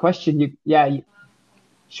back to your question,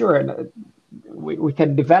 sure, we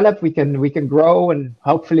can develop, we can grow, and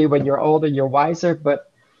hopefully when you're older, you're wiser,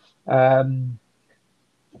 but um,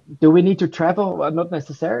 do we need to travel? Well, not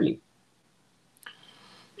necessarily.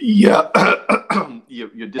 Yeah, you're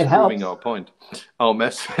It disproving helps. our point, our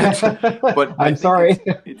message. But I I'm think sorry.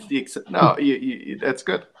 it's the no, that's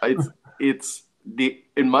good. It's the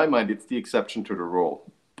in my mind it's the exception to the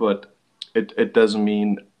rule, but it doesn't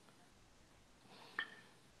mean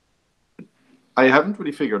I haven't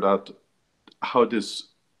really figured out how this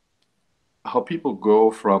how people go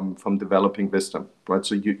from developing wisdom, right?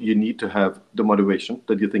 So you need to have the motivation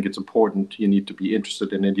that you think it's important. You need to be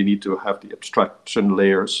interested in it. You need to have the abstraction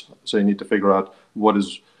layers. So you need to figure out what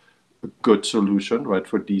is a good solution, right,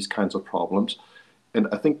 for these kinds of problems. And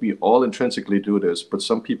I think we all intrinsically do this, but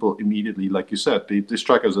some people immediately, like you said, they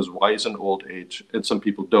strike us as wise in old age, and some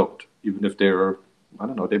people don't, even if they're, I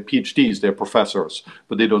don't know, they're PhDs, they're professors,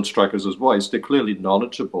 but they don't strike us as wise. They're clearly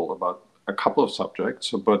knowledgeable about a couple of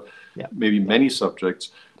subjects, but Yeah. maybe many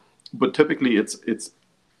subjects. But typically,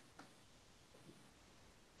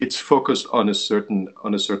 it's focused on a certain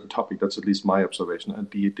topic. That's at least my observation. And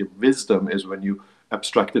the wisdom is when you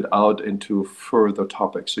abstract it out into further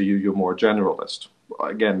topics. So you're more generalist.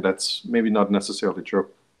 Again, that's maybe not necessarily true.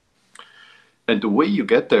 And the way you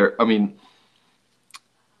get there, I mean,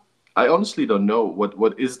 I honestly don't know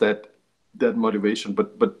what is that motivation,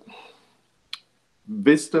 but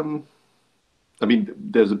wisdom. I mean,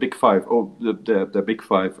 there's a big five. Oh, the big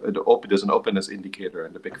five. There's an openness indicator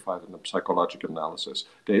in the big five in the psychological analysis.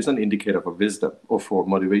 There is an indicator for wisdom or for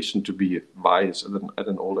motivation to be wise at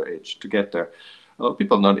an older age to get there. A lot of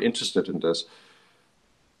people are not interested in this.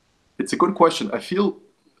 It's a good question. I feel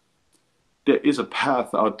there is a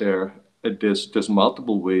path out there. And there's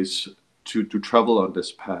multiple ways to travel on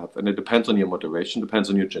this path, and it depends on your motivation, depends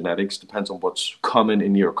on your genetics, depends on what's common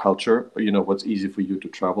in your culture. What's easy for you to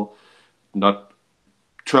travel. Not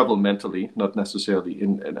travel mentally, not necessarily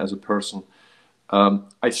in as a person.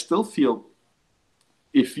 I still feel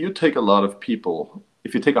if you take a lot of people,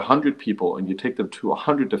 if you take 100 people and you take them to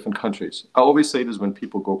 100 different countries, I always say this when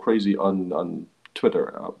people go crazy on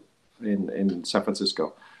Twitter in San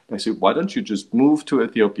Francisco. I say, why don't you just move to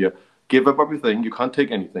Ethiopia, give up everything, you can't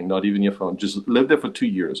take anything, not even your phone, just live there for 2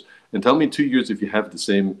 years, and tell me 2 years if you have the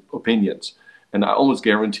same opinions. And I almost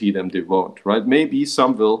guarantee them they won't, right? Maybe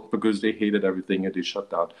some will because they hated everything and they shut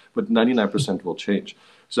down, but 99% will change.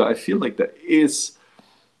 So I feel like there's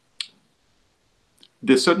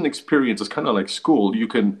certain experiences, kind of like school.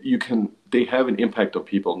 They have an impact on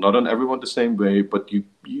people, not on everyone the same way, but you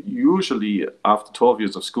usually after 12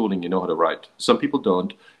 years of schooling, you know how to write. Some people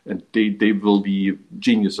don't, and they will be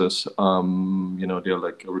geniuses. They're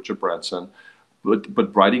like Richard Branson.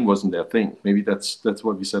 But writing wasn't their thing. Maybe that's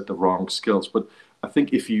why we said the wrong skills. But I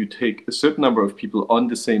think if you take a certain number of people on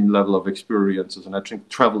the same level of experiences, and I think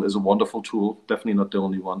travel is a wonderful tool, definitely not the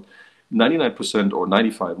only one, 99% or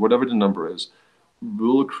 95, whatever the number is,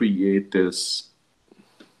 will create this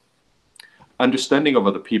understanding of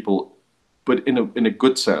other people, but in a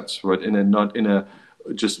good sense, right? Not in a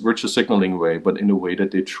just virtue signaling way, but in a way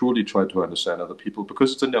that they truly try to understand other people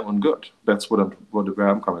because it's in their own good. That's where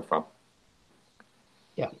I'm coming from.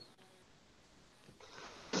 Yeah.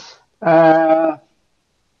 Uh,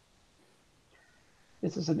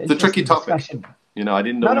 this is an It's a tricky interesting topic. discussion. I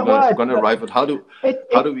didn't know No, we no, were what? going to arrive at how do It,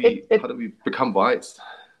 how do it, it, we how it, do we become wise?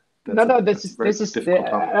 no, no. This That's a is very this is. difficult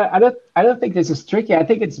topic. I don't think this is tricky. I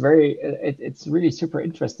think it's very. It's really super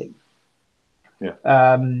interesting. Yeah.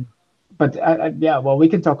 Um, but yeah, well, we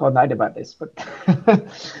can talk all night about this, but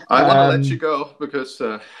I want to let you go because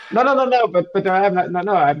no. But I'm not,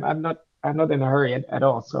 no, I'm not in a hurry at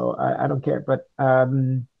all. So I don't care. But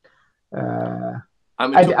I'm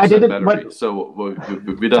at I 2% didn't. battery, so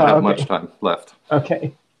we don't have okay. much time left.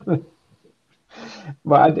 Okay.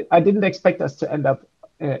 Well, I didn't expect us to end up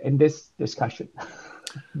in this discussion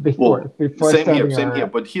before same starting here.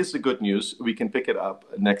 But here's the good news: we can pick it up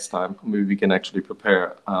next time. Maybe we can actually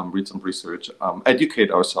prepare, read some research,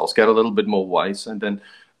 educate ourselves, get a little bit more wise, and then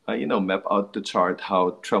map out the chart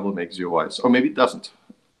how travel makes you wise, or maybe it doesn't.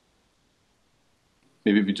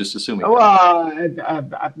 Maybe we're just assuming. Well,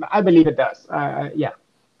 I believe it does. Yeah.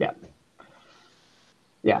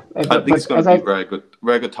 I think it's going to be a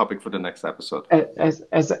very good topic for the next episode.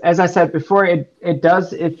 As I said before, it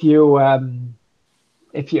does if you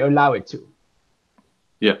allow it to.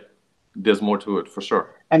 Yeah, there's more to it for sure.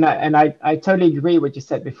 And I totally agree with what you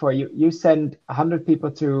said before. You send 100 people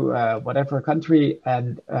to whatever country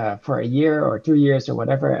and for a year or 2 years or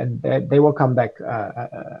whatever, and they will come back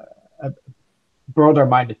a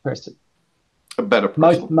broader-minded person. A better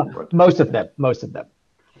person. Most of them.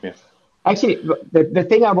 Yeah. Actually, the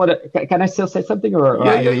thing I want to, can I still say something?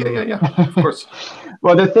 Yeah, of course.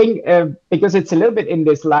 Well, the thing, because it's a little bit in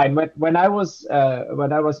this line, when I was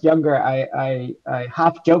younger, I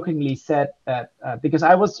half jokingly said that, because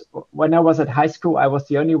when I was at high school, I was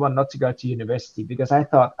the only one not to go to university, because I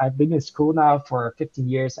thought I've been in school now for 15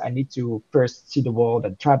 years. I need to first see the world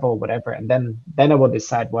and travel, whatever. And then I will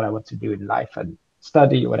decide what I want to do in life and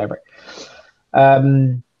study, whatever.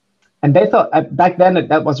 And they thought back then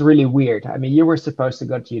that was really weird. I mean, you were supposed to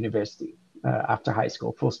go to university after high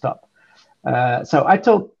school, full stop. So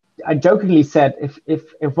I jokingly said,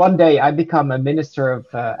 if one day I become a minister of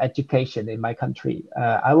education in my country,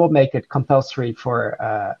 I will make it compulsory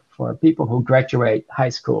for people who graduate high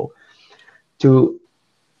school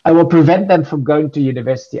I will prevent them from going to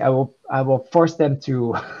university. I will force them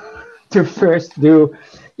to first do,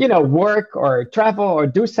 work or travel or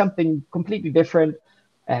do something completely different,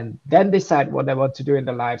 and then decide what they want to do in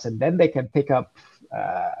their lives, and then they can pick up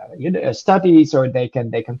studies, or they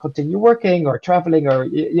can continue working or traveling, or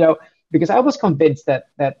because I was convinced that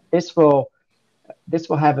this will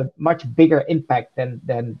have a much bigger impact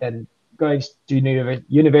than going to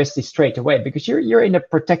university straight away, because you're in a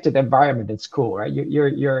protected environment in school, right?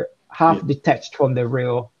 You're half detached from the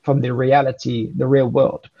reality, the real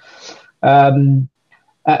world. And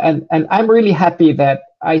I'm really happy that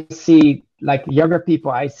I see, like, younger people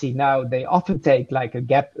I see now, they often take like a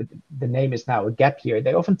gap. The name is now a gap year.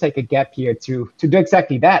 They often take a gap year to do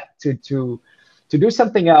exactly that, to do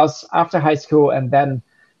something else after high school, and then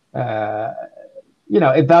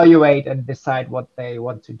evaluate and decide what they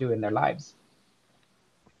want to do in their lives.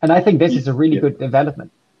 And I think this is a really good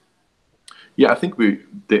development. Yeah, I think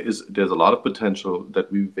there's a lot of potential,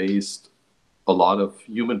 that we waste a lot of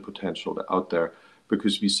human potential out there,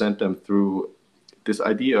 because we sent them through this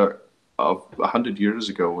idea of 100 years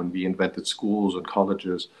ago, when we invented schools and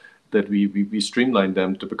colleges, that we streamlined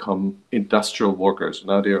them to become industrial workers.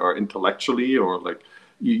 Now they are intellectually, or like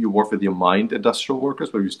you work with your mind, industrial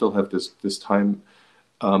workers, but you still have this time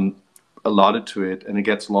allotted to it, and it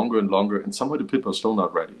gets longer and longer, and some of the people are still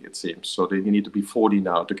not ready, it seems. So they need to be 40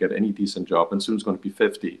 now to get any decent job, and soon it's going to be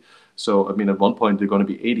 50. So I mean, at one point they're going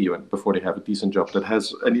to be 80 before they have a decent job that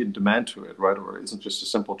has any demand to it, right? Or isn't just a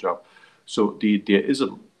simple job. So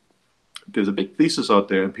there's a big thesis out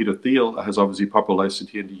there, and Peter Thiel has obviously popularized it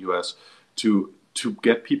here in the US, to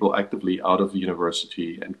get people actively out of the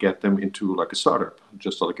university and get them into like a startup,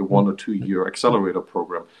 just like a 1 or 2 year accelerator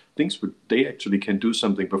program, things where they actually can do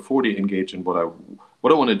something before they engage in what I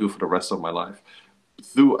want to do for the rest of my life.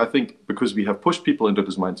 I think because we have pushed people into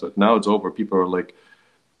this mindset, now it's over. People are like,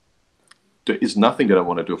 there is nothing that I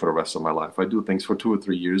want to do for the rest of my life. I do things for 2 or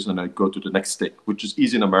 3 years and I go to the next thing, which is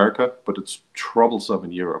easy in America, but it's troublesome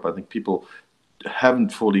in Europe. I think people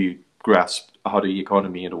haven't fully grasped how the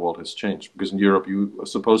economy in the world has changed, because in Europe you are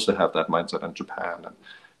supposed to have that mindset, and Japan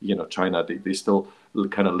and China, they still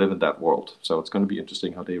kind of live in that world. So it's going to be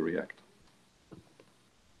interesting how they react.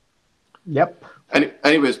 Yep.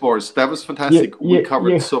 Anyways, Boris, that was fantastic. We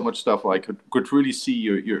covered so much stuff. I could really see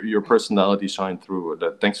your personality shine through.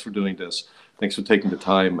 Thanks for doing this. Thanks for taking the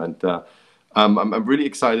time. And I'm really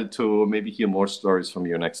excited to maybe hear more stories from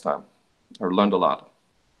you next time. I learned a lot.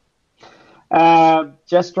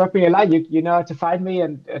 Just drop me a line. You know how to find me,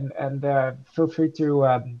 and feel free to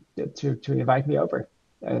invite me over.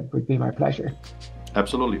 It would be my pleasure.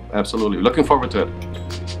 Absolutely. Looking forward to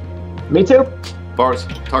it. Me too. Boris,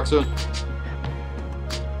 talk soon.